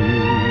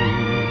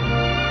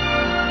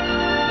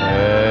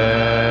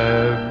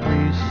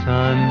 Every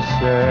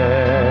sunset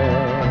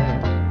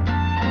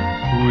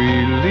we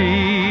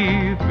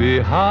leave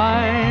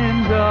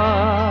behind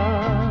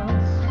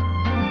us,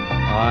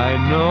 I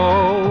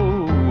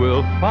know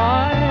will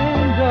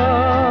find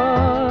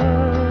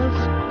us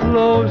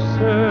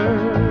closer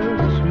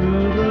to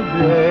the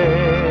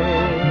day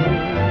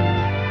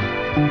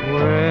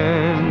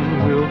when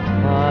we'll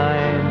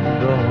find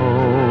the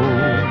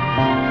home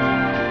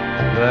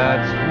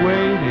that's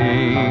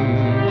waiting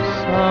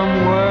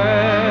somewhere.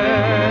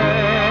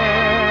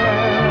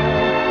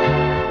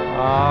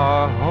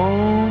 Our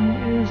home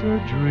is a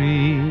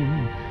dream,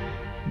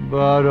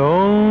 but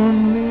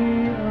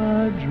only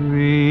a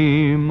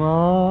dream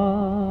of